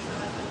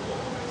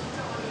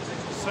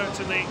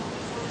 Certainly, a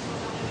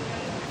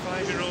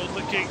 5-year-old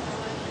looking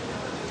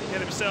to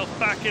get himself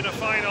back in a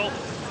final. I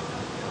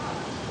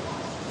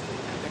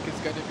think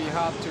it's going to be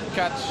hard to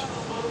catch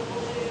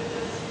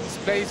his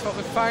place for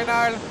the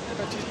final,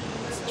 but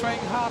he's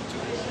trying hard to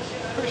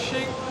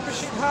pushing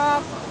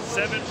hard.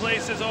 7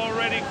 places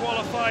already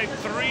qualified,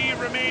 3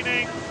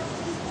 remaining,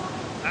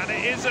 and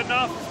it is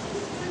enough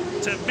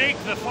to make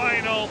the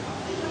final.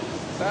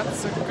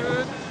 That's a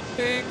good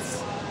thing.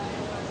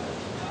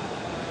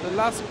 The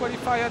last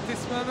qualifier at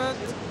this moment.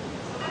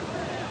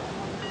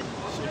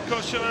 So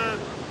Koechlin,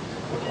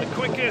 the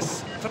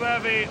quickest,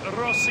 Trave,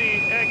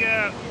 Rossi,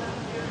 Eger,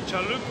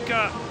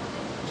 Chalupka,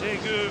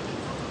 Jegu,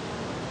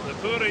 the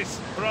Puris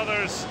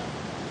brothers,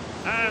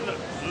 and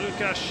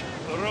Lucas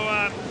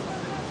Rohan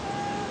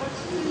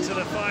to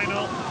the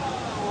final.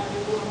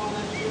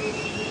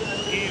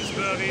 Yves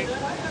Berry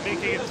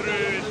making it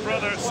through, his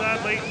brother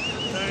sadly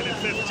down in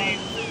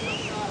 15th.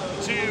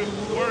 Too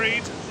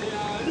worried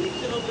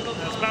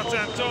as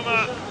Martin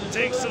Thomas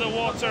takes to the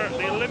water.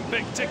 The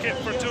Olympic ticket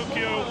for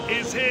Tokyo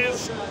is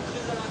his.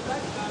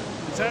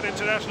 He's had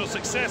international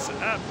success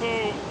at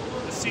Pau,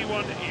 the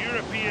C1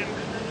 European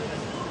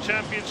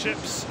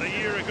Championships a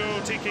year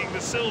ago, taking the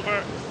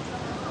silver.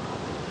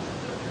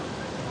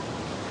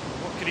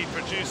 What can he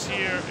produce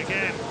here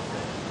again?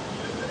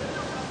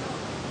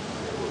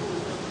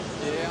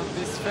 Okay, on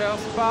this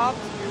first part,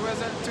 he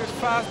wasn't too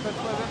fast, but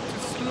wasn't too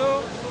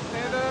slow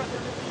either.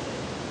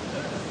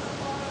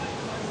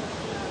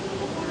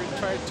 We will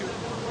try to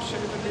push a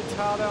little bit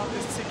harder on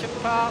this second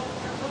part.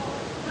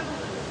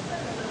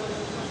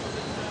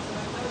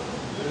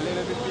 A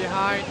little bit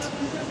behind.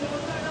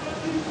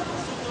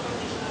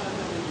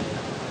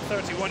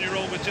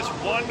 31-year-old with just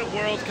one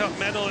World Cup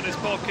medal in his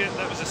pocket.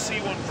 That was a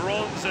C1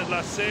 bronze at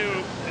La Seu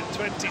in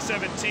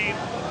 2017.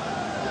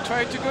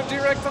 Try to go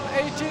direct on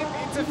 18.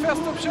 It's the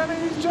first option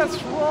and it's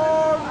just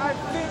wrong. I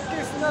think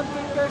it's not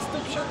the best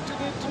option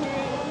today to do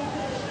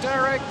it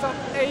direct on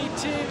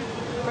 18.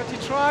 But he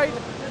tried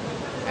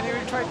and he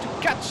will try to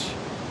catch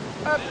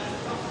up.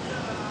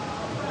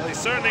 Well, he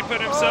certainly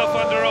put himself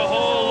under a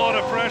whole lot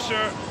of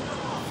pressure.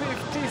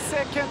 50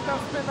 seconds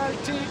of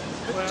penalty.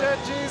 The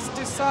judges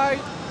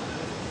decide.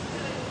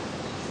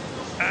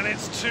 And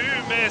it's 2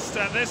 missed,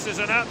 and this is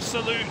an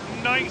absolute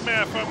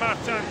nightmare for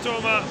Martin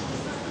Thomas.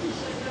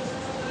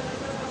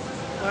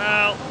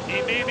 Well,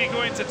 he may be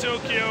going to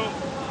Tokyo,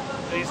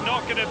 but he's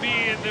not going to be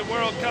in the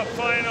World Cup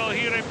final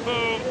here in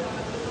Pau.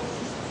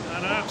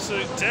 An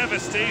absolute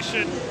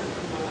devastation.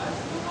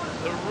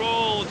 The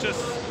roll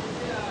just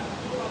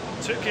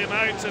took him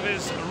out of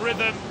his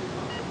rhythm.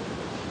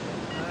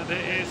 And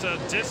it is a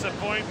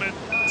disappointment,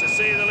 to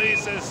say the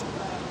least, as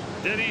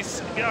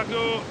Denis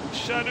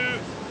Gago-Chanou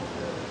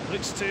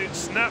looks to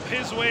snap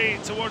his way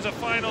towards a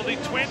final. The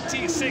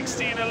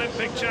 2016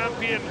 Olympic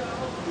champion,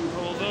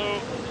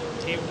 although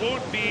he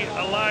won't be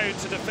allowed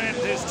to defend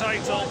his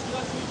title.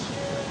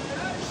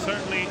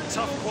 Certainly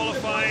tough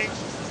qualifying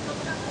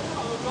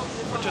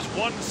for just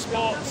one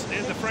spot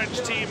in the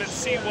French team at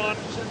C1.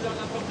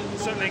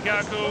 Certainly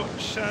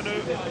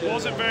Gago-Chanou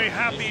wasn't very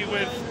happy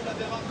with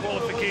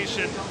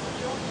qualification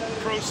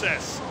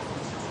process.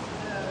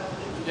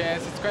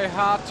 Yes, it's quite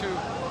hard to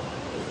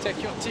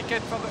take your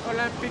ticket for the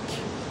Olympic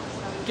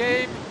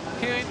game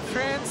here in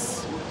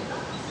France.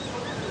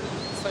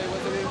 So it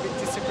was a little bit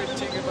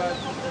disappointing about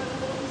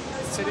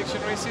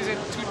selection races, and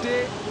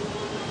today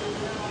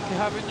we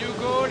have a new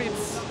goal.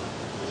 It's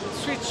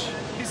switch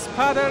his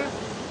paddle,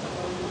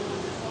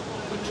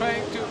 so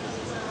trying to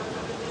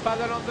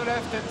paddle on the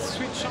left and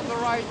switch on the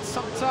right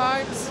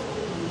sometimes.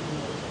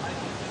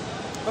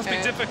 Must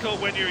be difficult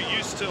when you're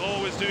used to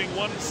always doing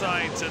one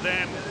side to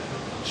then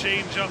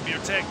change up your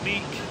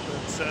technique.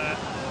 But,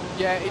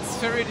 yeah, it's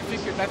very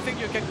difficult. I think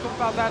you can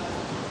compare that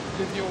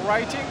with your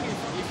writing.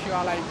 If you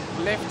are like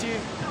lefty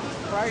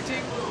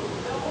writing,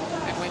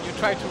 and when you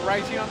try to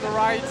write it on the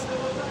right,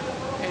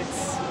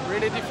 it's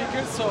really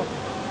difficult. So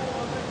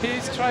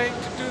he's trying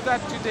to do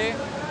that today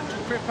to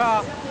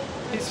prepare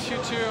his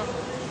future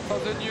for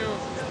the new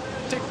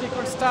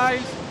technical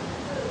style.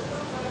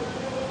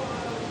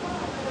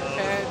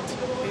 And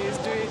he's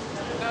doing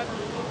not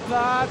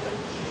bad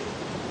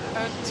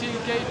until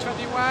gate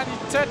 21. He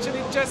touched and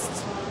it just...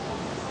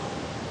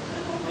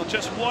 Well,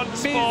 just one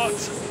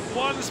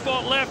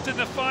spot left in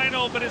the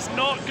final, but it's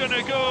not going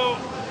to go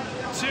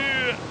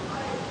to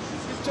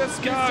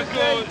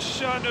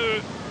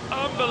Gago-Chanou.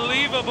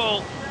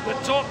 Unbelievable. The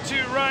top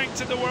 2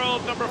 ranked in the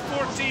world, number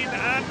 14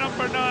 and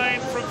number 9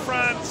 from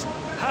France,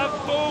 have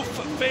both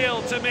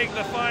failed to make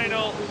the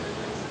final.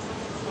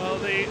 Well,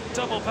 the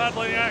double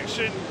paddling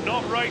action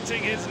not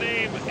writing his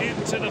name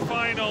into the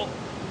final,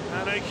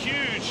 and a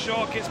huge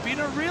shock. It's been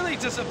a really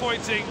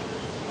disappointing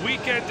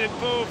weekend in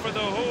Pau for the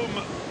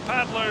home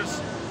paddlers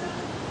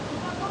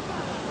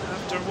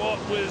after what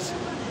was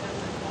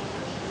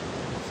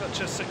such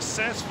a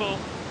successful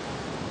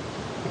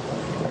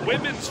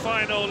women's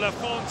final. La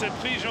Fonte and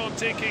Prigent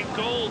taking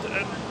gold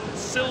and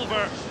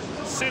silver.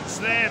 Since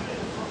then,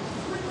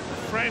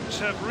 the French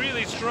have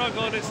really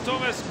struggled. It's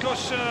Thomas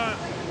Gauchin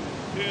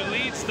who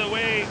leads the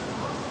way.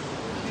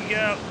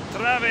 Miguel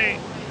Trave,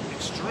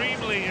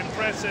 extremely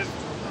impressive,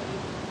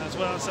 as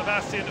well as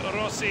Sebastian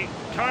Rossi,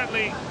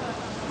 currently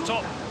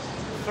top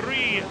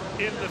 3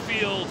 in the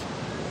field.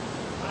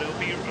 But it'll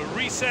be a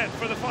reset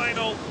for the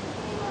final.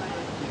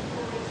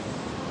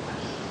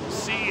 We'll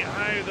see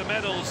how the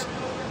medals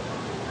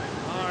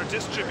are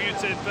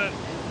distributed, but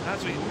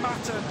as we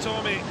Martin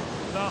Thomas,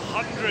 the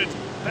 100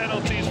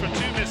 penalties for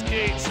 2 missed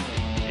gates,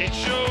 it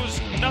shows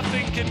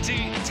nothing can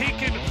be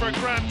taken for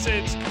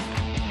granted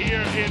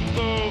here in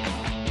Pau.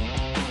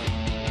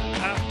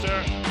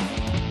 After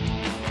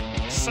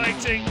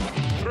exciting,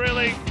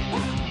 thrilling,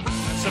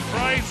 and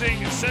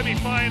surprising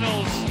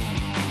semi-finals,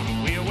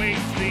 we await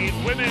the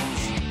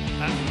women's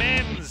and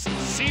men's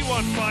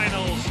C1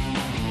 finals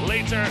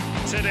later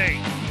today.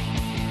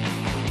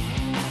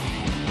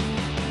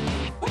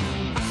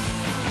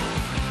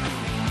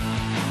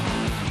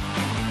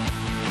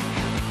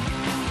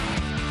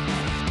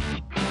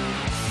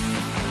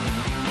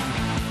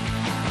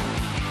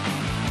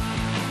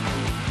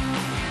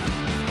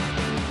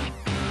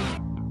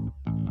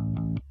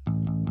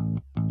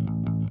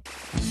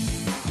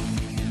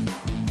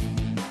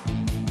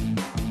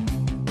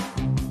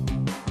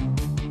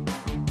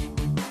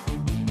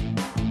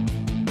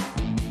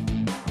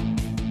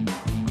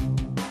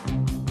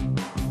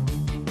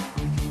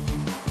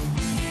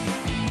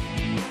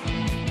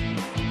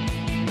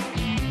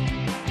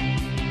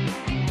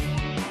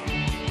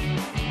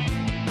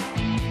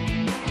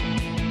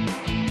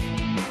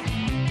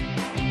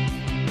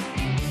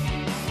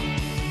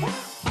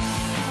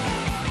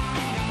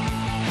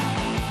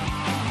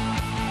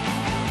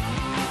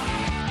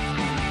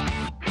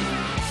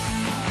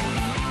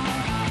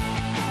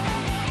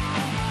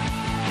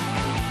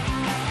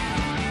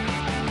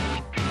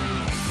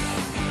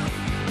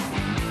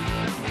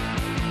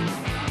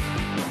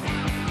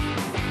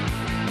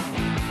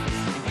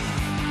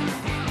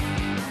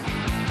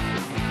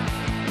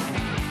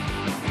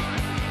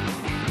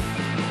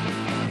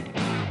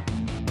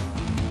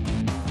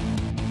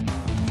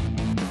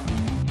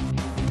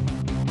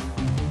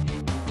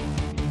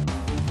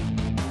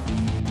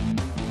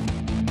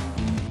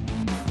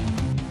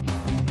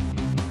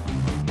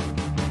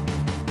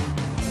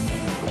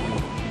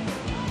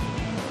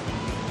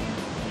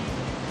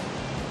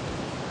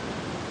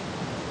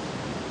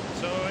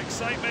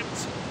 excitement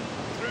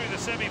through the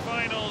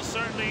semi-finals.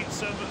 Certainly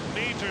some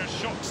major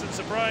shocks and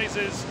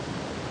surprises.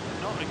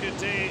 Not a good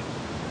day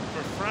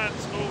for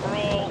France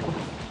overall.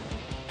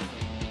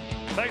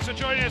 Thanks for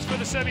joining us for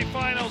the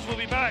semi-finals. We'll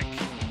be back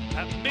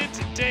at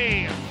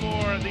midday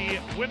for the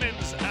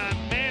women's and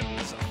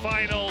men's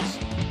finals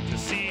to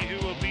see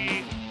who will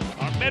be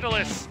our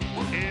medalists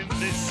in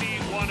the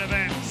C1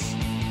 events.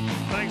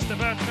 Thanks to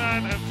Pau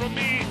France, and from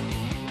me,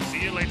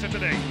 see you later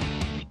today.